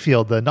 Tim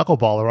Wakefield, the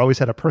knuckleballer, always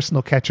had a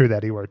personal catcher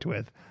that he worked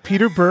with.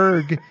 Peter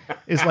Berg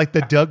is like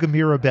the Doug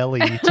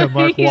Mirabelli to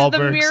Mark He's the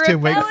Wahlberg's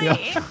Tim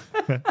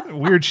Mirabelli. Wakefield.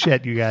 Weird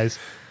shit, you guys.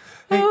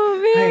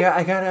 Oh, man. Hey,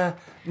 I gotta.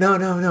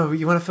 No.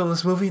 You want to film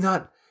this movie?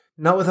 Not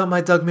without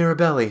my Doug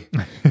Mirabelli.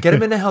 Get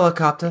him in a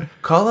helicopter.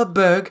 Call up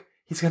Berg.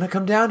 He's gonna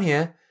come down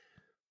here,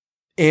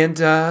 and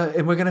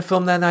we're gonna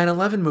film that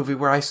 9/11 movie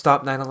where I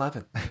stopped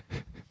 9/11.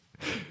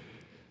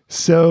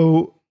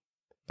 So,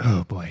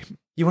 oh boy.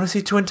 You want to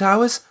see Twin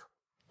Towers?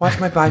 Watch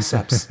my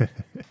biceps.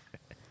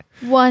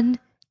 1,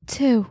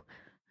 2.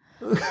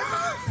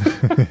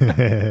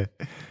 Did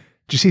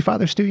you see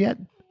Father Stew yet?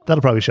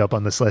 That'll probably show up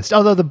on this list,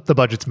 although the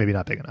budget's maybe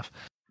not big enough.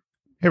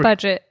 Here we go.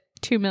 Budget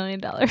 $2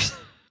 million.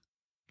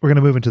 We're going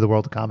to move into the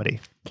world of comedy.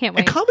 Can't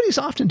And wait. comedies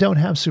often don't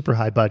have super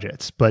high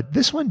budgets, but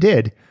this one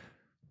did.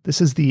 This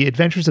is The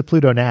Adventures of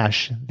Pluto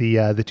Nash,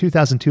 the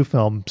 2002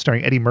 film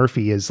starring Eddie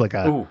Murphy as like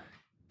a Ooh.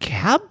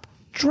 cab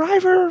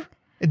driver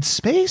in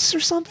space or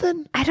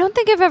something. I don't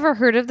think I've ever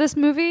heard of this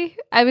movie.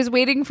 I was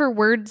waiting for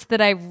words that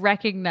I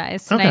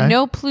recognized. And Okay. I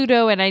know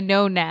Pluto and I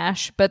know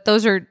Nash, but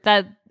those are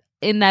that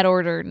in that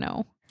order,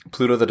 no.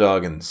 Pluto the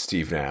dog and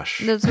Steve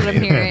Nash. That's what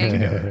I'm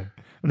hearing.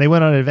 And they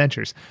went on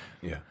adventures.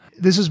 Yeah.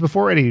 This is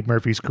before Eddie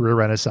Murphy's career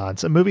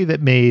renaissance, a movie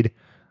that made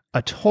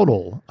a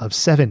total of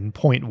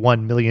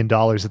 $7.1 million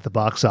at the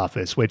box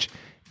office, which,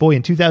 boy,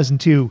 in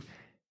 2002,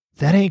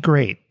 that ain't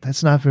great.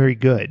 That's not very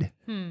good.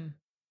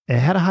 It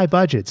had a high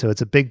budget, so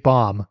it's a big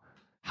bomb.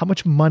 How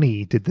much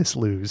money did this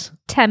lose?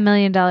 $10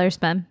 million,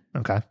 Ben.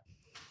 Okay.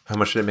 How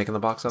much did it make in the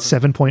box office?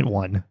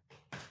 7.1.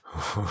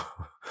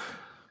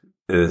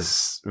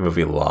 This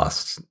movie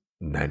lost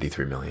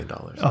 $93 million.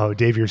 Oh,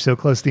 Dave, you're so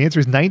close. The answer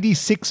is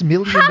 $96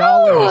 million.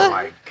 Oh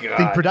my god!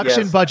 The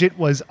production yes. budget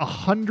was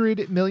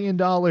 $100 million.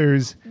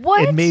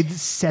 What? It made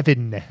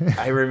 7.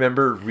 I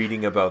remember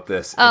reading about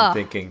this Oh. and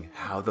thinking,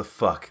 how the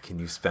fuck can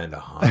you spend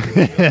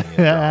 $100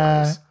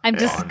 million? I'm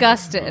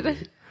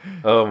disgusted.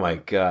 Oh my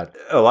god!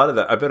 A lot of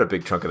that, I bet a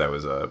big chunk of that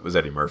was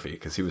Eddie Murphy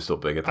because he was still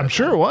big at that I'm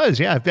sure time. it was.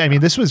 Yeah. I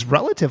mean, this was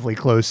relatively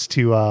close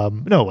to,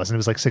 no, it wasn't. It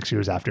was like 6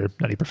 years after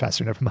Nutty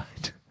Professor. Never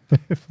mind.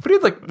 But he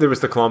had there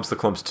was the Clumps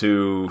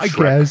 2, I Shrek.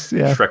 guess,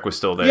 yeah. Shrek was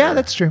still there. Yeah,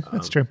 that's true.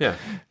 That's true. Yeah.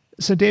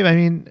 So, Dave, I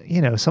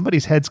mean,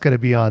 somebody's head's going to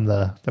be on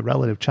the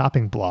relative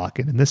chopping block.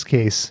 And in this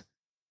case,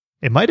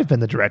 it might have been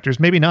the director's,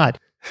 maybe not.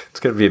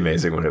 It's going to be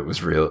amazing when it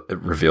was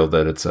revealed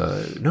that it's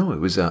it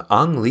was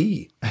Ang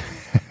Lee.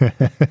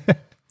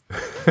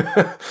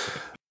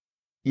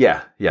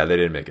 Yeah, they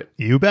didn't make it.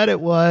 You bet it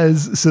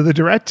was. So the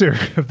director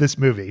of this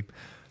movie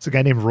is a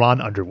guy named Ron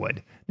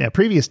Underwood. Now,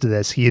 previous to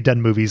this, he had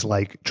done movies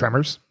like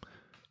Tremors.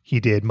 He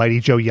did Mighty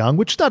Joe Young,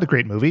 which is not a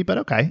great movie, but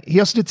okay. He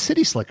also did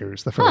City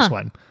Slickers, the first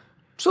one.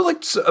 So a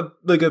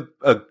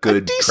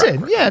good decent,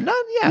 track record.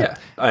 yeah.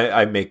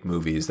 I make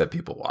movies that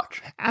people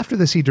watch. After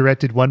this, he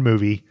directed one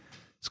movie.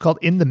 It's called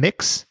In the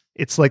Mix.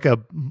 It's like a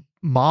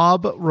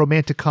mob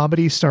romantic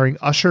comedy starring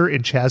Usher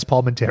and Chaz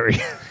Palminteri.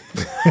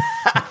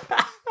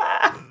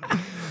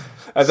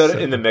 I thought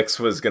In the Mix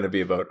was going to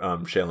be about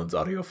Shailen's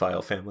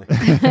audiophile family.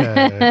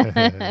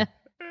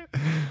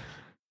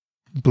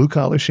 Blue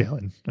Collar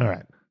Shailen. All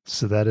right.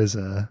 So that is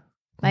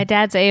My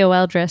dad's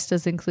AOL address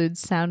does include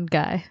sound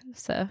guy.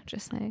 So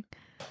just saying.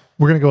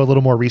 We're going to go a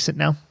little more recent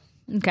now.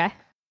 Okay.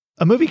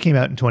 A movie came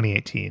out in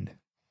 2018.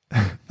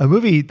 A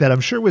movie that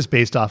I'm sure was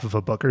based off of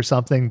a book or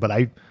something, but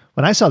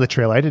when I saw the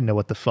trailer, I didn't know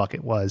what the fuck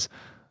it was.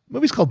 The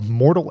movie's called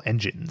Mortal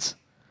Engines.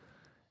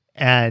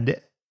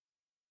 And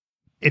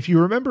if you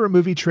remember a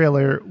movie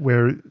trailer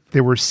where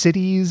there were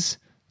cities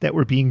that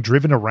were being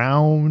driven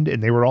around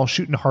and they were all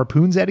shooting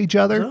harpoons at each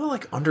other. Is it all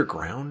like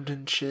underground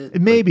and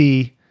shit?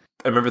 Maybe.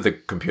 I remember the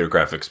computer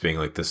graphics being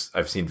like this.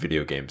 I've seen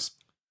video games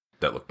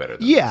that look better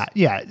than Yeah, this.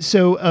 yeah.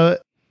 So a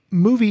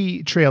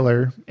movie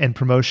trailer and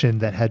promotion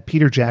that had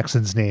Peter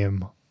Jackson's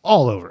name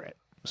all over it.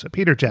 So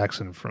Peter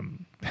Jackson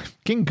from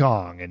King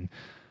Kong and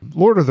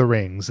Lord of the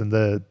Rings and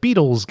the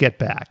Beatles Get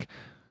Back.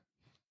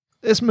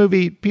 This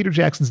movie, Peter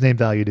Jackson's name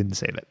value didn't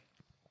save it.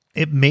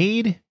 It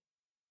made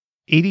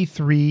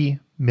 $83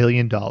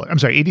 million. I'm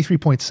sorry,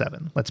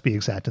 83.7. Let's be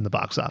exact in the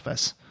box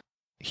office.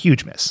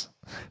 Huge miss.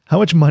 How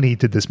much money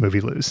did this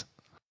movie lose?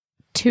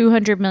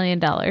 $200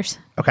 million.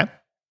 Okay.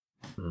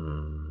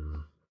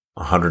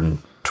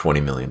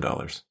 $120 million.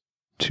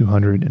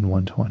 200 and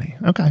 120.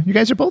 Okay. You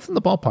guys are both in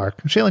the ballpark.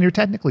 Shailen, you're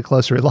technically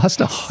closer. It lost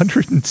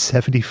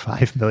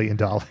 $175 million.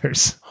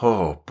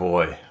 Oh,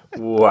 boy.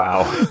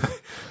 Wow.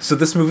 So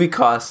this movie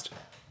cost,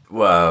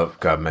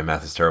 God, my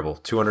math is terrible.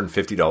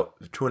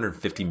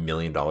 $250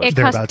 million. It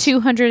cost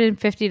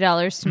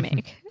 $250 to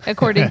make,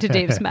 according to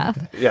Dave's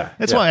math. Yeah.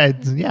 That's why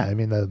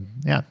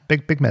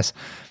big miss.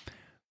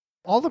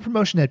 All the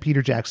promotion had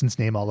Peter Jackson's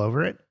name all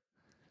over it.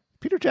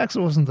 Peter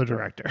Jackson wasn't the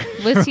director.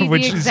 Was he the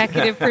which is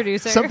executive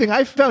producer? Something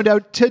I found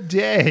out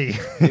today.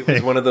 It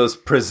was one of those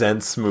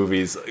presents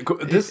movies.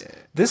 This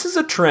is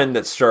a trend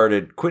that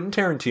started Quentin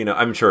Tarantino.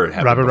 I'm sure it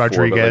happened Robert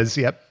before, Rodriguez.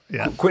 Yep.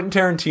 Yeah. Quentin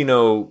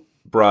Tarantino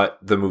brought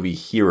the movie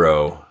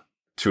Hero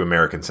to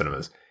American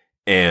cinemas,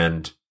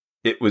 and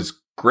it was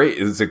great.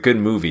 It was a good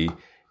movie,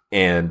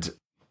 and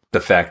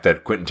the fact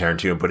that Quentin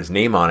Tarantino put his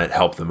name on it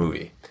helped the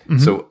movie. Mm-hmm.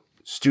 So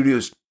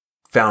studios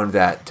found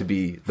that to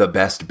be the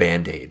best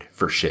Band-Aid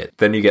for shit.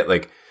 Then you get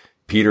like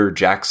Peter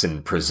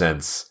Jackson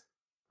presents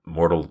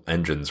Mortal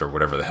Engines or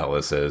whatever the hell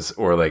this is,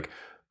 or like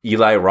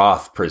Eli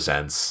Roth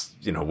presents,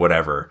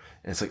 whatever.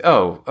 And it's like,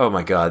 oh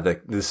my God,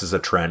 like this is a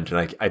trend,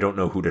 and I don't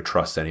know who to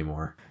trust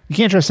anymore. You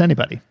can't trust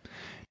anybody.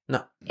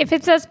 No. If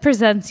it says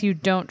presents, you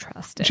don't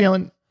trust it.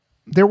 Shailen,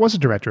 there was a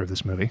director of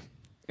this movie.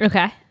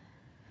 Okay. Does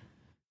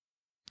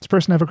this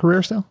person have a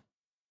career still?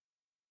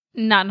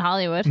 Not in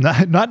Hollywood.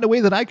 Not in a way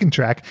that I can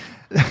track.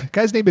 The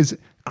guy's name is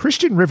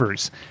Christian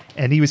Rivers,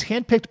 and he was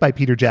handpicked by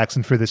Peter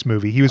Jackson for this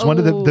movie. He was one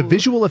of the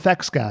visual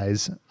effects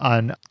guys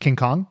on King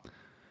Kong.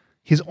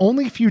 His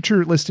only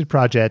future listed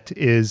project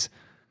is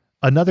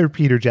another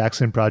Peter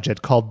Jackson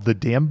project called The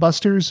Dam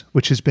Busters,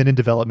 which has been in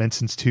development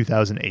since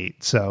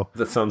 2008. So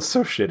that sounds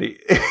so shitty.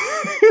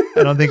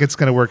 I don't think it's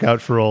going to work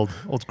out for old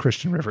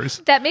Christian Rivers.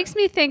 That makes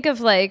me think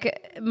of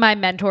like my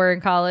mentor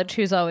in college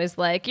who's always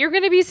like, you're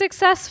going to be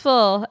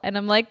successful. And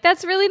I'm like,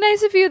 that's really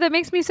nice of you. That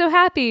makes me so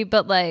happy.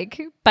 But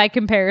like by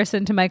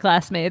comparison to my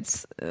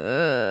classmates,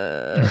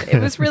 it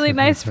was really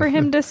nice for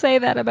him to say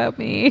that about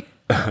me.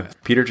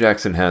 Peter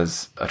Jackson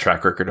has a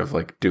track record of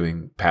like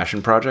doing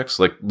passion projects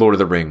like Lord of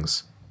the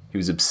Rings. He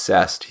was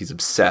obsessed. He's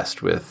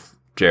obsessed with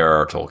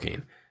J.R.R.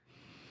 Tolkien.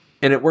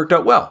 And it worked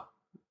out well.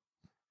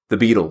 The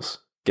Beatles,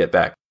 Get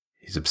Back.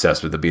 He's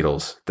obsessed with the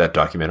Beatles. That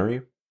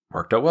documentary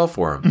worked out well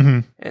for him. Mm-hmm.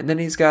 And then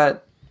he's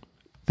got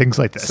things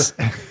like this.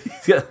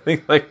 He's got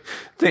things like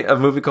a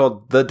movie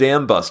called The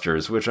Dam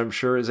Busters, which I'm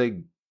sure is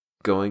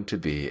going to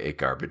be a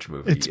garbage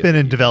movie. It's been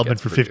in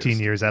development for 15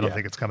 years. I don't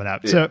think it's coming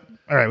out. Yeah. So,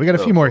 all right, we got a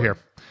few more here.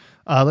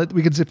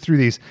 We can zip through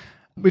these.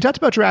 We talked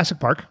about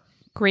Jurassic Park.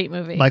 Great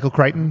movie. Michael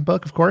Crichton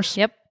book, of course.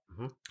 Yep.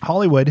 Mm-hmm.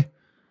 Hollywood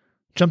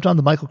jumped on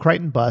the Michael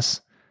Crichton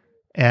bus.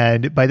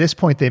 And by this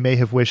point, they may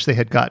have wished they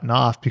had gotten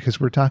off because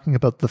we're talking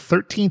about The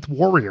 13th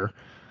Warrior,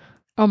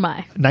 Oh my.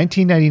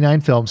 1999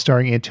 film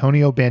starring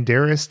Antonio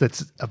Banderas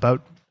that's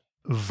about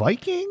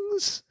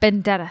Vikings?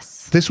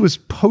 Banderas. This was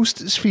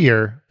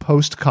post-Sphere,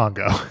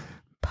 post-Congo.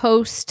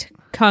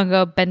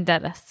 Post-Congo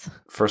Banderas.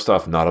 First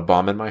off, not a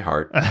bomb in my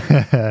heart.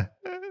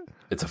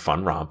 It's a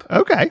fun romp.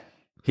 Okay.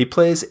 He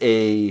plays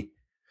a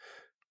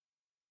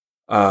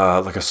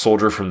like a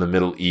soldier from the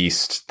Middle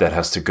East that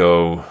has to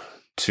go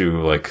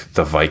to like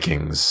the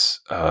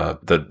Vikings,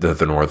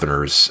 the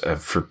Northerners. I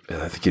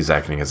think he's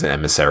acting as an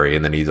emissary,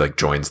 and then he like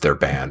joins their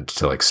band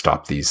to like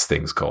stop these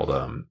things called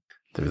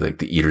they're like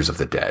the Eaters of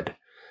the Dead,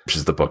 which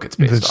is the book it's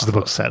based off. This is the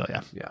book's title,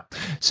 yeah. Yeah.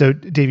 So,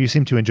 Dave, you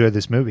seem to enjoy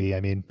this movie. I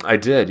mean, I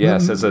did,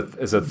 yes, as a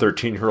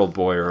 13-year-old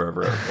boy or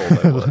however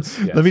old I was.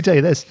 Yes. Let me tell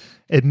you this: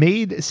 it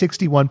made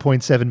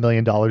 $61.7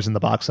 million in the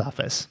box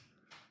office.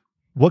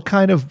 What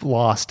kind of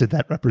loss did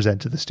that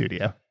represent to the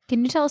studio?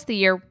 Can you tell us the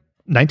year?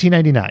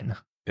 1999.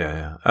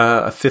 Yeah.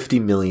 A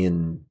 $50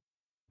 million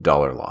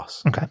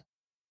loss. Okay.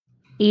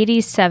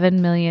 $87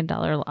 million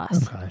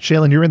loss. Okay.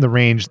 Shaylin, you're in the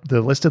range. The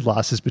listed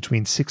loss is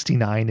between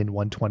 69 and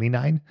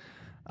 129.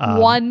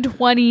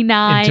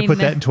 129. And to put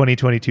that in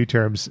 2022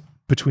 terms,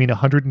 between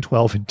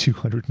 112 and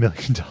 $200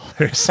 million.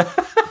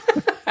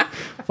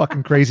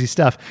 Fucking crazy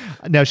stuff.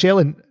 Now,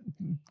 Shaylin,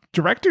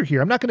 director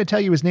here, I'm not going to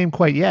tell you his name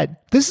quite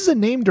yet. This is a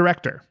named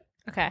director.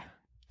 Okay.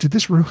 Did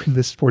this ruin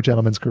this poor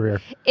gentleman's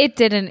career? It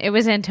didn't. It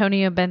was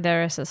Antonio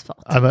Banderas'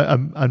 fault.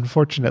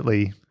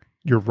 Unfortunately,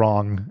 you're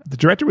wrong. The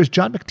director was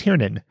John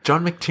McTiernan.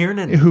 John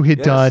McTiernan. Who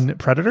had done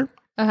Predator.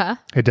 Uh-huh.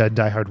 Had done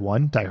Die Hard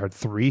 1, Die Hard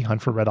 3,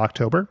 Hunt for Red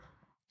October.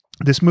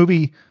 This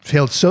movie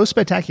failed so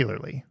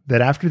spectacularly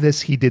that after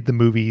this, he did the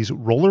movies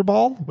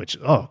Rollerball, which,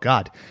 oh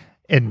God,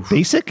 and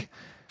Basic.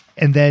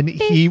 And then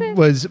he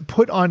was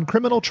put on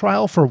criminal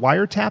trial for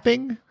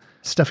wiretapping,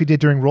 stuff he did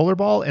during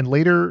Rollerball, and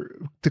later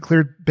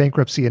declared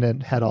bankruptcy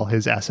and had all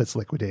his assets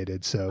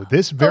liquidated. So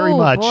this very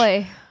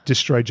much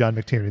destroyed John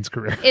McTiernan's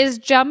career. Is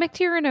John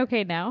McTiernan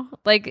okay now?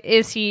 Like,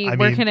 is he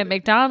working at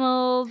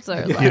McDonald's?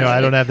 Or like, I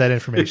don't have that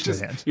information in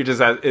hand. You just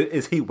ask,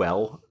 is he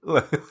well?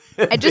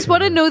 I just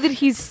want to know that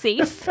he's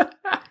safe.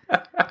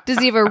 Does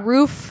he have a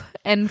roof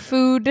and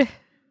food?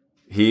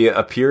 He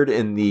appeared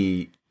in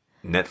the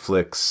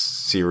Netflix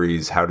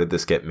series How Did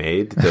This Get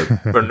Made?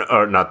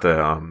 Or not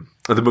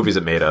the movies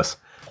that made us.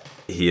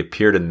 He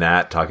appeared in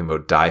that talking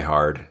about Die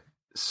Hard.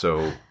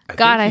 So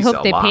I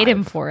hope they paid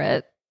him for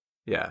it.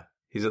 Yeah,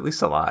 he's at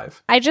least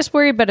alive. I just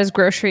worry about his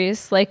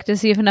groceries. Like, does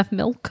he have enough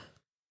milk?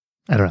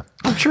 I don't know.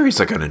 I'm sure he's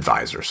like an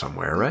advisor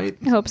somewhere, right?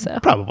 I hope so.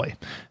 Probably.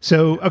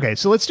 So, okay,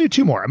 so let's do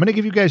two more. I'm going to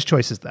give you guys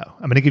choices, though.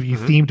 I'm going to give you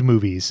themed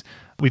movies.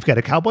 We've got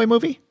a cowboy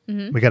movie.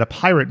 We got a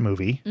pirate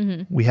movie.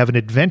 We have an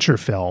adventure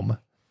film.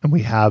 And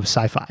we have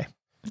sci-fi.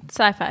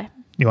 Sci-fi.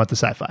 You want the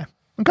sci-fi.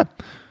 Okay.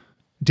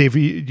 Dave,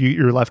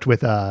 you're left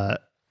with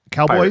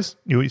cowboys.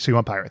 So you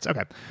want pirates.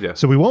 Okay. Yeah.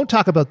 So we won't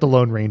talk about The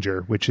Lone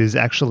Ranger, which is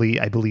actually,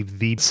 I believe,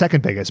 the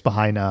second biggest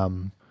behind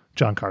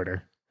John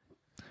Carter.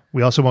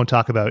 We also won't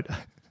talk about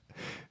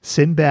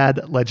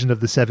Sinbad, Legend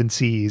of the Seven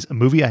Seas, a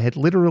movie I had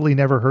literally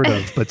never heard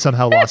of, but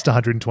somehow lost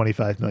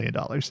 $125 million.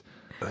 Is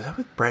that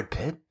with Brad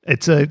Pitt?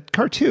 It's a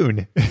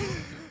cartoon.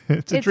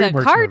 It's a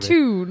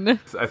cartoon. Movie.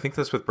 I think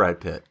that's with Brad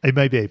Pitt. It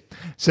might be.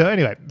 So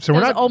anyway, we're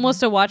not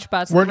almost a watch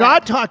box. We're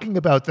not talking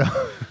about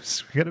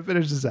those. We got to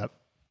finish this up.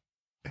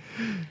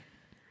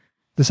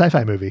 The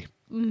sci-fi movie,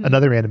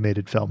 another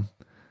animated film,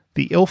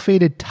 the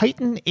ill-fated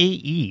Titan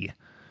AE.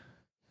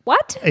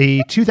 What?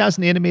 A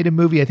 2000 animated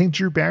movie. I think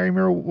Drew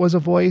Barrymore was a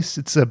voice.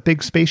 It's a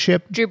big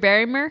spaceship. Drew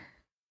Barrymore?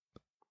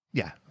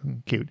 Yeah,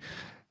 cute.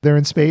 They're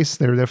in space.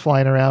 They're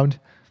flying around.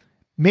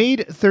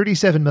 Made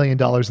 $37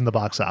 million in the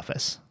box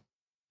office.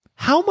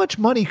 How much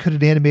money could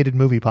an animated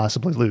movie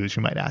possibly lose,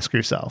 you might ask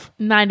yourself?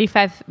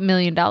 $95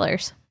 million.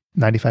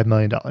 $95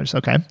 million.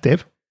 Okay.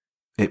 Dave?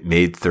 It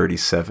made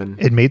 37.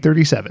 It made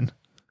 37.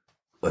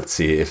 Let's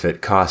see. If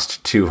it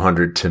cost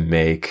 200 to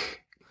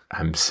make,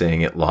 I'm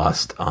saying it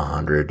lost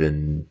 100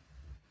 and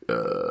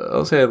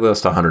I'll say it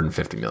lost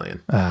 150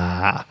 million.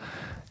 The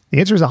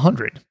answer is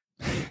 100.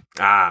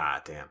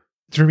 Damn.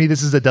 For me,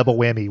 this is a double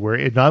whammy where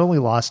it not only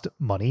lost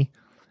money,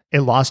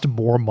 it lost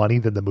more money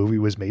than the movie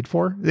was made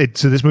for.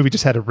 So this movie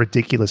just had a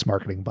ridiculous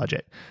marketing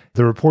budget.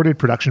 The reported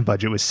production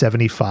budget was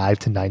 75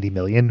 to 90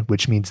 million,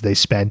 which means they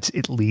spent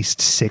at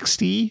least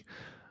 60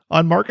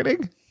 on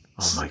marketing.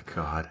 Oh my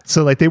God.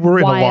 So like they were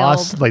in a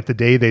loss like the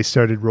day they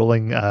started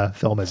rolling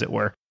film, as it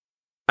were.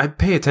 I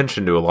pay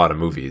attention to a lot of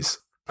movies.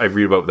 I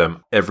read about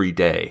them every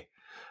day.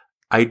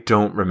 I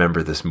don't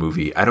remember this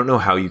movie. I don't know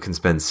how you can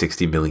spend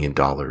 $60 million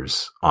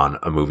on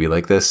a movie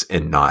like this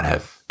and not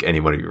have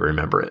anybody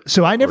remember it.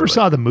 So I never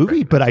saw the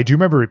movie, but I do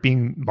remember it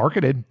being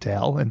marketed to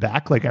hell and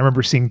back. Like I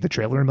remember seeing the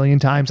trailer a million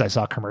times. I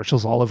saw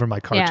commercials all over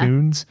my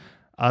cartoons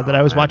that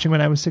I was watching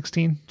when I was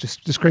 16.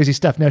 Just crazy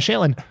stuff. Now,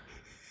 Shaylin,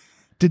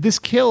 did this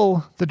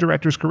kill the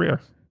director's career?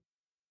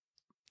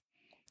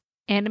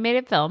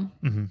 Animated film.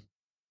 Mm-hmm.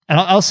 And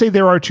I'll say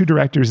there are two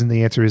directors, and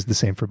the answer is the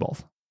same for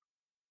both.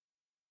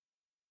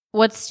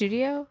 What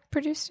studio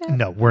produced it?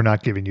 No, we're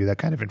not giving you that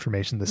kind of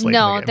information this late.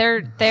 No,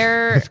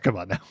 they're Come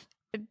on now.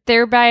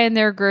 They're buying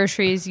their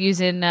groceries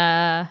using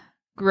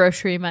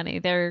grocery money.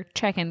 They're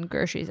checking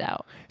groceries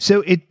out.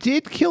 So it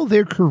did kill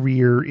their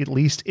career, at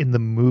least in the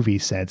movie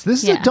sense.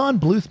 This is a Don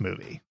Bluth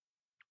movie.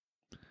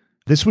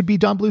 This would be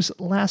Don Bluth's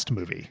last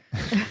movie,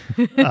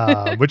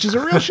 which is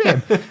a real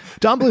shame.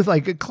 Don Bluth,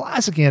 like a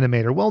classic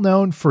animator, well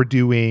known for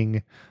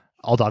doing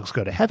All Dogs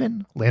Go to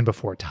Heaven, Land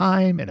Before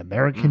Time, An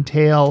American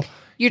Tale.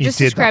 You he just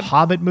did the described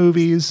Hobbit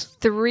movies.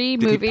 3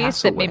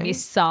 movies that made me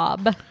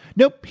sob.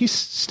 Nope, he's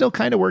still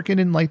kind of working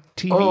in like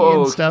TV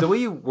and stuff. The way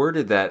you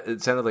worded that,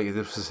 it sounded like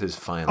this was his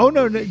final. Oh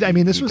no, I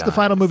mean this was the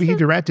final movie he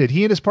directed.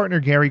 He and his partner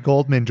Gary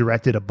Goldman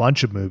directed a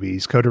bunch of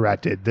movies,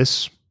 co-directed.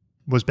 This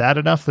was bad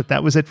enough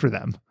that was it for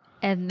them.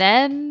 And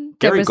then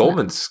Gary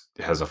Goldman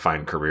has a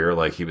fine career.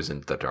 Like he was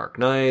in The Dark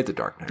Knight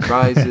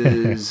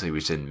Rises. He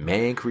was in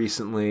Mank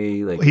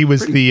recently. Like he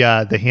was the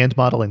hand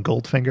model in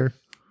Goldfinger.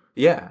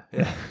 Yeah.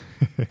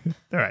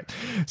 All right.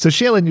 So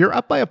Shaylin, you're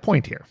up by a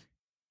point here.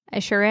 I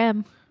sure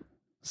am.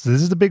 So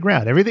this is the big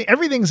round.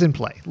 Everything's in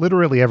play.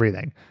 Literally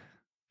everything.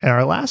 And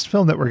our last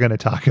film that we're going to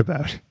talk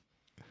about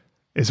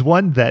is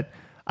one that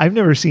I've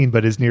never seen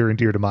but is near and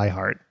dear to my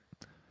heart.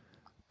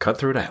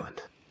 Cutthroat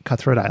Island.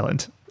 Cutthroat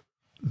Island.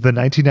 The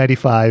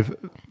 1995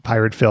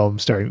 pirate film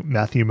starring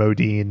Matthew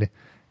Modine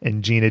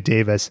and Gina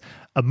Davis.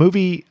 A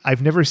movie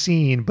I've never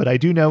seen, but I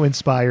do know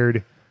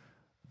inspired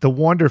the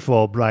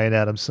wonderful Bryan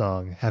Adams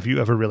song, Have You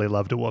Ever Really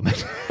Loved a Woman?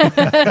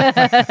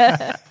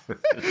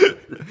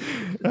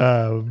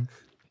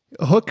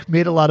 Hook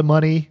made a lot of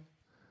money,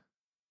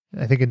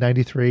 I think in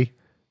 93.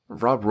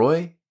 Rob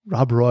Roy.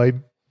 I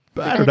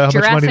don't know how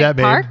much money that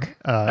Park? made.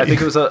 I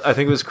think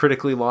it was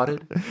critically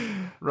lauded.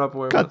 Rob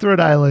Roy.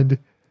 Cutthroat Island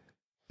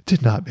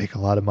did not make a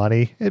lot of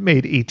money. It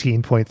made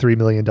 $18.3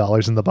 million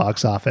in the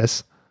box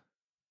office.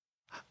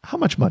 How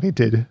much money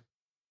did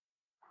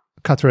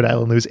Cutthroat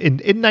Island lose in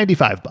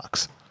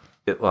 $95?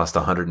 It lost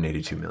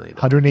 $182 million.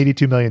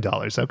 $182 million.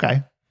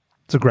 Okay.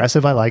 It's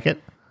aggressive. I like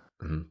it.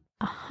 Mm-hmm.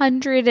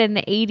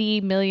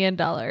 $180 million.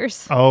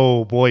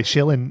 Oh boy,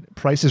 Shaylin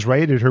Price is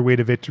right at her way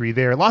to victory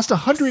there. Lost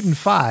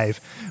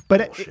 105,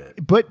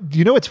 but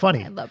you know what's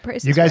funny? I love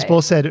Price You guys Right.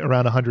 both said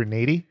around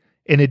 180.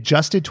 In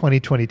adjusted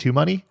 2022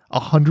 money,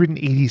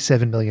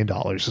 $187 million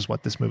is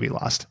what this movie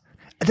lost.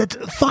 That's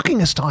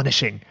fucking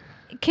astonishing.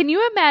 Can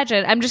you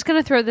imagine? I'm just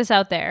going to throw this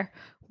out there.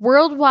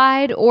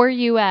 Worldwide or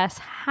U.S.,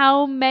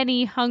 how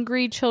many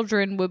hungry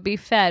children would be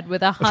fed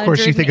with $180 Of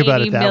course, you think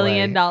about it that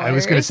million way. dollars? I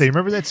was going to say,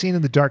 remember that scene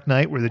in The Dark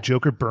Knight where the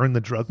Joker burned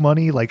the drug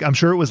money? Like, I'm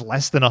sure it was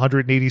less than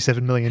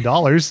 $187 million.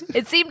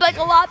 It seemed like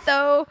a lot,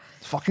 though.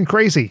 It's fucking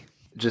crazy.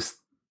 Just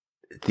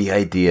the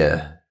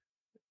idea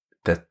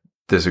that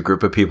there's a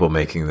group of people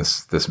making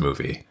this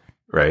movie,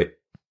 right?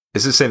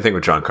 It's the same thing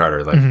with John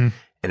Carter, like, and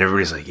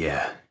everybody's like,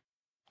 yeah,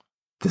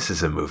 this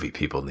is a movie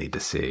people need to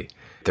see.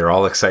 They're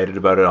all excited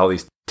about it. All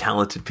these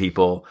talented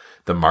people.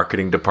 The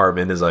marketing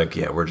department is like,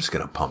 yeah, we're just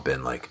going to pump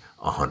in like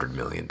 $100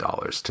 million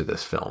to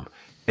this film.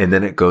 And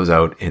then it goes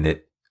out and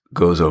it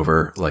goes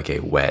over like a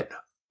wet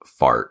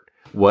fart.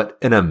 What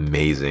an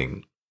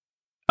amazing,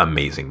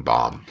 amazing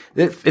bomb.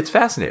 It's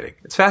fascinating.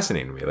 It's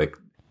fascinating to me. Like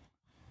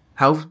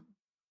how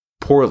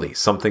poorly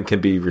something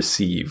can be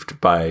received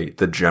by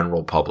the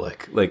general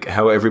public. Like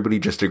how everybody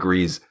just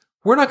agrees,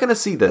 we're not going to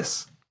see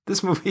this.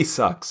 This movie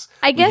sucks.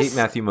 I guess we hate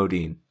Matthew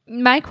Modine.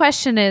 My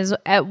question is,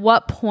 at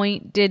what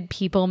point did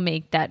people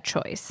make that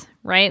choice,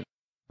 right?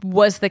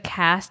 Was the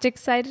cast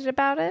excited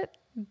about it?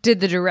 Did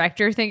the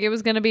director think it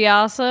was going to be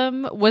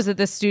awesome? Was it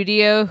the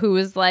studio who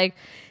was like,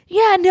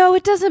 yeah, no,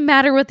 it doesn't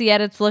matter what the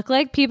edits look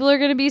like. People are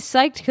going to be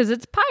psyched because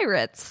it's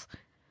pirates.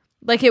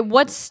 Like, at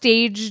what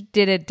stage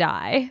did it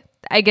die?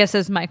 I guess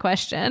is my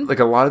question. Like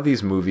a lot of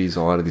these movies,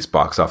 a lot of these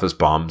box office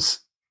bombs,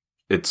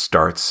 it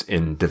starts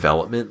in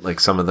development. Like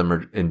some of them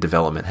are in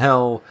development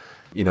hell.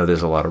 You know,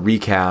 there's a lot of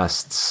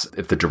recasts.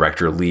 If the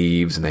director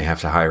leaves and they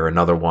have to hire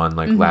another one,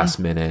 like last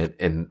minute,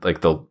 and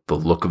like the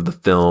look of the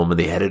film and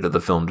the edit of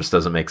the film just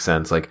doesn't make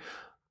sense. Like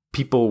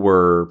people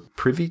were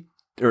privy,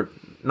 or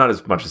not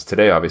as much as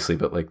today, obviously,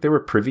 but like they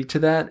were privy to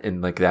that,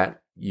 and like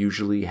that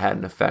usually had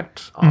an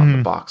effect on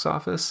the box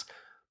office.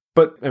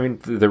 But I mean,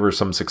 there were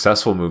some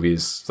successful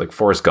movies, like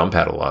Forrest Gump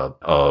had a lot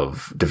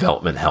of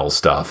development hell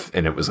stuff,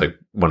 and it was like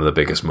one of the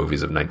biggest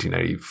movies of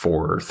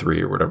 1994 or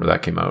 3 or whatever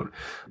that came out.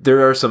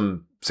 There are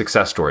some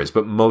success stories,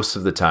 but most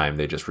of the time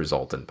they just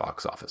result in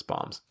box office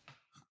bombs.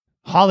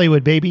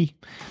 Hollywood, baby.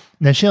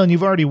 Now, Shaylin,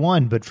 you've already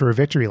won, but for a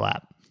victory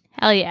lap.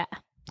 Hell yeah.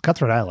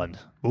 Cutthroat Island.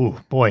 Ooh,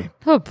 boy.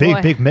 Oh,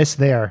 boy. Big miss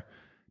there.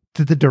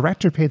 Did the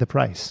director pay the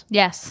price?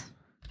 Yes.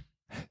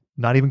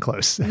 Not even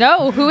close.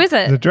 No, who is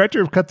The it? director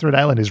of Cutthroat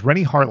Island is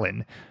Rennie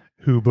Harlin,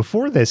 who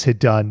before this had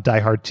done Die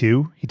Hard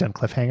 2. He'd done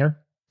Cliffhanger.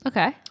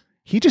 Okay.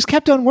 He just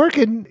kept on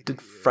working.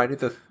 Did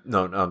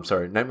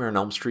Nightmare on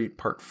Elm Street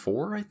Part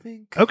 4, I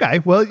think? Okay,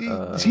 well,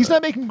 he's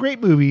not making great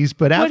movies,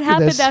 but What after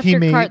happened this, after he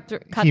made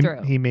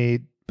Cutthroat? he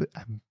made. But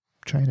I'm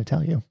trying to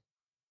tell you.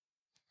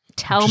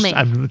 Tell me.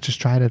 I'm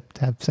just trying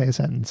to say a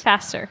sentence.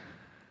 Faster.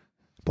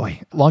 Boy,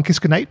 Long Kiss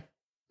Goodnight,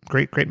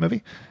 great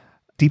movie.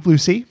 Deep Blue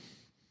Sea,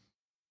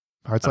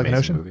 Hearts Like an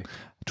Amazing Ocean. movie.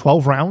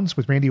 12 Rounds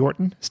with Randy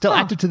Orton. Still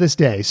active to this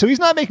day. So he's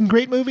not making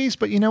great movies,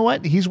 but you know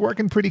what? He's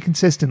working pretty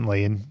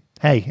consistently. And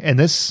hey, in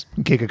this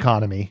gig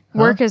economy.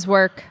 Work is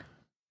work.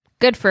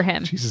 Good for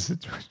him. Jesus,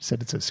 I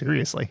said it so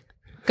seriously.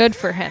 Good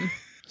for him.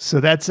 So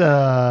that's...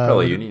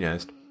 Probably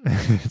unionized.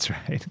 That's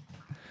right.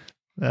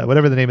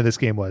 Whatever the name of this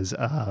game was.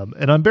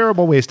 An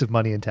unbearable waste of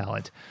money and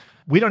talent.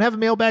 We don't have a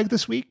mailbag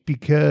this week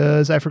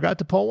because I forgot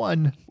to pull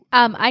one.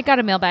 I got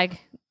a mailbag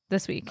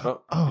this week.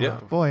 Oh, yeah.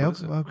 Boy.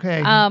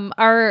 Okay.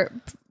 Our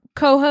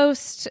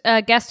co-host,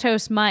 guest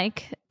host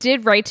Mike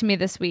did write to me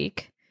this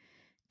week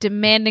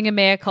demanding a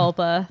mea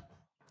culpa.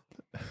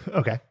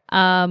 Okay.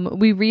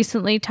 We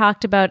recently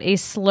talked about a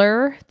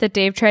slur that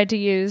Dave tried to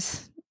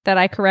use that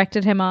I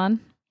corrected him on.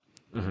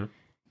 Mm-hmm.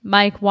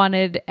 Mike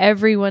wanted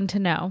everyone to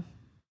know.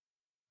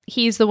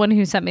 He's the one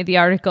who sent me the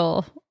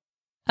article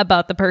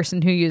about the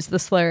person who used the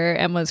slur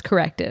and was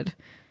corrected.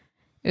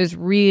 It was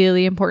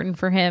really important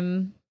for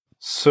him.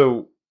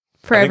 So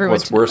For I think everyone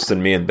what's to know worse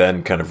than me and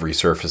Ben kind of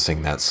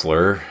resurfacing that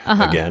slur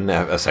again,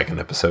 a second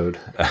episode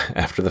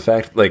after the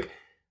fact. Like,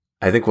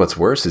 I think what's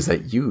worse is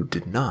that you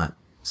did not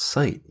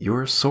cite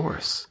your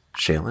source,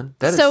 Shaylin.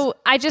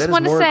 I just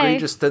want to more say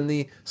egregious than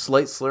the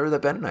slight slur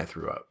that Ben and I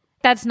threw out.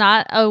 that's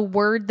not a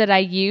word that I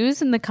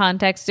use in the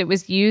context it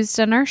was used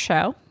on our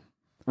show.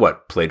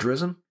 What,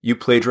 plagiarism? You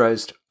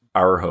plagiarized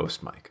our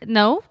host, Mike.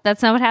 No,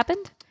 that's not what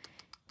happened.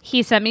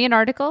 He sent me an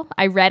article.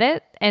 I read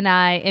it, and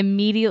I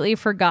immediately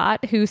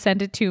forgot who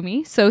sent it to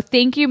me. So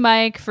thank you,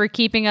 Mike, for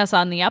keeping us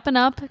on the up and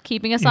up,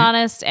 keeping us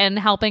honest, and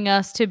helping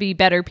us to be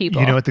better people.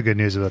 You know what the good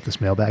news about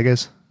this mailbag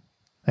is?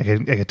 I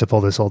get to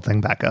pull this whole thing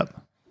back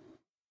up.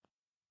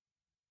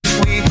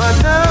 We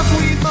fucked up,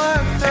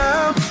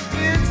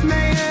 it's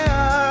me,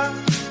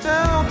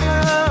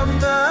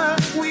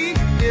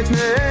 it's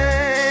me.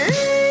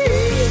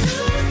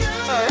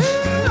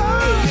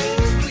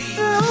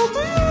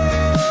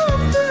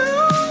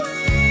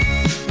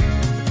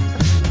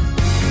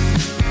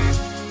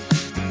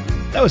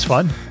 That was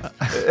fun.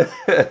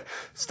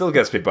 Still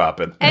gets me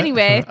bopping.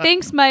 Anyway,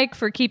 thanks, Mike,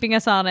 for keeping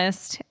us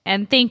honest,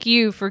 and thank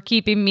you for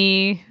keeping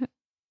me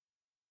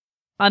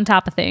on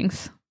top of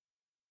things.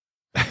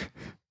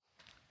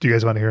 Do you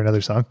guys want to hear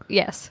another song?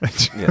 Yes.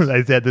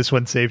 I had this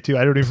one saved too.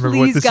 I don't even remember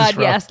what Please, this God, is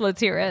from. yes.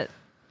 Let's hear it.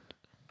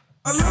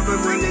 I love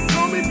it when they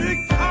call me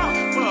Big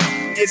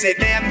Papa. Is it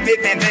damn Big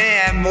Van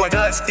Dam or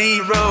Dusty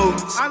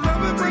Rhodes? I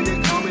love it when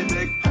they call me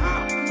Big Papa.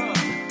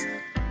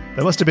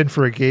 That must have been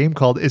for a game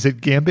called Is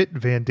It Gambit,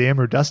 Van Dam,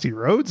 or Dusty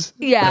Rhodes?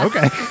 Yeah.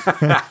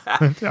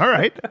 Okay. All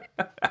right.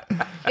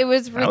 It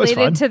was That was related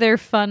fun. to their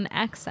fun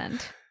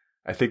accent.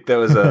 I think that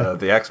was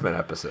the X-Men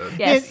episode.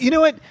 Yes. And you know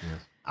what?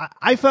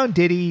 I found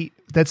Diddy,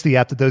 that's the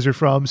app that those are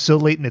from, so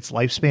late in its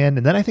lifespan.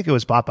 And then I think it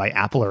was bought by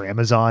Apple or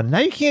Amazon. Now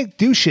you can't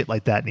do shit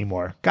like that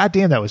anymore. God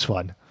damn, that was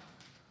fun.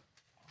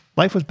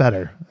 Life was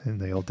better in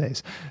the old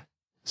days.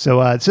 So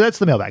that's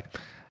the mailbag.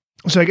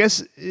 So I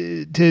guess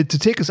to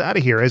take us out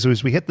of here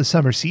as we hit the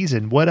summer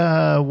season,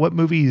 what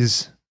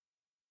movies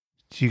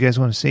do you guys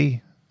want to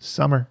see?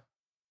 Summer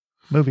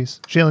movies.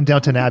 Shaylin,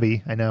 Downton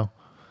Abbey, I know.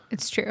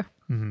 It's true.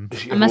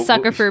 Mm-hmm. I'm a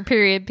sucker for a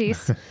period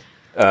piece.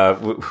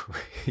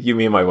 You,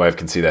 me, and my wife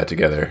can see that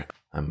together.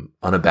 I'm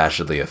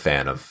unabashedly a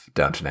fan of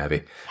Downton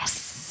Abbey.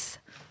 Yes.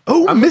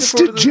 Oh, I'm looking Mr.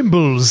 forward to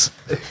Jimbles.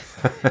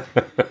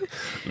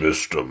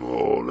 Mr.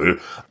 Morley.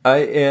 I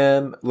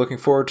am looking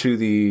forward to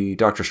the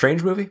Doctor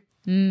Strange movie.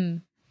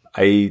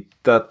 I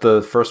thought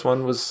the first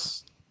one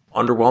was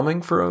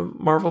underwhelming for a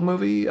Marvel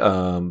movie,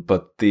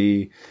 but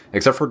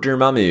except for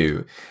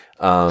Dormammu.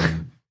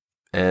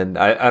 And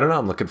I don't know,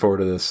 I'm looking forward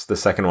to the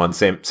second one.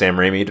 Sam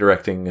Raimi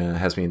directing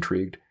has me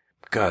intrigued.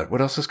 God,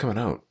 what else is coming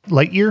out?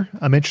 Lightyear,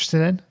 I'm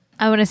interested in.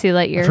 I want to see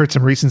Lightyear. I've heard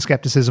some recent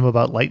skepticism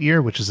about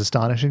Lightyear, which is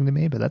astonishing to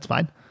me, but that's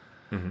fine.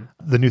 Mm-hmm.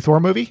 The new Thor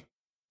movie,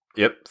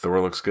 Yep,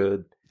 Thor looks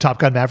good. Top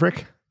Gun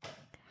Maverick.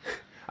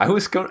 I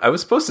was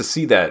supposed to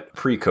see that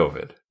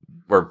pre-COVID,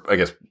 or I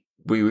guess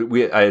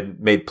I had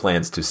made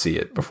plans to see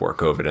it before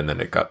COVID, and then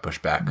it got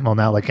pushed back Well,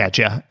 now look at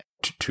you.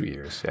 2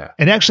 years. Yeah,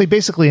 And actually,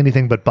 basically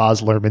anything but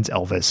Baz Luhrmann's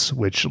Elvis,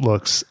 which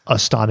looks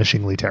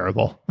astonishingly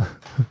terrible.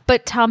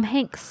 But Tom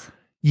Hanks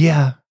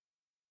Yeah.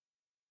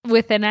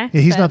 with an accent.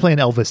 Yeah, he's not playing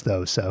Elvis,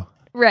 though, so.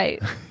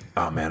 Right.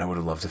 oh man, I would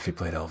have loved if he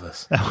played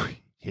Elvis. Oh,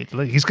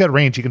 he's got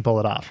range. He can pull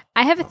it off.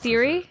 I have a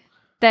theory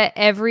that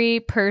every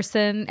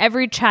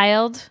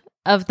child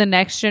of the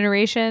next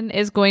generation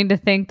is going to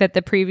think that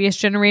the previous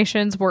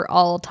generations were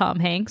all Tom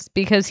Hanks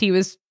because he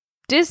was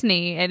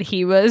Disney and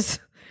he was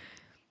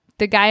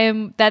the guy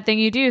in That Thing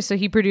You Do. So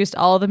he produced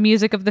all the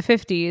music of the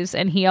 50s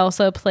and he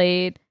also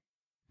played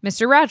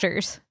Mr.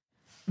 Rogers,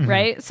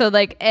 right? So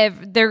like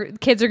their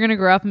kids are going to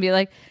grow up and be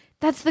like,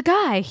 that's the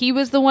guy. He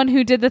was the one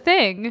who did the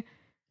thing.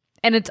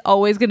 And it's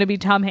always going to be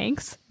Tom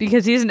Hanks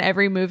because he's in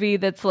every movie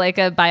that's like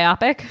a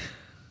biopic.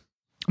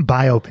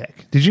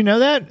 Biopic. Did you know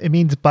that? It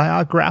means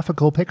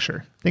biographical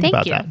picture. Think Thank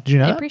about you. that. Did you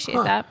know I that?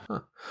 appreciate that.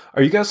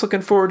 Are you guys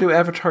looking forward to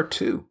Avatar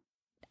 2?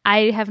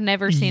 I have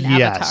never seen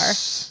Avatar.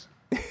 Yes.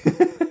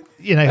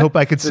 And I hope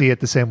I could see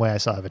it the same way I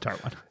saw Avatar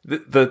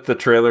 1. The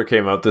trailer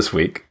came out this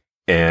week,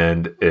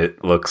 and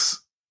it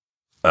looks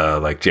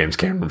like James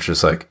Cameron was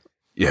just like,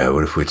 yeah,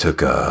 what if we took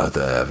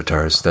the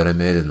avatars that I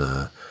made in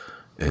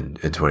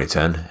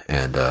 2010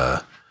 and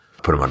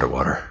put them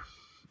underwater,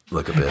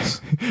 like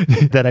Abyss.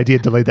 That idea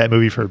delayed that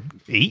movie for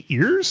 8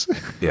 years.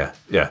 Yeah.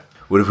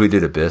 What if we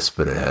did Abyss,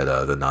 but it had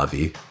the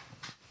Na'vi,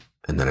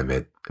 and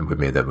then we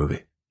made that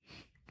movie.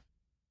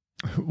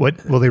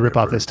 What will they rip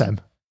off this time?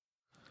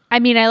 I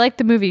mean, I like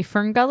the movie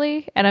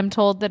Ferngully, and I'm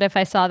told that if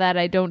I saw that,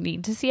 I don't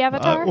need to see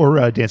Avatar.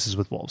 Or Dances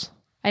with Wolves.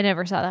 I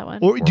never saw that one.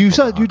 Or did you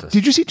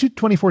see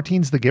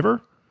 2014's The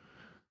Giver?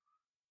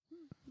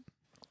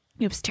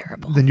 It was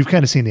terrible. Then you've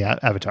kind of seen the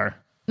Avatar.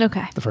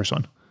 Okay. The first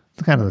one.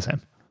 It's kind of the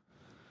same.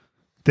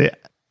 The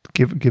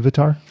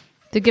Givatar?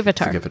 The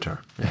Givatar. The Givatar.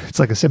 Yeah. It's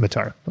like a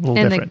scimitar. A little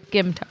and different.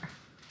 The Gimtar.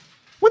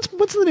 What's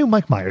the new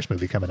Mike Myers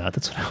movie coming out?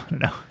 That's what I want to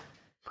know.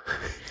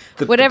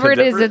 Whatever it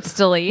is, it's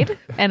delayed,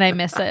 and I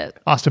miss it.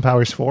 Austin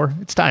Powers 4.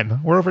 It's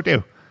time. We're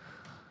overdue.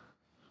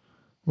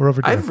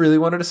 I've really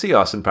wanted to see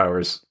Austin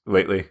Powers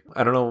lately.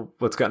 I don't know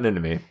what's gotten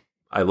into me.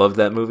 I love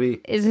that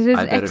movie. Is it his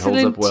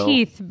excellent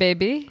teeth,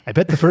 baby? I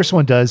bet the first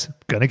one does.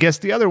 Gonna guess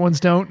the other ones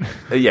don't.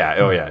 Yeah.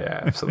 Oh,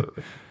 yeah,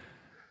 absolutely.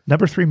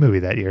 Number 3 movie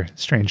that year.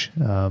 Strange.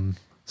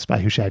 Spy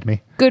Who Shagged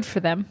Me. Good for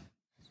them.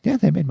 Yeah,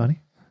 they made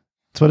money.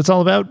 That's what it's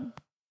all about.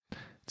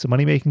 It's a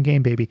money-making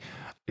game, baby.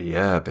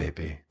 Yeah,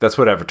 baby. That's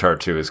what Avatar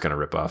 2 is going to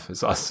rip off,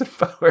 is Austin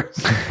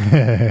Powers.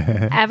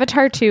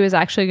 Avatar 2 is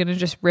actually going to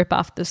just rip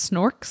off the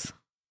Snorks.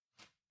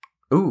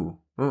 Ooh,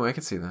 I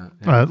can see that.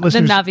 Yeah. The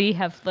Na'vi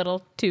have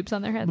little tubes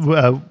on their heads.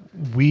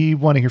 We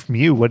want to hear from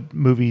you. What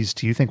movies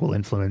do you think will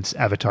influence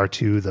Avatar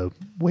 2, The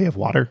Way of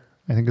Water,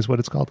 I think is what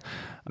it's called.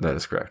 That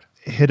is correct.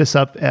 Hit us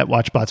up at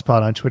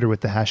WatchBotsPod on Twitter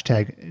with the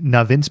hashtag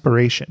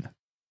Navinspiration.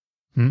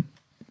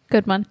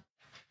 Good one.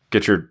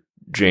 Get your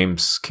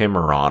James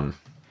Cameron.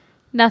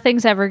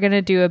 Nothing's ever going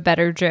to do a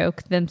better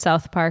joke than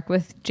South Park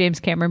with James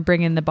Cameron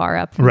bringing the bar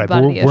up from right, the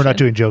bottom of the ocean. We're not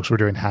doing jokes. We're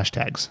doing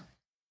hashtags.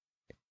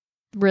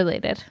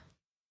 Related.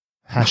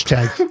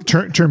 Hashtag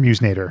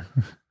Termusnator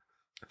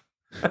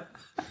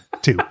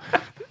 2.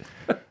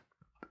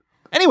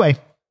 Anyway,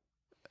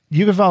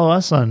 you can follow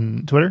us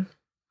on Twitter,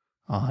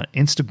 on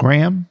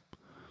Instagram,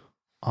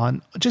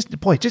 on just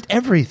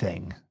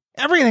everything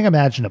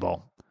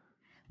imaginable.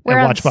 We're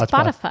on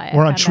Spotify.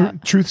 We're on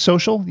Truth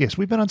Social. Yes,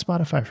 we've been on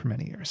Spotify for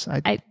many years.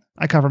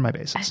 I cover my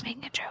bases. I was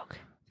making a joke.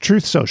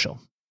 Truth Social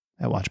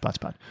at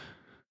WatchBotsPod.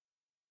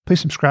 Please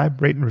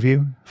subscribe, rate, and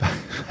review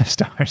 5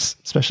 stars,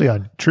 especially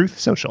on Truth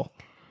Social.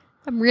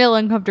 I'm real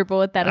uncomfortable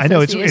with that. I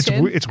know it's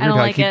weird how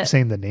I keep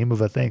saying the name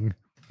of a thing.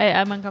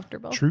 I'm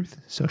uncomfortable. Truth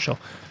Social.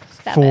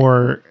 Stop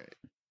for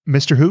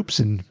Mr. Hoops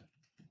and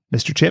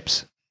Mr.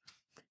 Chips.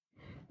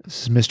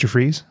 This is Mr.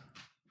 Freeze.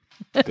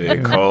 They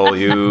call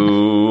you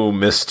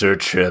Mr.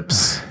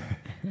 Chips.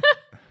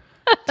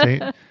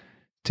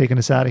 Taking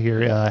us out of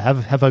here.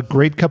 Have a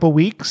great couple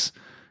weeks.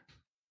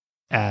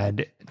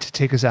 And to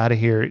take us out of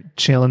here,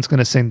 Shailen's going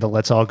to sing the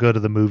Let's All Go to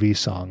the Movie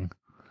song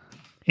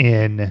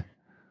in,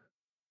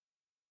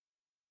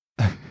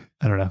 I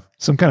don't know,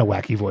 some kind of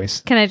wacky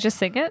voice. Can I just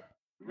sing it?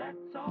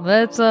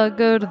 Let's all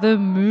go to the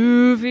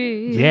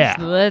movies. Yeah.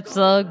 Let's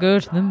all go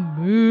to the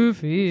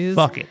movies.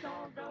 Fuck it.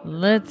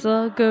 Let's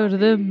all go to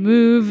the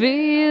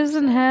movies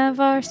and have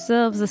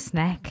ourselves a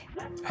snack.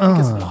 I think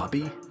it's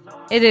Lobby.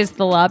 It is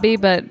the Lobby,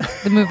 but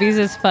the movies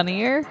is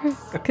funnier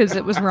because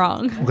it was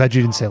wrong. I'm glad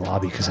you didn't say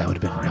lobby because I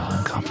would have been real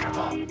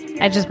uncomfortable.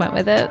 I just went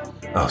with it.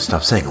 Oh,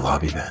 stop saying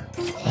lobby then.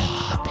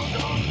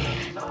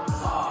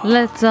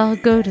 Let's all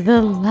go to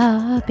the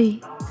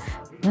lobby.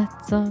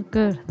 Let's all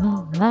go to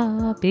the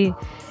lobby.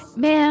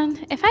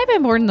 Man, if I'd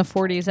been born in the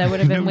 40s, I would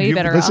have been way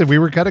better Listen, off. we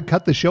were going to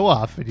cut the show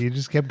off, and you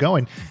just kept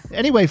going.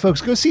 Anyway, folks,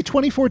 go see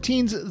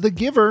 2014's The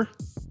Giver.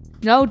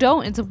 No,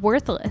 don't. It's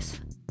worthless.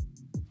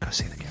 Go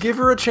see The Giver. Give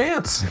her a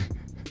chance.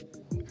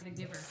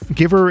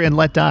 Give her and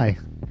let die.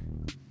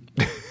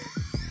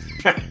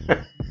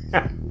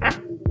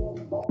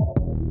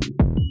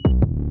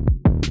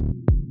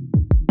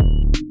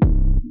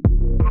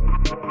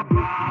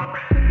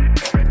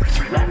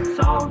 Let's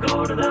all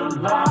go to the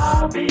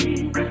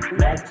lobby.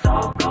 Let's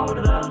all go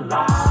to the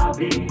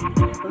lobby.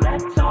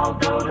 Let's all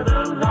go to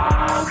the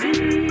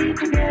lobby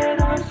to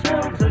get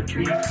ourselves a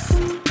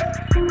treat.